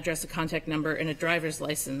name, address, a contact number, and a driver's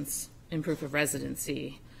license and proof of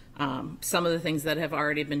residency. Some of the things that have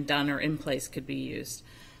already been done or in place could be used.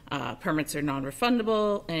 Permits are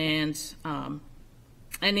non-refundable, and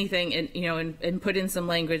anything, and put in some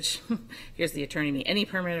language. Here's the attorney me. Any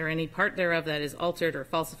permit or any part thereof that is altered or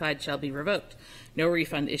falsified shall be revoked. No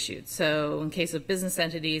refund issued. So in case of business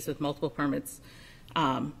entities with multiple permits,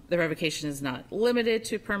 the revocation is not limited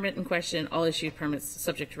to permit in question. All issued permits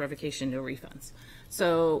subject to revocation, no refunds.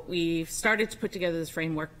 So we've started to put together this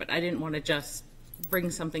framework, but I didn't want to just bring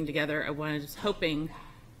something together. I was hoping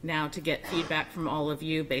now to get feedback from all of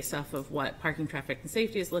you based off of what Parking, Traffic, and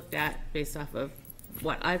Safety has looked at, based off of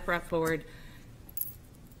what I've brought forward.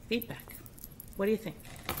 Feedback. What do you think?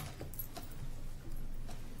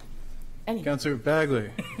 Councilor Bagley.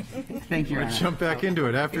 Thank you, Your Want to Honor. jump back into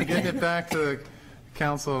it after getting it back to the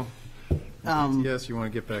council. Yes, you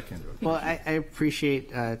want to get back into it. Well, I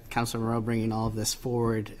appreciate Councilor Moreau bringing all of this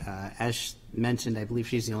forward. As mentioned, I believe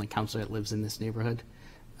she's the only councilor that lives in this neighborhood.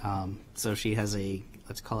 So she has a,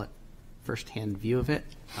 let's call it, firsthand view of it.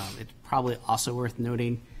 It's probably also worth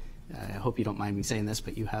noting, I hope you don't mind me saying this,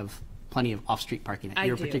 but you have plenty of off-street parking at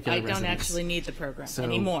your particular residence. I don't actually need the program So-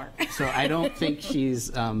 anymore. So I don't think she's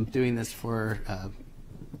doing this for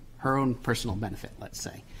her own personal benefit, let's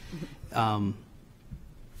say.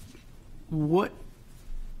 What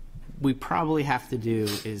we probably have to do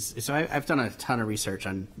is, so I've done a ton of research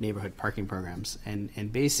on neighborhood parking programs,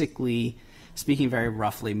 and basically, speaking very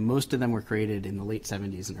roughly, most of them were created in the late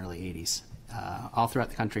 70s and early 80s, all throughout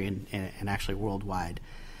the country and actually worldwide.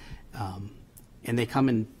 And they come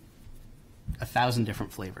in 1,000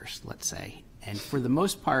 different flavors, let's say. And for the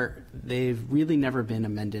most part, they've really never been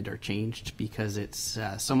amended or changed because it's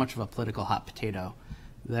so much of a political hot potato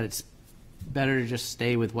that it's better to just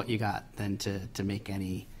stay with what you got than to make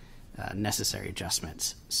any necessary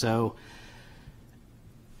adjustments. So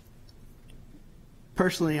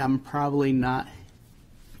personally, I'm probably not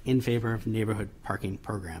in favor of neighborhood parking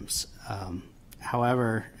programs.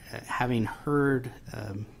 However, having heard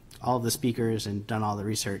all the speakers and done all the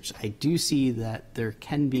research, I do see that there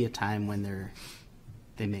can be a time when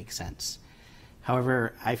they make sense.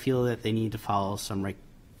 However, I feel that they need to follow some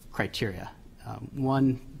criteria.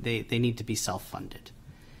 One, they need to be self-funded.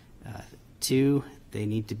 Two, they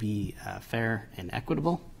need to be fair and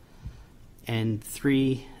equitable. And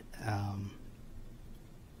three,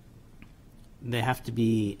 they have to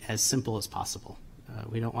be as simple as possible.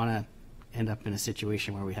 We don't want to end up in a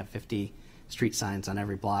situation where we have 50 street signs on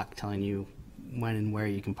every block telling you when and where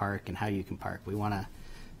you can park and how you can park. We want to,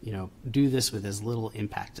 do this with as little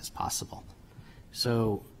impact as possible.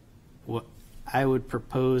 So what I would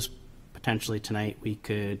propose potentially tonight, we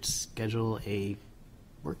could schedule a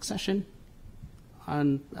work session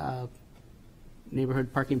on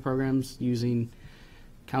neighborhood parking programs using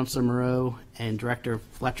Councilor Moreau and Director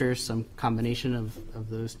Fletcher, some combination of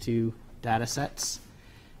those two data sets,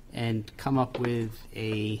 and come up with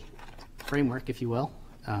a framework, if you will.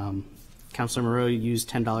 Councilor Moreau used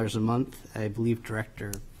 $10 a month. I believe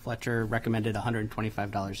Director Fletcher recommended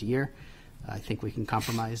 $125 a year. I think we can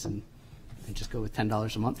compromise and just go with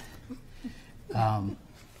 $10 a month.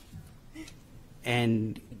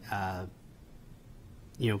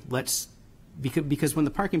 Let's, because when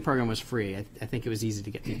the parking program was free, I think it was easy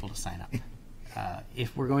to get people to sign up.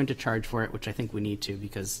 If we're going to charge for it, which I think we need to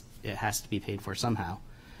because it has to be paid for somehow,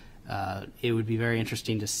 it would be very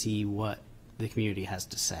interesting to see what the community has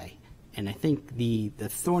to say. And I think the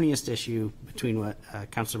thorniest issue between what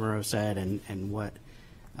Councilor Moreau said and what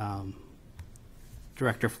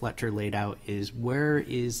Director Fletcher laid out is, where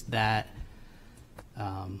is that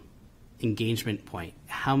engagement point?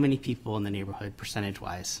 How many people in the neighborhood,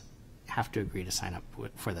 percentage-wise, have to agree to sign up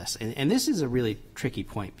for this? And this is a really tricky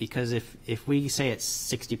point, because if we say it's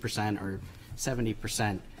 60% or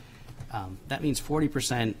 70%, that means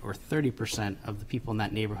 40% or 30% of the people in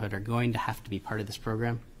that neighborhood are going to have to be part of this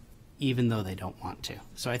program, even though they don't want to.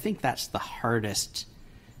 So I think that's the hardest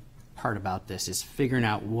part about this, is figuring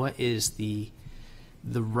out what is the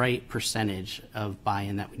right percentage of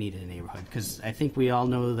buy-in that we need in a neighborhood. Because I think we all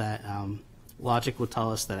know that logic will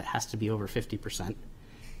tell us that it has to be over 50%.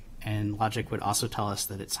 And logic would also tell us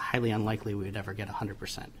that it's highly unlikely we would ever get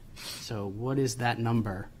 100%. So what is that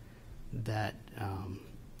number that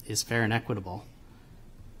is fair and equitable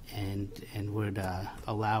and would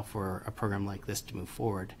allow for a program like this to move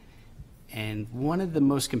forward? And one of the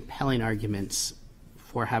most compelling arguments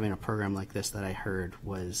for having a program like this that I heard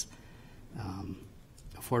was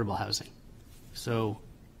affordable housing. So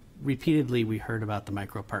repeatedly we heard about the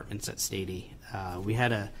micro apartments at Stady. We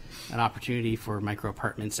had an opportunity for micro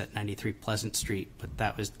apartments at 93 Pleasant Street, but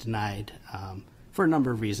that was denied for a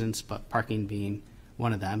number of reasons, but parking being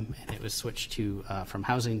one of them, and it was switched to from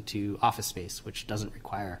housing to office space, which doesn't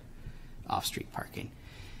require off-street parking.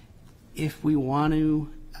 If we want to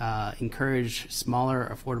encourage smaller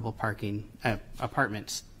affordable parking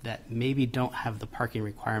apartments that maybe don't have the parking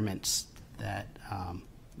requirements that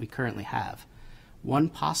we currently have, one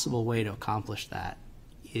possible way to accomplish that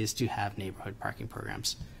is to have neighborhood parking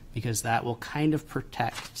programs, because that will kind of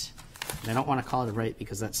protect, and I don't want to call it a right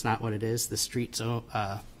because that's not what it is, the streets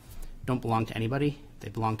don't belong to anybody. they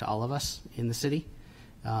belong to all of us in the city,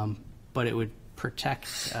 but it would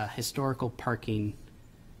protect historical parking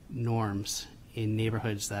norms in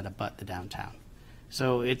neighborhoods that abut the downtown.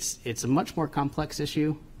 So it's a much more complex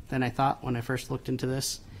issue than I thought when I first looked into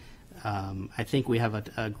this. I think we have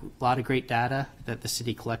a lot of great data that the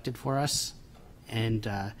city collected for us, and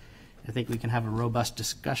I think we can have a robust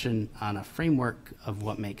discussion on a framework of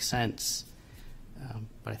what makes sense.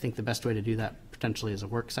 But I think the best way to do that potentially is a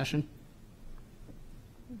work session.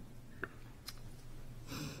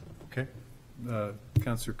 Okay.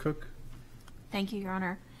 Councillor Cook? Thank you, Your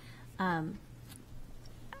Honor.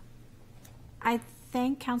 I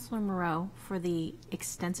thank Councilor Moreau for the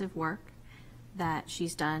extensive work that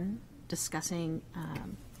she's done discussing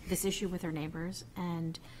this issue with her neighbors.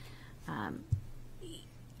 And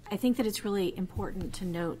I think that it's really important to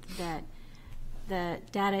note that the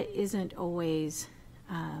data isn't always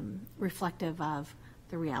reflective of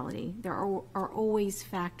the reality. There are always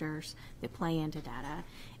factors that play into data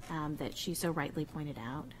that she so rightly pointed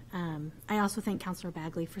out. I also thank Councilor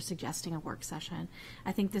Bagley for suggesting a work session.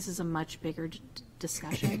 I think this is a much bigger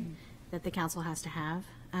discussion that the council has to have.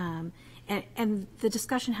 And the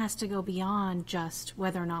discussion has to go beyond just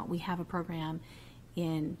whether or not we have a program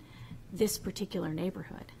in this particular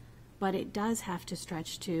neighborhood. But it does have to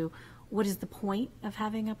stretch to what is the point of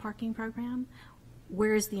having a parking program?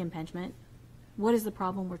 Where is the impingement? What is the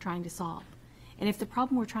problem we're trying to solve? And if the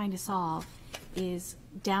problem we're trying to solve is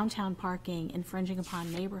downtown parking infringing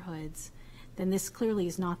upon neighborhoods, then this clearly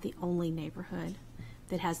is not the only neighborhood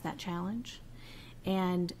that has that challenge.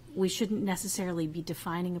 And we shouldn't necessarily be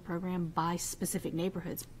defining a program by specific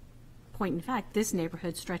neighborhoods. Point in fact, this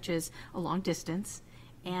neighborhood stretches a long distance,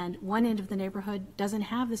 and one end of the neighborhood doesn't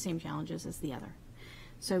have the same challenges as the other.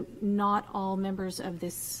 So not all members of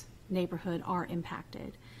this neighborhood are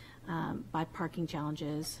impacted by parking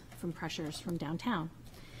challenges from pressures from downtown.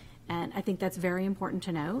 And I think that's very important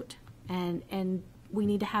to note, and we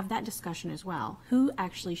need to have that discussion as well. Who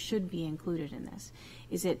actually should be included in this?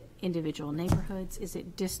 Is it individual neighborhoods? Is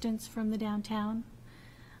it distance from the downtown?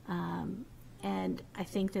 And I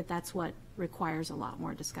think that that's what requires a lot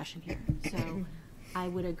more discussion here. So I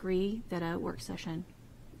would agree that a work session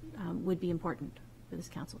would be important for this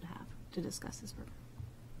council to have to discuss this further.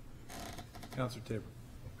 Councillor Tabor.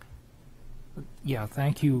 Yeah,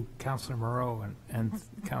 thank you, Councillor Moreau and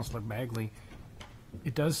Councillor Bagley.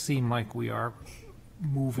 It does seem like we are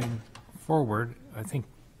moving forward. I think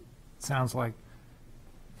it sounds like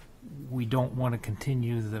we don't want to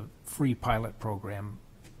continue the free pilot program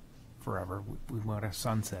forever. We want to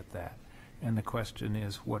sunset that. And the question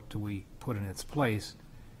is, what do we put in its place?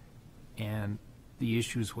 And the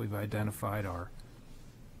issues we've identified are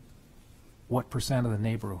what percent of the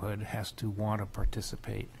neighborhood has to want to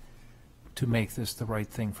participate to make this the right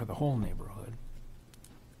thing for the whole neighborhood?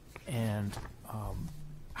 And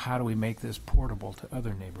how do we make this portable to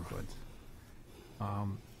other neighborhoods?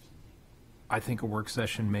 I think a work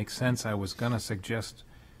session makes sense. I was going to suggest,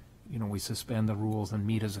 we suspend the rules and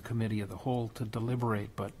meet as a committee of the whole to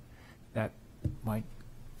deliberate, but that might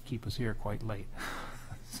keep us here quite late.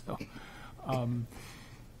 So,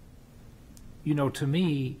 to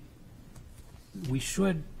me, we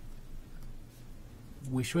should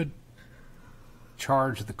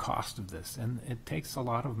charge the cost of this, and it takes a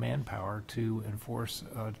lot of manpower to enforce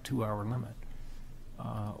a 2-hour limit,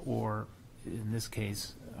 or in this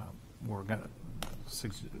case, we're going to,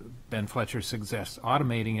 Ben Fletcher suggests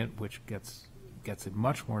automating it, which gets it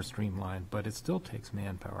much more streamlined, but it still takes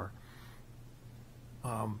manpower.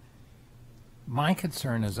 My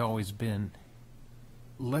concern has always been,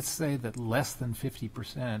 let's say that less than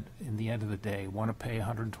 50% in the end of the day want to pay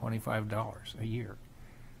 $125 a year.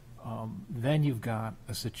 Then you've got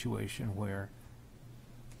a situation where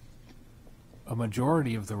a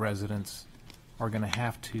majority of the residents are going to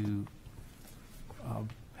have to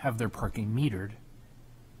have their parking metered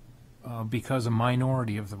because a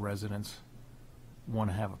minority of the residents want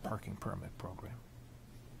to have a parking permit program.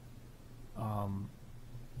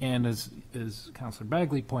 And as Councilor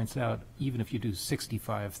Bagley points out, even if you do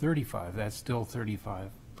 65-35, that's still 35%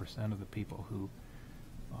 of the people who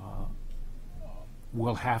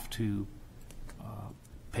will have to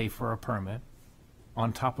pay for a permit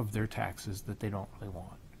on top of their taxes that they don't really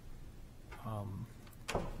want.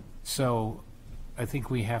 So I think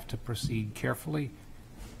we have to proceed carefully.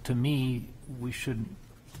 To me, we shouldn't,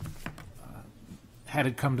 had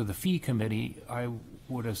it come to the fee committee, I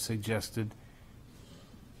would have suggested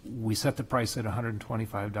we set the price at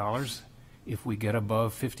 $125. If we get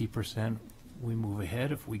above 50%, we move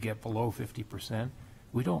ahead. If we get below 50%,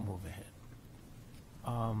 we don't move ahead.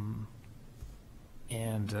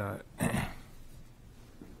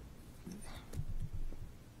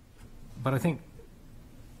 But I think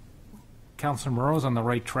Councilor Moreau's on the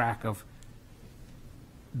right track of,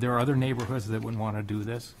 there are other neighborhoods that would want to do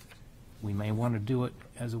this. We may want to do it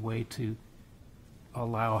as a way to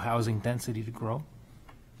allow housing density to grow.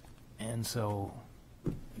 And so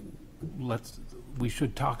we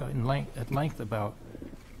should talk at length about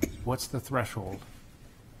what's the threshold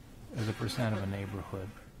as a percent of a neighborhood.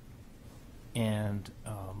 And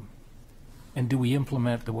do we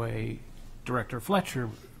implement the way Director Fletcher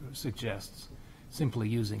suggests, simply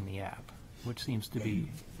using the app, which seems to be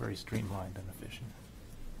very streamlined and efficient.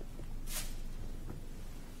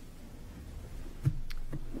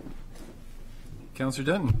 Councilor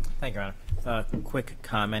Denton. Thank you, Your Honor. Quick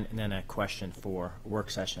comment and then a question for work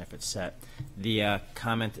session if it's set. The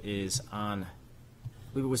comment is on, I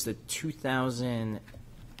believe it was the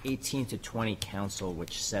 2018 to 20 council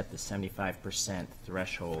which set the 75%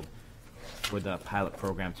 threshold for the pilot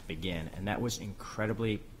program to begin, and that was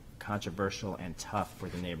incredibly controversial and tough for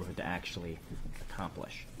the neighborhood to actually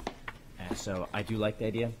accomplish. And so I do like the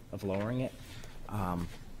idea of lowering it.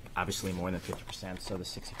 Obviously more than 50%, so the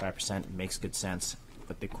 65% makes good sense.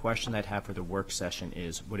 But the question I'd have for the work session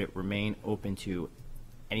is, would it remain open to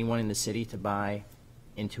anyone in the city to buy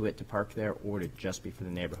into it to park there, or would it just be for the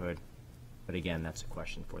neighborhood? But again, that's a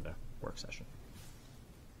question for the work session.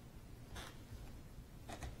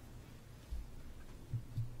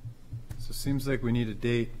 So it seems like we need a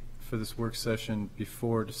date for this work session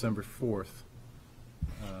before December 4th.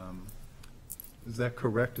 Is that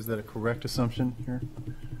correct? Is that a correct assumption here?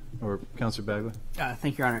 Or Councilor Bagley?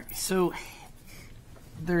 Thank you, Your Honor. So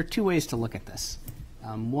there are two ways to look at this.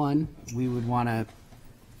 One, we would want to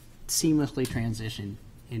seamlessly transition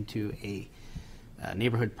into a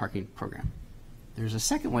neighborhood parking program. There's a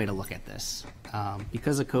second way to look at this.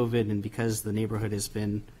 Because of COVID and because the neighborhood has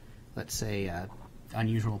been, let's say,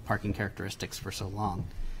 unusual parking characteristics for so long,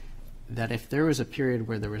 that if there was a period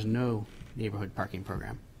where there was no neighborhood parking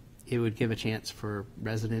program, it would give a chance for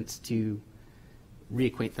residents to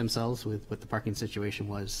reacquaint themselves with what the parking situation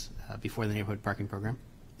was before the neighborhood parking program.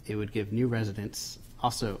 It would give new residents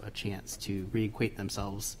also a chance to reacquaint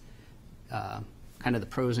themselves, kind of the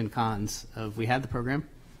pros and cons of, we had the program,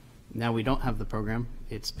 now we don't have the program.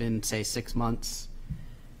 It's been, say, 6 months.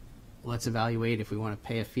 Let's evaluate if we want to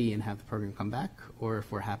pay a fee and have the program come back, or if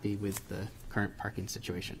we're happy with the current parking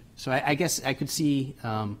situation. So I guess I could see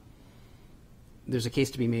there's a case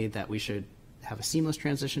to be made that we should have a seamless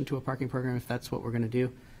transition to a parking program if that's what we're going to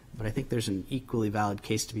do. But I think there's an equally valid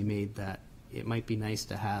case to be made that it might be nice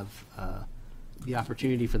to have the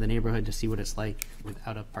opportunity for the neighborhood to see what it's like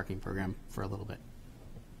without a parking program for a little bit.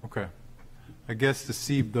 Okay. I guess to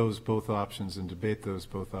see those both options and debate those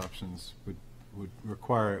both options would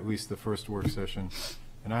require at least the first work session.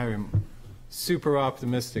 And I am super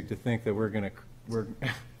optimistic to think that we're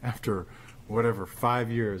after whatever,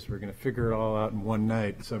 5 years, we're going to figure it all out in one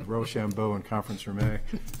night, some Rochambeau and Conference Room A,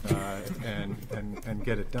 and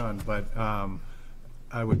get it done. But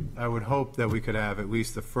I would hope that we could have at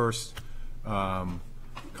least the first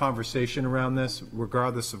conversation around this,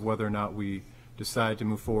 regardless of whether or not we decide to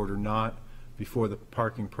move forward or not, before the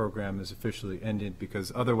parking program is officially ended,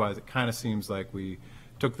 because otherwise it kind of seems like we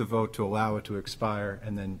took the vote to allow it to expire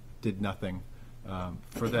and then did nothing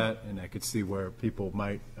for that, and I could see where people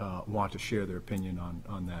might want to share their opinion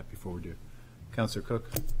on that before we do. Councilor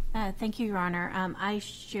Cook? Thank you, Your Honor. I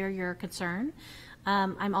share your concern.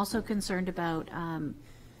 I'm also concerned about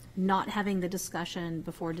not having the discussion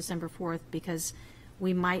before December 4th, because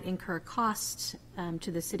we might incur costs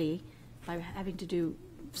to the city by having to do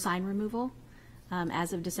sign removal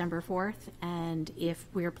as of December 4th, and if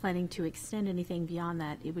we're planning to extend anything beyond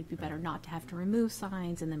that, it would be better not to have to remove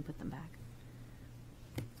signs and then put them back.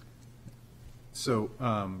 So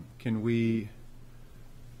can we,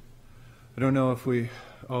 I don't know if we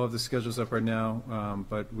all have the schedules up right now,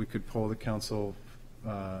 but we could poll the council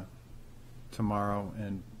tomorrow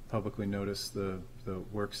and publicly notice the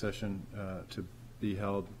work session to be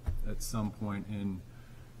held at some point in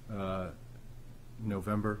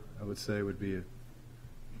November, I would say would be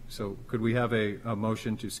so could we have a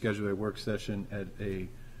motion to schedule a work session at a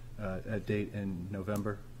date in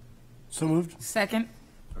November? So moved. Second.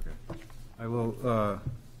 Okay. I will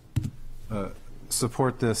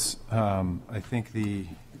support this. I think the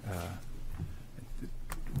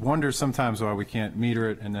wonder sometimes why we can't meter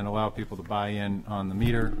it and then allow people to buy in on the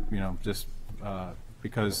meter, just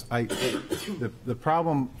because the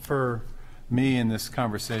problem for me in this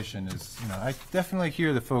conversation is, I definitely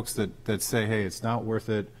hear the folks that say, hey, it's not worth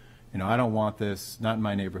it. I don't want this, not in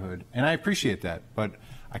my neighborhood. And I appreciate that, but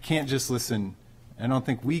I can't just listen. I don't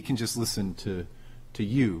think we can just listen to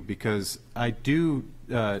you, because I do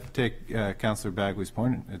take Councilor Bagley's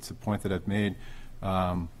point. It's a point that I've made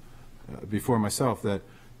before myself, that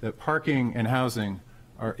parking and housing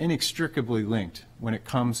are inextricably linked when it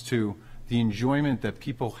comes to the enjoyment that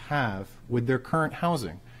people have with their current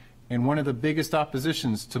housing. And one of the biggest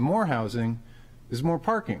oppositions to more housing is more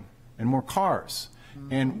parking and more cars.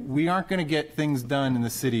 And we aren't going to get things done in the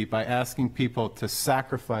city by asking people to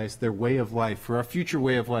sacrifice their way of life for a future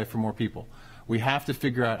way of life for more people. We have to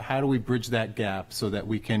figure out how do we bridge that gap so that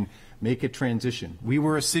we can make a transition. We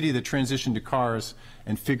were a city that transitioned to cars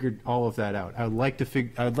and figured all of that out. I'd like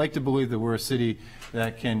to believe that we're a city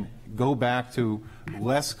that can go back to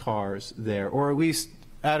less cars there, or at least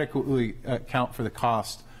adequately account for the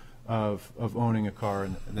cost of owning a car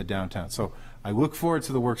in the downtown. So I look forward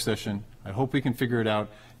to the work session. I hope we can figure it out,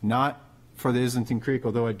 not for the Islington Creek,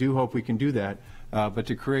 although I do hope we can do that, but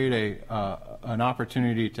to create an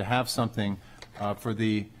opportunity to have something for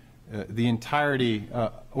the entirety,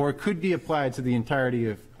 or it could be applied to the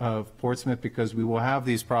entirety of Portsmouth, because we will have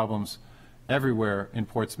these problems everywhere in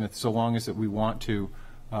Portsmouth, so long as that we want to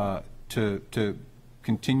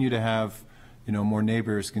continue to have, more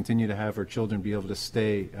neighbors, continue to have our children be able to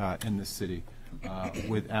stay in the city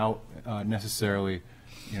without necessarily,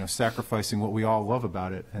 sacrificing what we all love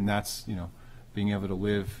about it, and that's, being able to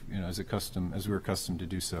live, as we're accustomed to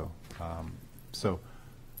do so. So,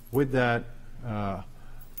 with that,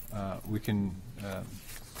 we can. I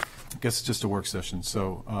guess it's just a work session.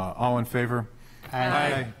 So, all in favor?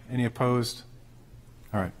 Aye. Any opposed?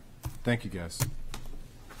 All right. Thank you, guys.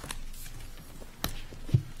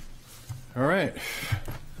 All right.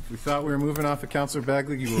 We thought we were moving off of Councilor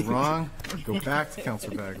Bagley. You were wrong. Go back to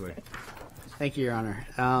Councilor Bagley. Thank you, Your Honor.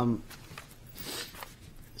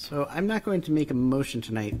 So I'm not going to make a motion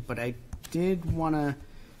tonight, but I did want to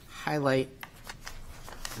highlight,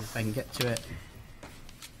 if I can get to it,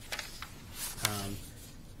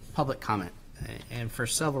 public comment, and for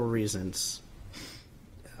several reasons.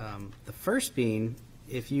 The first being,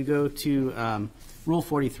 if you go to Rule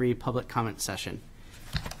 43, public comment session,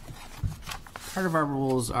 part of our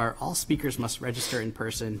rules are all speakers must register in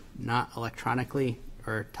person, not electronically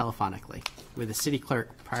or telephonically, with the city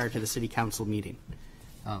clerk prior to the city council meeting.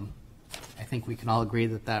 I think we can all agree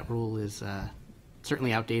that that rule is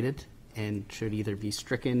certainly outdated and should either be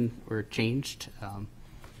stricken or changed.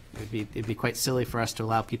 It'd be quite silly for us to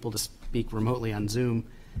allow people to speak remotely on Zoom,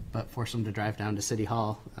 but force them to drive down to City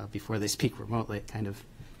Hall before they speak remotely. It kind of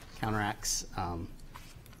counteracts,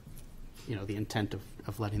 the intent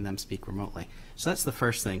of letting them speak remotely. So that's the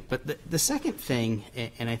first thing. But the second thing,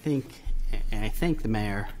 and I thank the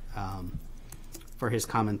mayor for his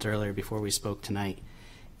comments earlier before we spoke tonight,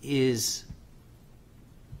 is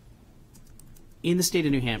in the state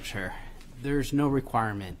of New Hampshire, there's no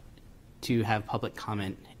requirement to have public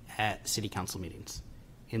comment at city council meetings,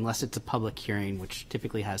 unless it's a public hearing, which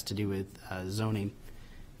typically has to do with zoning.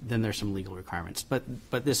 Then there's some legal requirements. But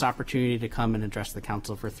this opportunity to come and address the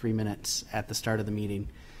council for 3 minutes at the start of the meeting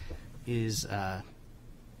is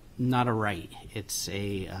not a right. It's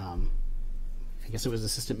a, I guess it was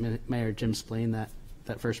Assistant Mayor Jim Splain that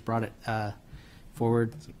first brought it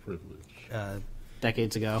forward. It's a privilege.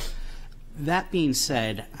 Decades ago. That being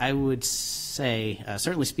said, I would say,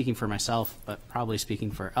 certainly speaking for myself, but probably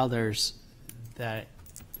speaking for others, that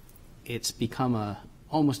it's become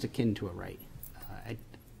almost akin to a right.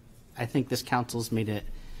 I think this council's made it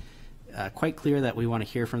quite clear that we want to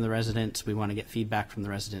hear from the residents, we want to get feedback from the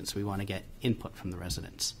residents, we want to get input from the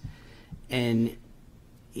residents. And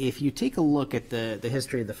if you take a look at the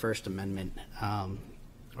history of the First Amendment,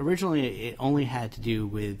 originally it only had to do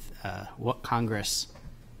with what Congress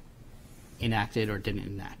enacted or didn't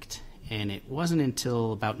enact. And it wasn't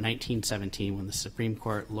until about 1917 when the Supreme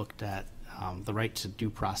Court looked at the right to due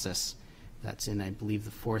process, that's in, I believe, the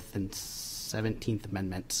 4th and 17th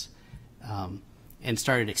Amendments, and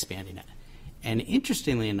started expanding it. And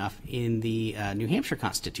interestingly enough, in the New Hampshire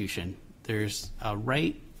Constitution, there's a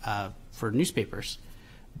right for newspapers,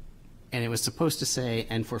 and it was supposed to say,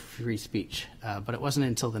 and for free speech. But it wasn't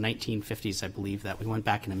until the 1950s, I believe, that we went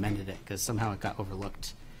back and amended it, because somehow it got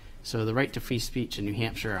overlooked. So the right to free speech in New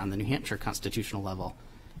Hampshire on the New Hampshire constitutional level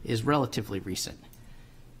is relatively recent.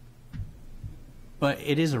 But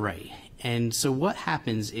it is a right. And so what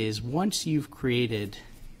happens is once you've created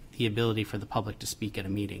the ability for the public to speak at a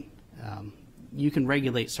meeting, you can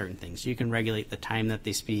regulate certain things. You can regulate the time that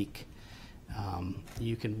they speak.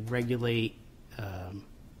 You can regulate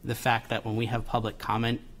the fact that when we have public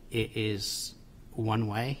comment, it is one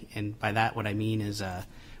way. And by that, what I mean is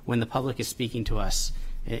when the public is speaking to us,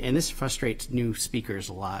 and this frustrates new speakers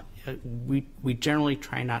a lot, we generally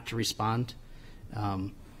try not to respond.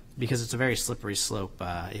 because it's a very slippery slope.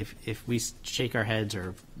 If we shake our heads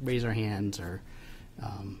or raise our hands or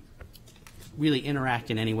really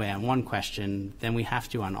interact in any way on one question, then we have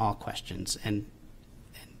to on all questions. And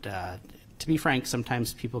to be frank,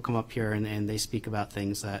 sometimes people come up here and they speak about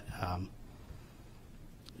things that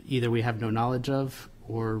either we have no knowledge of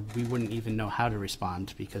or we wouldn't even know how to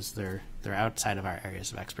respond because they're outside of our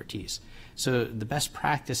areas of expertise. So the best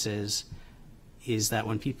practice is that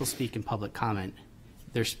when people speak in public comment,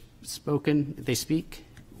 they speak,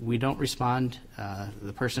 we don't respond.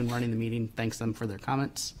 The person running the meeting thanks them for their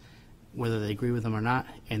comments, whether they agree with them or not,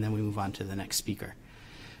 and then we move on to the next speaker.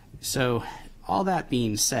 So all that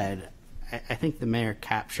being said, I think the mayor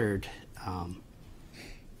captured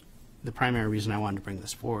the primary reason I wanted to bring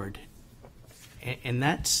this forward. And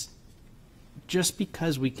that's just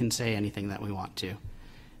because we can say anything that we want to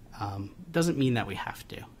doesn't mean that we have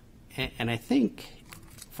to. And I think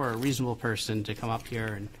for a reasonable person to come up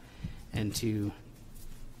here and to,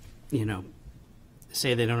 you know,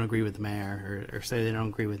 say they don't agree with the mayor or say they don't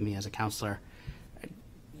agree with me as a counselor,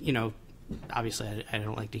 you know, obviously I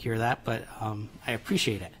don't like to hear that, but I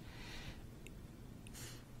appreciate it.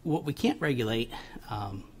 What we can't regulate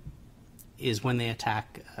is when they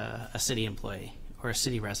attack a city employee or a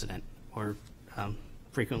city resident or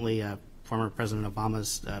frequently former President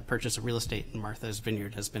Obama's purchase of real estate in Martha's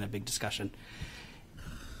Vineyard has been a big discussion.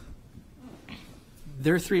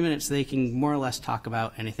 Their 3 minutes, they can more or less talk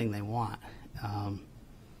about anything they want.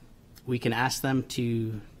 We can ask them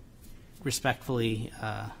to respectfully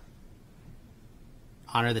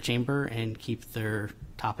honor the chamber and keep their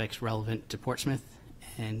topics relevant to Portsmouth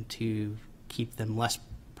and to keep them less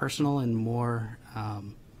personal and more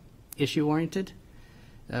issue-oriented.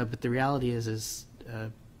 But the reality is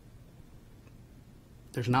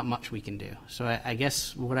there's not much we can do. So I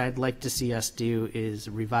guess what I'd like to see us do is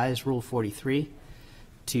revise Rule 43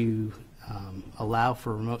 to allow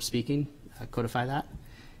for remote speaking, codify that,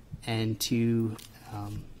 and to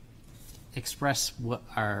express what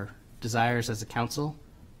our desires as a council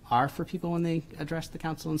are for people when they address the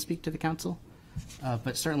council and speak to the council,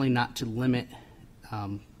 but certainly not to limit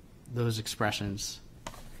those expressions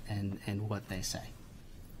and what they say.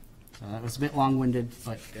 So that was a bit long-winded,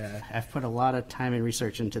 but I've put a lot of time and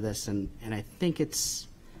research into this, and I think it's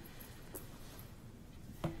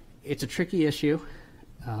a tricky issue.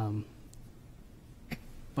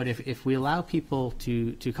 But if we allow people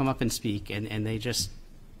to come up and speak and they just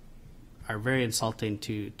are very insulting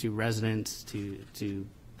to residents, to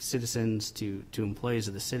citizens, to employees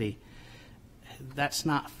of the city, that's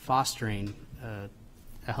not fostering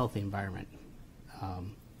a healthy environment.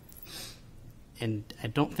 And I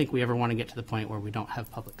don't think we ever want to get to the point where we don't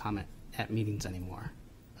have public comment at meetings anymore.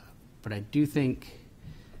 But I do think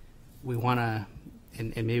we want to,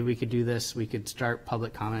 and maybe we could do this, we could start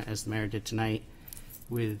public comment as the mayor did tonight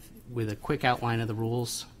with a quick outline of the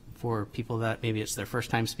rules for people that maybe it's their first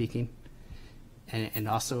time speaking, and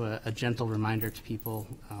also a gentle reminder to people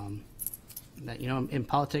that, you know, in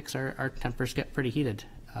politics our tempers get pretty heated.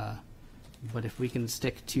 But if we can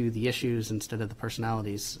stick to the issues instead of the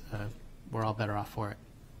personalities, we're all better off for it.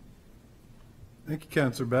 Thank you,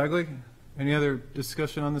 Councillor Bagley. Any other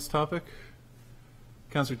discussion on this topic?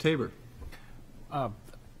 Councillor Tabor.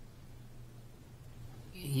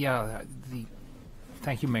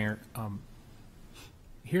 Thank you, Mayor.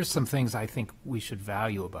 Here's some things I think we should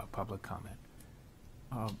value about public comment.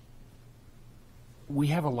 We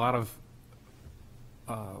have a lot of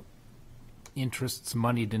interests,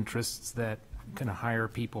 moneyed interests, that can hire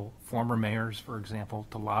people, former mayors, for example,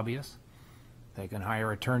 to lobby us. They can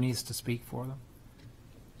hire attorneys to speak for them.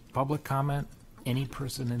 Public comment, any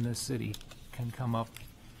person in this city can come up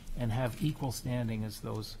and have equal standing as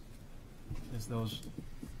those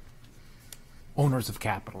owners of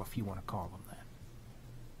capital, if you want to call them that.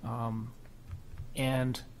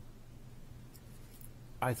 And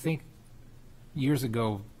I think years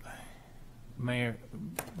ago, Mayor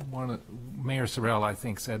Sorrell, I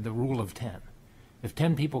think, said the rule of 10. If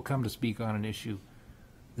 10 people come to speak on an issue,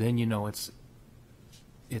 then you know it's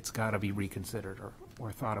got to be reconsidered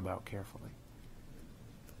or thought about carefully.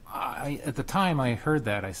 At the time I heard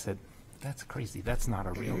that, I said, that's crazy. That's not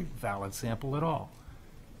a real valid sample at all.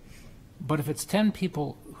 But if it's 10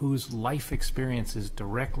 people whose life experience is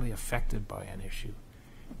directly affected by an issue,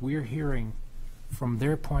 we're hearing from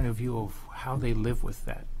their point of view of how they live with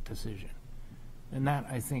that decision. And that,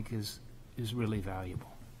 I think, is really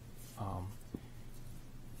valuable.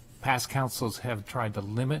 Past councils have tried to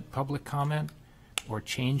limit public comment or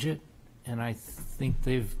change it, and I think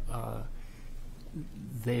they've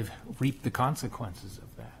reaped the consequences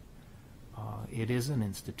of that. It is an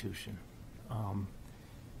institution.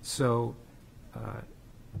 So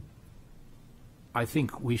I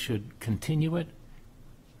think we should continue it.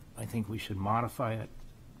 I think we should modify it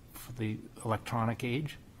for the electronic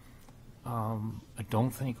age. I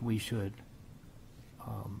don't think we should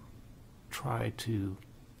try to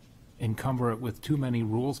encumber it with too many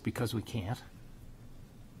rules because we can't.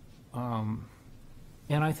 And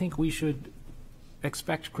I think we should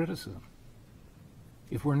expect criticism.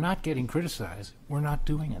 If we're not getting criticized, we're not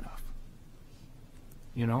doing enough.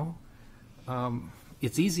 You know,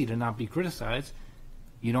 it's easy to not be criticized.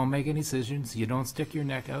 You don't make any decisions. You don't stick your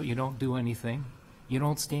neck out. You don't do anything. You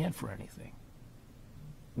don't stand for anything.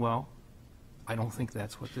 Well, I don't think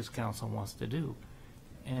that's what this council wants to do.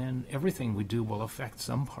 And everything we do will affect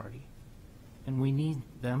some party. And we need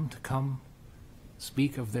them to come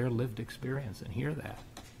speak of their lived experience and hear that.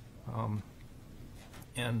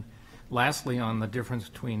 And lastly, on the difference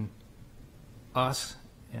between us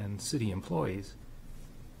and city employees,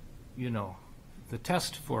 you know, the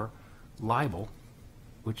test for libel,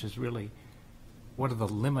 which is really what are the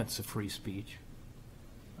limits of free speech,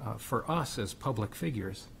 for us as public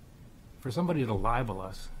figures, for somebody to libel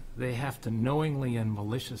us, they have to knowingly and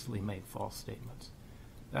maliciously make false statements.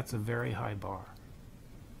 That's a very high bar.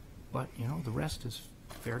 But, you know, the rest is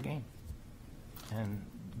fair game. And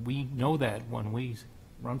we know that when we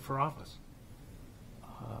run for office.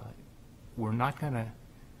 We're not gonna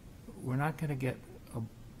get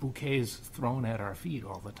bouquets thrown at our feet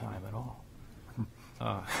all the time at all.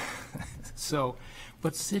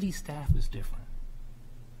 But city staff is different.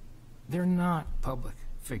 They're not public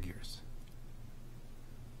figures.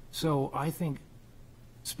 So I think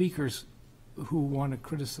speakers who want to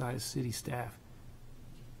criticize city staff,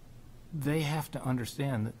 they have to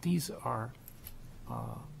understand that these are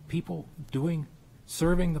people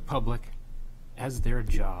serving the public as their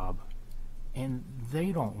job, and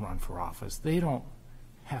they don't run for office. They don't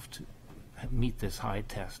have to meet this high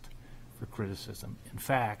test for criticism. In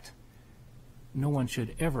fact, no one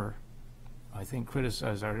should ever, I think,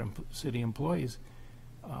 criticize our city employees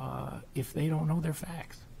if they don't know their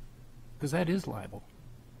facts, because that is libel.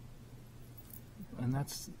 And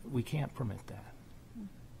we can't permit that.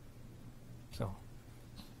 So.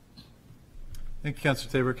 Thank you,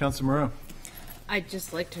 Councilor Tabor. Councilor Moreau. I'd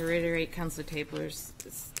just like to reiterate Councilor Tabler's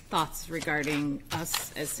thoughts regarding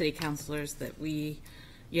us as city councilors, that we,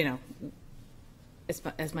 you know,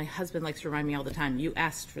 as my husband likes to remind me all the time, you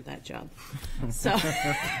asked for that job. So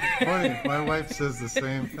Funny, my wife says the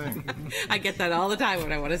same thing. I get that all the time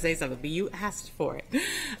when I want to say something, but you asked for it,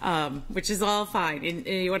 which is all fine. And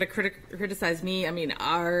you want to criticize me? I mean,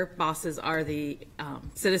 our bosses are the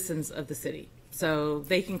citizens of the city, so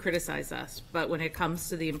they can criticize us. But when it comes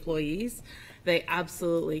to the employees, they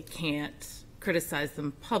absolutely can't criticize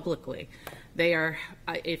them publicly. They are,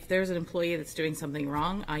 if there's an employee that's doing something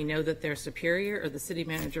wrong, I know that their superior or the city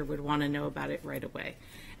manager would want to know about it right away.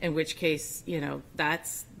 In which case, you know,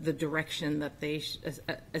 that's the direction that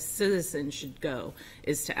a citizen should go,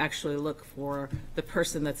 is to actually look for the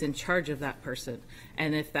person that's in charge of that person.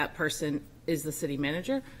 And if that person is the city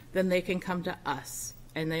manager, then they can come to us.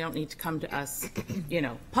 And they don't need to come to us, you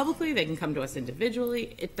know, publicly. They can come to us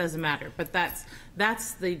individually. It doesn't matter. But that's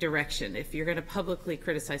the direction. If you're going to publicly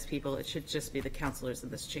criticize people, it should just be the councilors in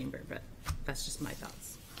this chamber. But that's just my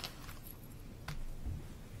thoughts.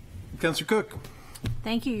 Councilor Cook.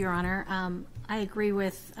 Thank you, Your Honor. I agree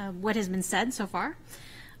with what has been said so far.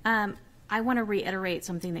 I want to reiterate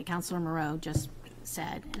something that Councilor Moreau just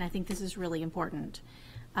said, and I think this is really important.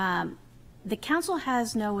 The council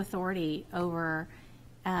has no authority over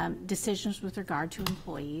decisions with regard to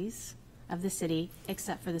employees of the city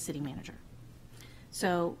except for the city manager.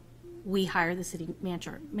 So we hire the city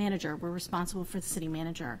manager. We're responsible for the city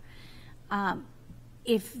manager.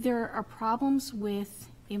 If there are problems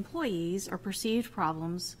with employees or perceived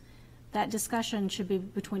problems, that discussion should be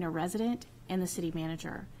between a resident and the city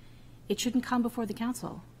manager. It shouldn't come before the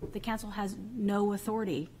council. The council has no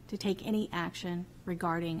authority to take any action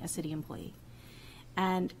regarding a city employee.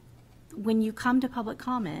 And when you come to public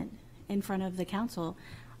comment in front of the council,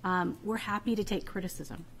 we're happy to take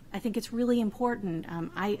criticism. I think it's really important.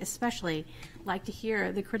 I especially like to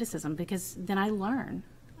hear the criticism, because then I learn.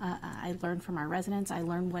 I learn from our residents. I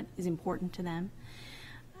learn what is important to them.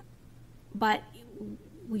 But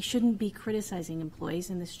we shouldn't be criticizing employees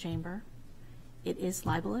in this chamber. It is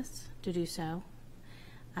libelous to do so.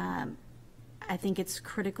 I think it's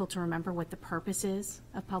critical to remember what the purpose is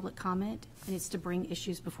of public comment, and it's to bring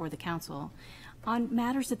issues before the council on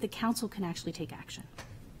matters that the council can actually take action.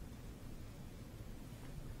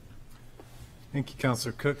 Thank you,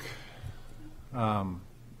 Councilor Cook. I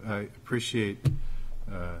appreciate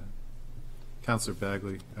Councilor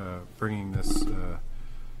Bagley bringing this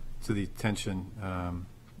to the attention.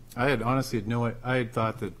 I had honestly I had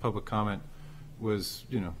thought that public comment was,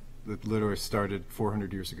 that literally started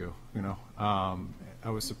 400 years ago, I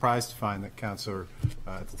was surprised to find that Councilor,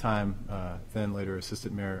 at the time, then later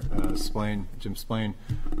Assistant Mayor Jim Splain,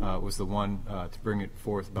 was the one to bring it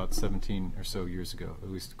forth about 17 or so years ago,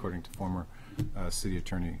 at least according to former City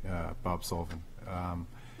Attorney Bob Sullivan.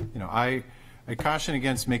 I caution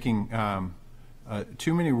against making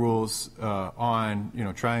too many rules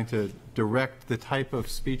on, trying to direct the type of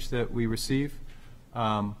speech that we receive,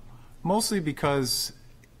 mostly because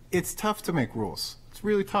it's tough to make rules. It's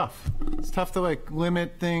really tough. It's tough to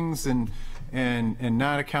limit things and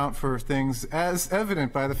not account for things, as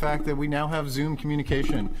evident by the fact that we now have Zoom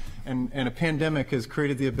communication, and a pandemic has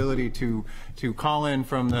created the ability to call in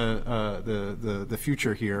from the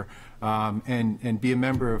future here and be a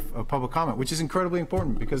member of public comment, which is incredibly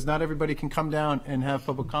important because not everybody can come down and have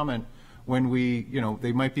public comment when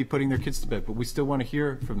they might be putting their kids to bed, but we still want to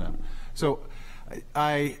hear from them. So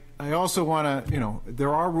I also want to,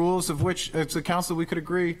 there are rules of which, as a council, we could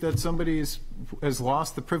agree that somebody has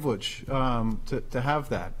lost the privilege to have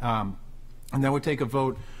that. And that would take a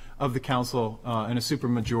vote of the council in a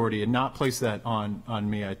supermajority and not place that on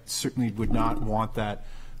me. I certainly would not want that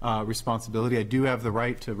responsibility. I do have the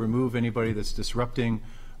right to remove anybody that's disrupting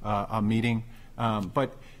a meeting.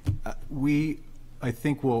 But I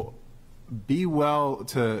think, will be well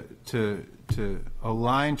to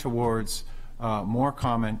align towards more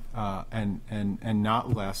comment and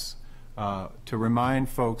not less, to remind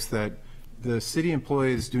folks that the city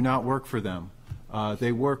employees do not work for them.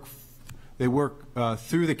 They work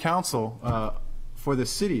through the council for the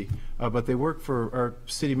city, but they work for our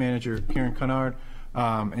city manager, Karen Kennard,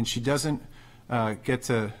 and she doesn't get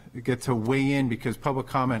to weigh in because public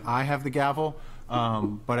comment, I have the gavel.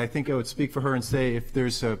 But I think I would speak for her and say if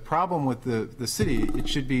there's a problem with the city, it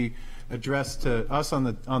should be addressed to us on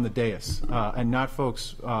the dais and not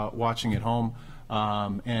folks watching at home.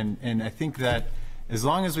 And I think that as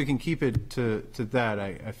long as we can keep it to that,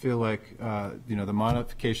 I feel like the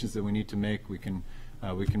modifications that we need to make, we can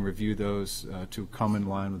review those to come in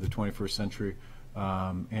line with the 21st century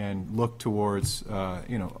and look towards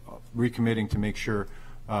recommitting to make sure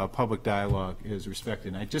public dialogue is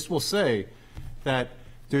respected. And I just will say that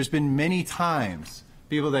there's been many times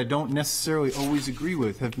people that I don't necessarily always agree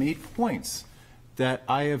with have made points that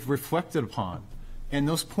I have reflected upon. And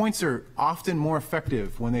those points are often more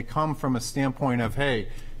effective when they come from a standpoint of, hey,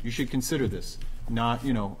 you should consider this. Not,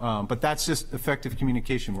 but that's just effective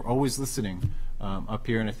communication. We're always listening up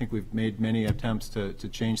here, and I think we've made many attempts to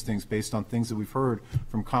change things based on things that we've heard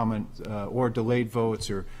from comment or delayed votes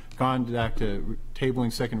or gone back to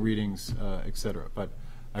tabling second readings, et cetera. But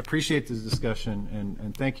I appreciate this discussion,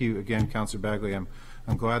 and thank you again, Councilor Bagley. I'm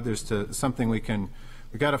glad there's something we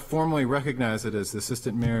got to formally recognize it as the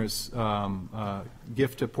Assistant Mayor's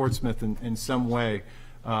gift to Portsmouth in some way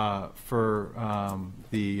for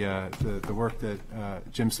the work that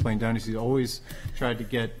Jim Splain done. He's always tried to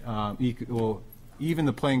get even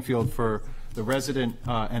the playing field for the resident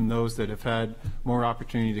and those that have had more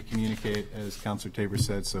opportunity to communicate, as Councilor Tabor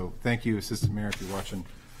said. So thank you, Assistant Mayor, if you're watching,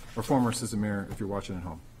 or former Assistant Mayor, if you're watching at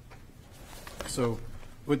home. So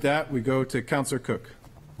with that, we go to Councilor Cook.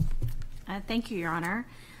 Thank you, Your Honor.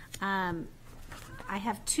 I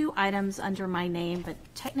have two items under my name, but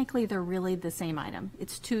technically they're really the same item.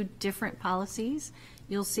 It's two different policies,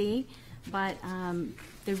 you'll see, but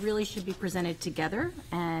they really should be presented together,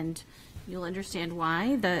 and you'll understand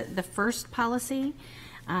why. The first policy,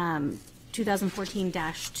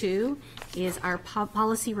 2014-2, is our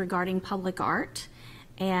policy regarding public art.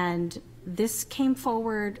 And this came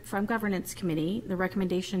forward from Governance Committee, the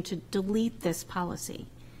recommendation to delete this policy.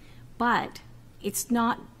 But it's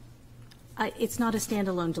not a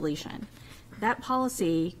standalone deletion. That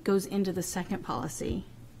policy goes into the second policy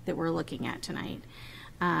that we're looking at tonight,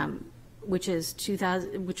 which is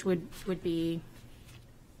which would be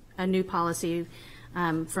a new policy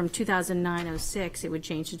from 2009-06. It would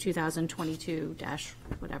change to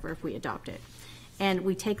 2022-whatever if we adopt it, and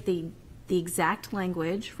we take the exact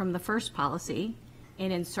language from the first policy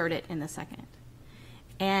and insert it in the second.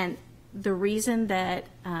 And the reason that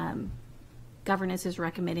governance is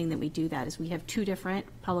recommending that we do that is we have two different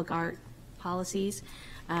public art policies.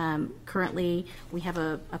 Currently, we have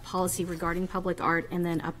a policy regarding public art and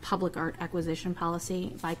then a public art acquisition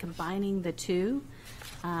policy. By combining the two,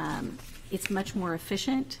 it's much more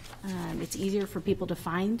efficient. It's easier for people to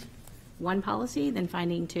find one policy than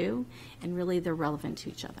finding two, and really they're relevant to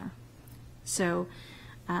each other. So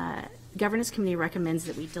Governance Committee recommends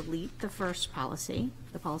that we delete the first policy,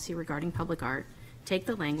 the policy regarding public art, take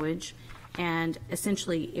the language, and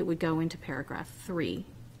essentially it would go into paragraph 3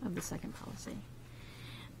 of the second policy.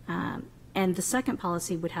 And the second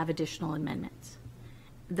policy would have additional amendments.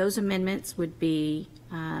 Those amendments would be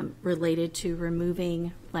related to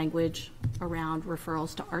removing language around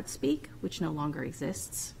referrals to ArtSpeak, which no longer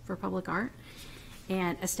exists for public art,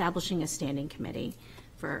 and establishing a standing committee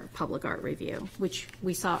for public art review, which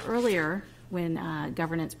we saw earlier when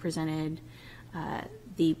governance presented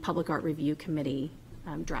the public art review committee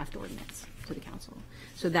draft ordinance to the council.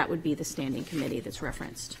 So that would be the standing committee that's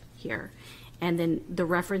referenced here. And then the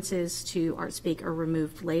references to ArtSpeak are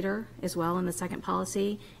removed later as well in the second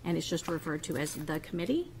policy, and it's just referred to as the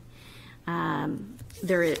committee.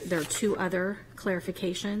 There are 2 other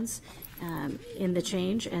clarifications in the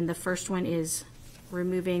change, and the first one is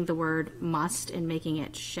removing the word must and making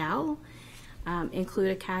it shall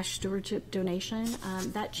include a cash stewardship donation.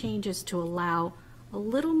 That change is to allow a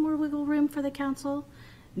little more wiggle room for the council,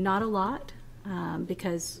 not a lot,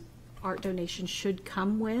 because art donations should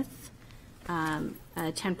come with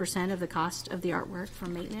 10% of the cost of the artwork for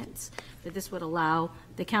maintenance, but this would allow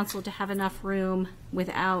the council to have enough room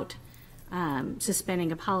without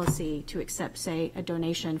suspending a policy to accept, say, a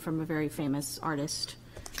donation from a very famous artist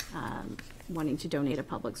wanting to donate a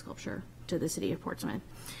public sculpture to the city of Portsmouth,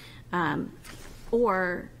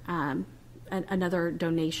 or another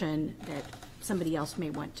donation that somebody else may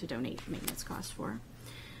want to donate maintenance costs for.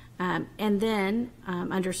 And then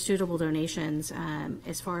under suitable donations,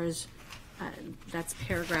 as far as that's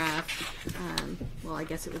paragraph, well, I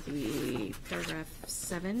guess it would be paragraph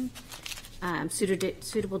 7.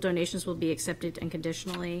 Suitable donations will be accepted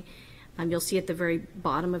unconditionally. You'll see at the very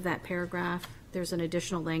bottom of that paragraph, there's an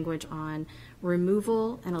additional language on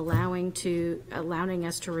removal and allowing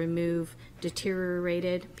us to remove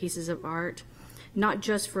deteriorated pieces of art, not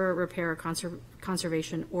just for repair or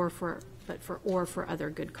conservation, but for other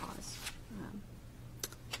good cause.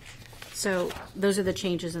 So those are the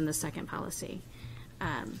changes in the second policy.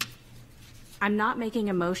 I'm not making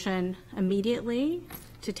a motion immediately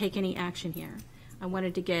to take any action here. I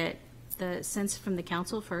wanted to get the sense from the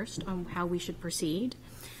council first on how we should proceed.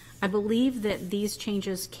 I believe that these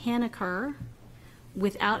changes can occur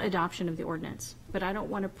without adoption of the ordinance, but I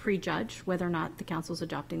don't want to prejudge whether or not the council's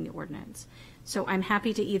adopting the ordinance. So I'm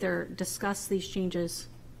happy to either discuss these changes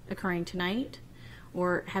occurring tonight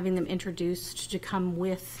or having them introduced to come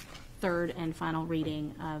with third and final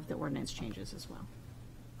reading of the ordinance changes as well.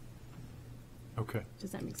 Okay.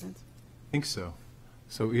 Does that make sense? I think so.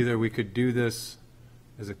 So either we could do this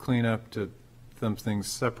as a cleanup to something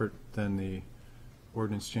separate than the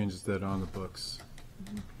ordinance changes that are on the books,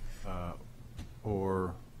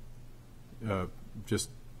 or just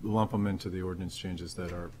lump them into the ordinance changes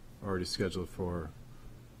that are already scheduled for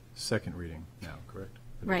second reading now, correct?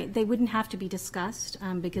 Right. They wouldn't have to be discussed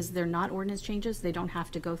because they're not ordinance changes. They don't have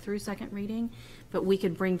to go through second reading, but we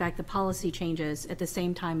could bring back the policy changes at the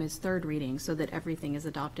same time as third reading so that everything is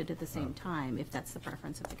adopted at the same time, if that's the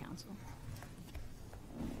preference of the council.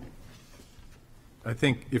 I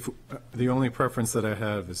think if the only preference that I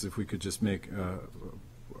have is if we could just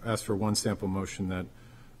ask for one sample motion that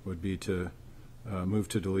would be to move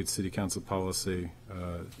to delete City Council policy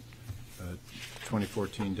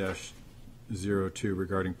 2014-02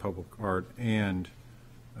 regarding public art and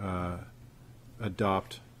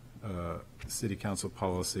adopt City Council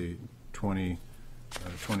policy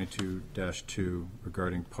 2022-2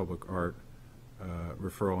 regarding public art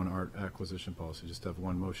referral and art acquisition policy. Just have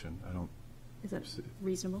one motion. I don't. Is that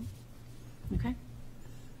reasonable? Okay.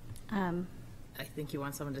 I think you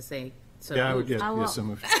want someone to say so. Yeah, I would. Moved. Yes, so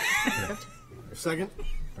moved. Yeah. Second.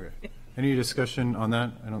 Okay. Any discussion on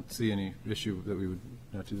that? I don't see any issue that we would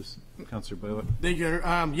not do this. Councilor Blaylock. Thank you.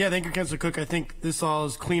 Thank you, Councilor Cook. I think this all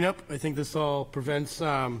is cleanup. I think this all prevents,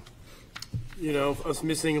 us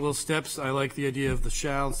missing little steps. I like the idea of the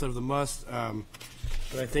shall instead of the must.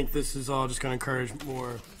 But I think this is all just going to encourage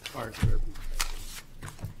more art.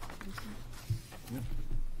 Yep.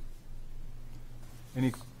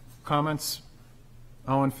 Any comments?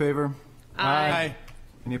 All in favor? Aye.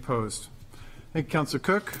 Any opposed? Thank you, Councilor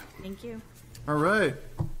Cook. Thank you. All right.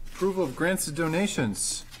 Approval of grants and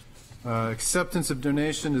donations. Acceptance of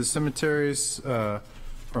donation to the cemeteries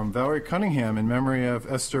from Valerie Cunningham in memory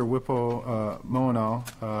of Esther Whipple Moenal.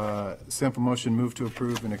 Sample motion move to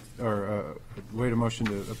approve or wait a motion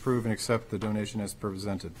to approve and accept the donation as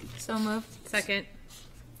presented. So moved. Second.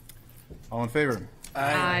 All in favor?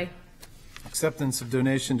 Aye. Acceptance of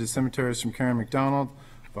donation to cemeteries from Karen McDonald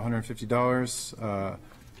of $150.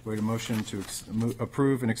 Wait a motion to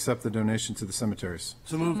approve and accept the donation to the cemeteries.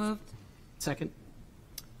 So moved. Second.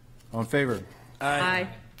 All in favor? Aye.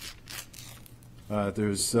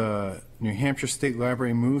 There's New Hampshire State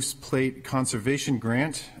Library Moose Plate Conservation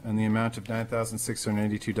Grant in the amount of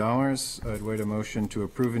 $9,682. I'd wait a motion to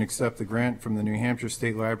approve and accept the grant from the New Hampshire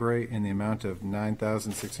State Library in the amount of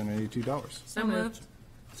 $9,682. So moved.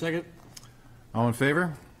 Second. All in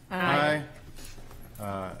favor? Aye.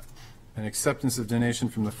 An acceptance of donation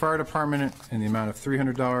from the fire department in the amount of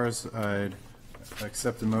 $300. I'd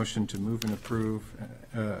accept the motion to move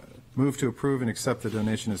to approve and accept the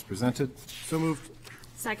donation as presented. So moved.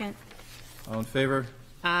 Second. All in favor?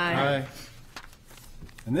 Aye.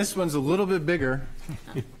 And this one's a little bit bigger.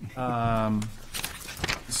 An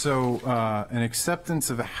acceptance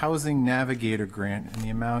of a Housing Navigator grant in the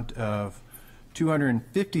amount of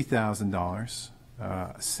 $250,000.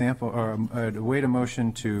 I'd await a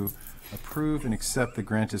motion to approve and accept the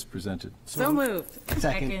grant as presented. So moved.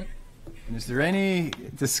 Second. And is there any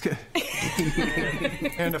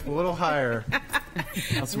hand up a little higher,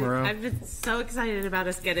 Councilor Moreau? I've been so excited about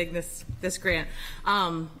us getting this grant.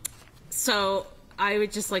 So I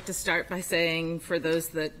would just like to start by saying, for those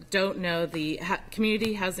that don't know, the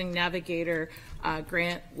Community Housing Navigator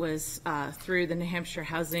grant was through the New Hampshire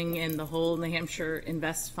Housing and the whole New Hampshire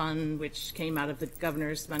Invest Fund, which came out of the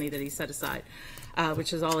governor's money that he set aside,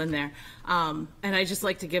 which is all in there. And I just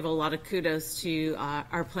like to give a lot of kudos to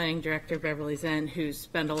our planning director, Beverly Zen, who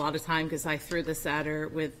spent a lot of time, because I threw this at her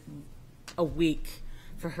with a week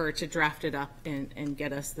for her to draft it up and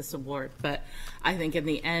get us this award. But I think in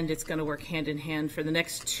the end, it's going to work hand in hand. For the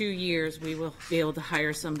next 2 years, we will be able to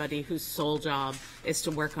hire somebody whose sole job is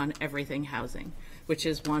to work on everything housing, which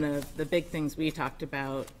is one of the big things we talked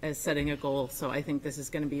about as setting a goal. So I think this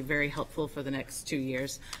is going to be very helpful for the next 2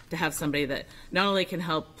 years to have somebody that not only can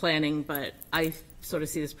help planning, but I sort of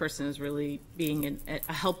see this person as really being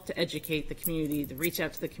a help to educate the community, to reach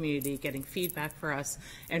out to the community, getting feedback for us,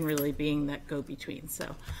 and really being that go-between.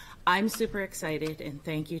 So I'm super excited, and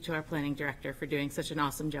thank you to our planning director for doing such an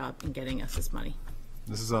awesome job in getting us this money.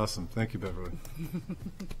 This is awesome. Thank you, Beverly.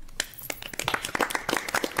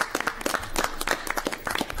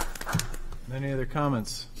 Any other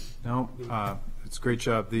comments? No? It's a great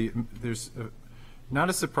job. There's not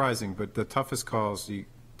as surprising, but the toughest calls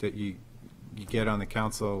that you get on the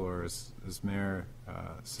council, or as mayor,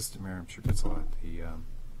 assistant mayor, I'm sure gets a lot,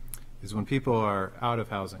 is when people are out of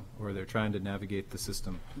housing or they're trying to navigate the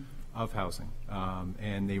system of housing,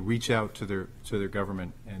 and they reach out to their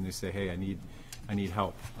government and they say, hey, I need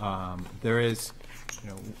help. There is,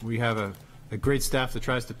 we have a great staff that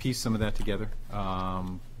tries to piece some of that together,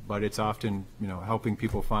 but it's often, helping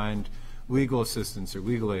people find legal assistance or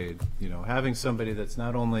legal aid, having somebody that's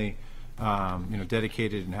not only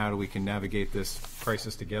dedicated in how we can navigate this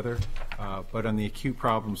crisis together, but on the acute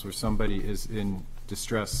problems where somebody is in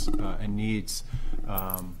distress and needs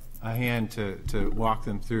a hand to walk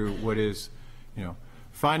them through what is,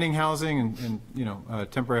 finding housing and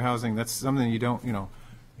temporary housing. That's something you don't,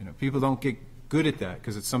 people don't get good at that,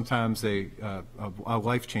 because it's sometimes a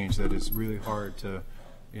life change that is really hard to,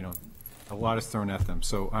 a lot is thrown at them.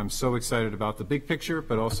 So I'm so excited about the big picture,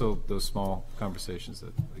 but also those small conversations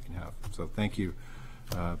that we can have. So thank you,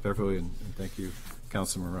 Beverly, and thank you,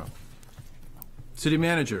 Councilor Moreau. City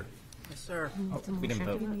Manager. Yes, sir. We didn't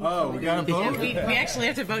vote. Oh, we got to vote? We actually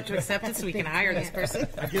have to vote to accept it so we can hire this person.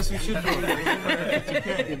 I guess we should vote.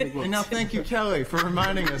 And now thank you, Kelly, for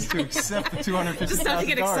reminding us to accept the $250,000. Just not to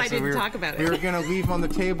get excited and talk about it. We were going to leave on the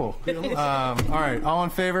table. All right, all in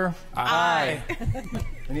favor? Aye.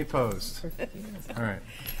 Any opposed? All right.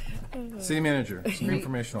 City Manager, some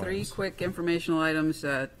informational Three items. quick informational items,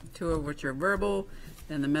 two of which are verbal,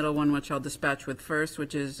 and the middle one, which I'll dispatch with first,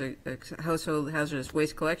 which is a Household Hazardous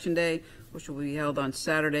Waste Collection Day, which will be held on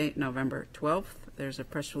Saturday, November 12th. There's a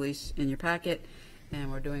press release in your packet, and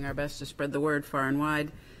we're doing our best to spread the word far and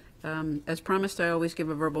wide. As promised, I always give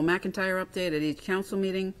a verbal McIntyre update at each council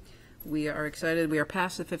meeting. We are excited. We are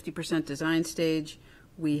past the 50% design stage.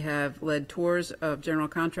 We have led tours of general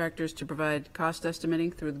contractors to provide cost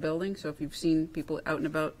estimating through the building. So if you've seen people out and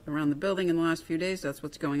about around the building in the last few days, that's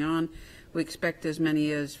what's going on. We expect as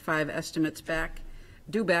many as 5 estimates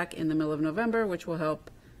due back in the middle of November, which will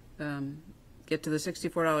help get to the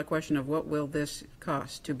 $64 question of what will this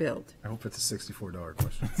cost to build. I hope it's a $64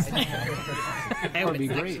 question. That would be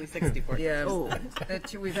great. Yeah,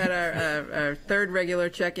 we've had our third regular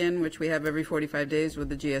check-in, which we have every 45 days with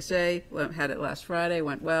the GSA. Had it last Friday,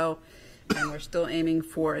 went well, and we're still aiming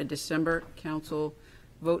for a December council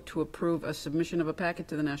vote to approve a submission of a packet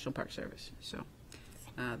to the National Park Service. So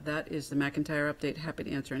that is the McIntyre update. Happy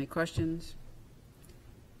to answer any questions.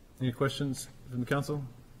 Any questions from the council?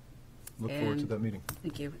 look forward to And- that meeting.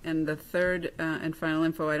 Thank you. And the third and final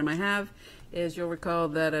info item I have is you'll recall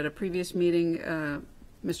that at a previous meeting,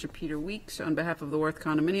 Mr. Peter Weeks, on behalf of the Worth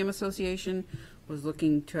Condominium Association, was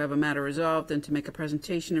looking to have a matter resolved and to make a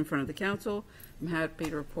presentation in front of the council. I'm happy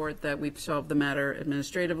to report that we've solved the matter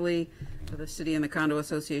administratively. The city and the condo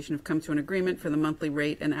association have come to an agreement for the monthly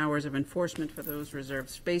rate and hours of enforcement for those reserved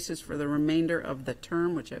spaces for the remainder of the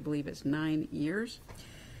term, which I believe is 9 years.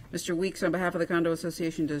 Mr. Weeks, on behalf of the condo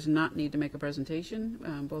association, does not need to make a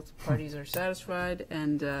presentation. Both parties are satisfied,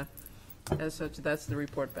 and as such, that's the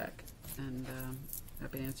report back. And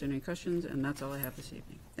happy to answer any questions, and that's all I have this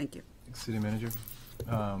evening. Thank you. City Manager,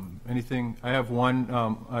 anything? I have one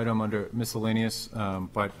item under miscellaneous,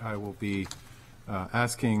 but I will be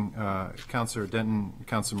asking Councilor Denton,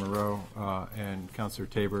 Councilor Moreau, and Councilor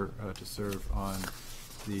Tabor to serve on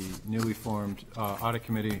the newly formed audit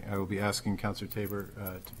committee. I will be asking Councilor Tabor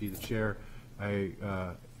to be the chair. I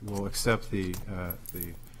will accept the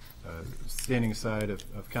standing aside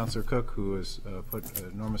of Councilor Cook, who has put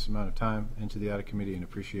an enormous amount of time into the audit committee, and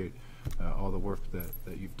appreciate all the work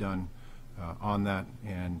that you've done on that,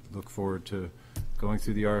 and look forward to going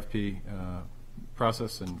through the RFP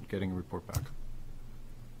process and getting a report back.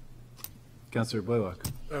 Councilor Blaylock.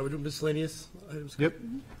 We're doing miscellaneous items. Yep.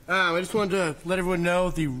 I just wanted to let everyone know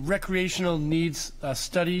the recreational needs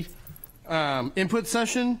study input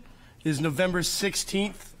session is November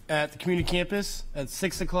 16th at the community campus at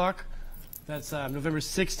 6 o'clock. That's November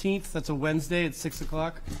 16th. That's a Wednesday at 6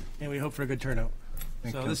 o'clock, and we hope for a good turnout.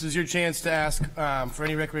 So this is your chance to ask for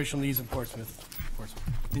any recreational needs in Portsmouth.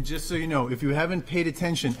 And just so you know, if you haven't paid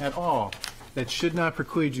attention at all, that should not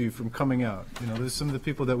preclude you from coming out. You know, there's some of the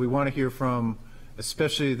people that we want to hear from,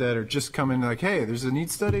 especially that are just coming like, hey, there's a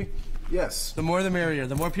needs study? Yes. The more the merrier.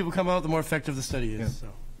 The more people come out, the more effective the study is. Yeah.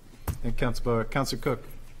 So. And Councilor Cook.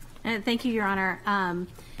 Thank you, Your Honor.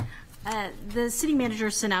 The city manager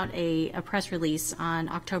sent out a press release on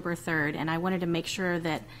October 3rd, and I wanted to make sure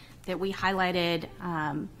that we highlighted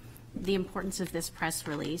the importance of this press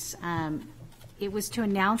release. It was to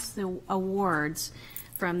announce the awards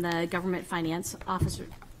from the Government Finance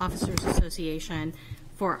Officers Association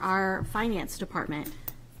for our finance department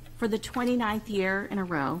for the 29th year in a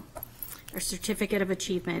row, our Certificate of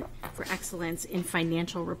Achievement for Excellence in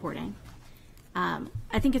Financial Reporting.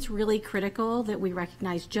 I think it's really critical that we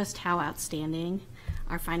recognize just how outstanding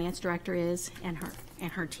our finance director is and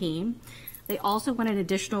her team. They also won an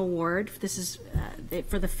additional award. This is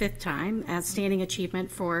for the 5th time, Outstanding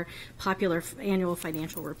Achievement for Popular Annual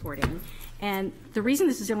Financial Reporting. And the reason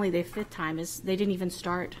this is only their 5th time is they didn't even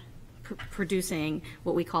start producing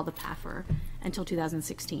what we call the PAFR until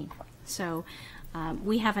 2016. So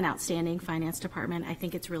we have an outstanding finance department. I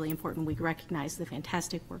think it's really important we recognize the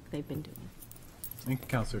fantastic work they've been doing. Thank you,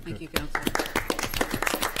 Councilor Cook. Thank you, Councilor.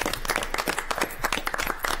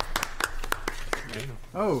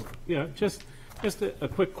 Oh, yeah, just a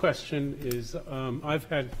quick question is, I've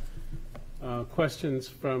had questions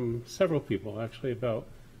from several people, actually, about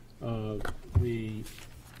the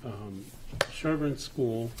Sherburne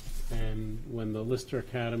School, and when the Lister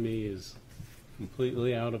Academy is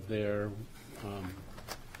completely out of there,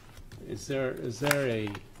 is there a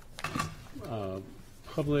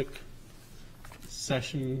public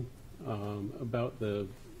session about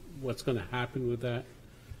what's going to happen with that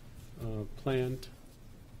planned?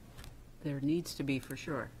 There needs to be, for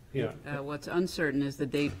sure. Yeah. What's uncertain is the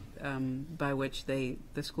date by which the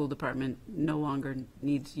school department no longer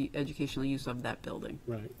needs educational use of that building.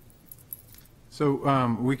 Right.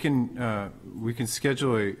 So we can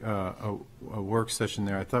schedule a work session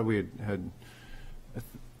there. I thought we had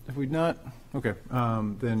have we not? Okay,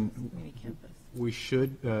 then we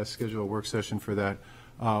should schedule a work session for that.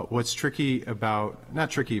 What's tricky about,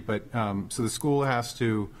 not tricky, but so the school has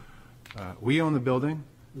to, we own the building.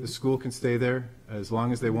 The school can stay there as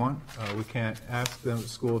long as they want. We can't ask the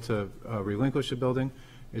school to relinquish the building.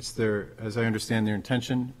 It's their, as I understand, their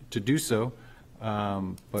intention to do so.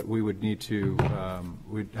 But we would need to,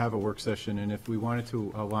 we'd have a work session, and if we wanted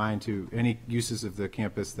to align to any uses of the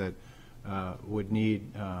campus that would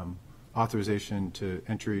need authorization to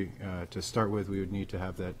entry to start with, we would need to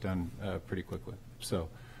have that done pretty quickly. So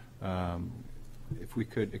if we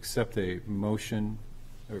could accept a motion,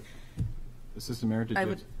 or Assistant Mayor, did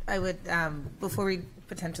you? I would, before we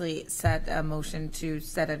potentially set a motion to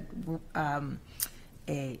set a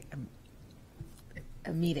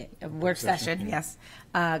meeting, a work session, yes.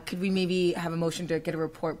 Could we maybe have a motion to get a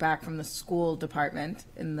report back from the school department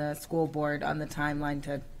and the school board on the timeline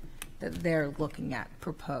that they're looking at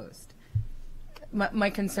proposed? my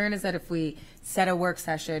concern is that if we set a work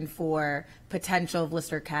session for potential of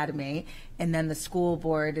Lister Academy, and then the school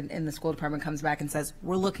board and the school department comes back and says,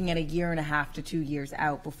 we're looking at 1.5 to 2 years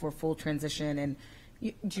out before full transition, and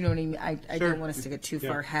do you know what I mean? I Sure. don't want us to get too Yeah.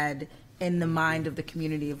 far ahead in the mind of the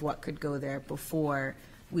community of what could go there before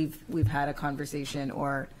we've had a conversation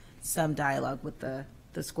or some dialogue with the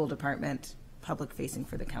school department, public facing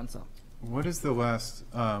for the council. What is the last,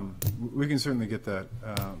 we can certainly get that,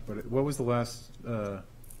 but what was the last vote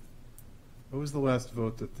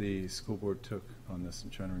that the school board took on this?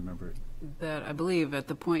 I'm trying to remember it. That, I believe, at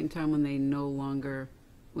the point in time when they no longer,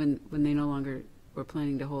 when they no longer were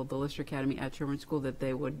planning to hold the Lister Academy at Sherburne School, that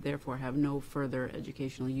they would therefore have no further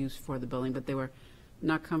educational use for the building, but they were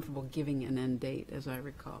not comfortable giving an end date, as I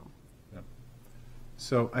recall.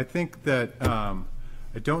 So I think that,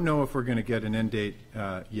 I don't know if we're going to get an end date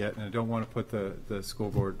yet, and I don't want to put the school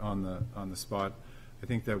board on the spot. I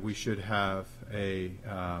think that we should have a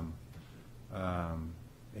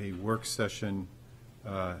work session.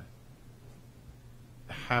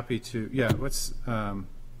 Happy to, yeah, let's,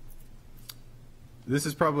 this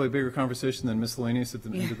is probably a bigger conversation than miscellaneous at the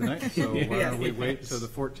end of the night, so why don't we wait till the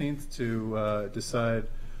 14th to decide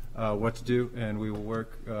what to do, and we will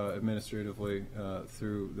work administratively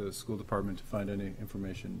through the school department to find any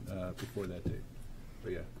information before that date.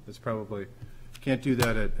 But yeah, it's probably, can't do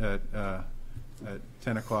that at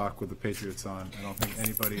 10 o'clock with the Patriots on. I don't think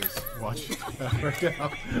anybody is watching right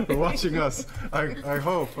now. Or watching us. I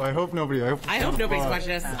hope nobody. I hope nobody's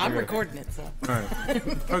watching us. I'm recording it, so. All right.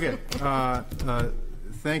 Okay.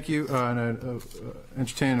 Thank you. And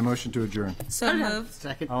entertain a motion to adjourn. So moved.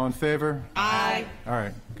 All in favor? Aye. All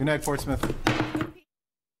right. Good night, Portsmouth.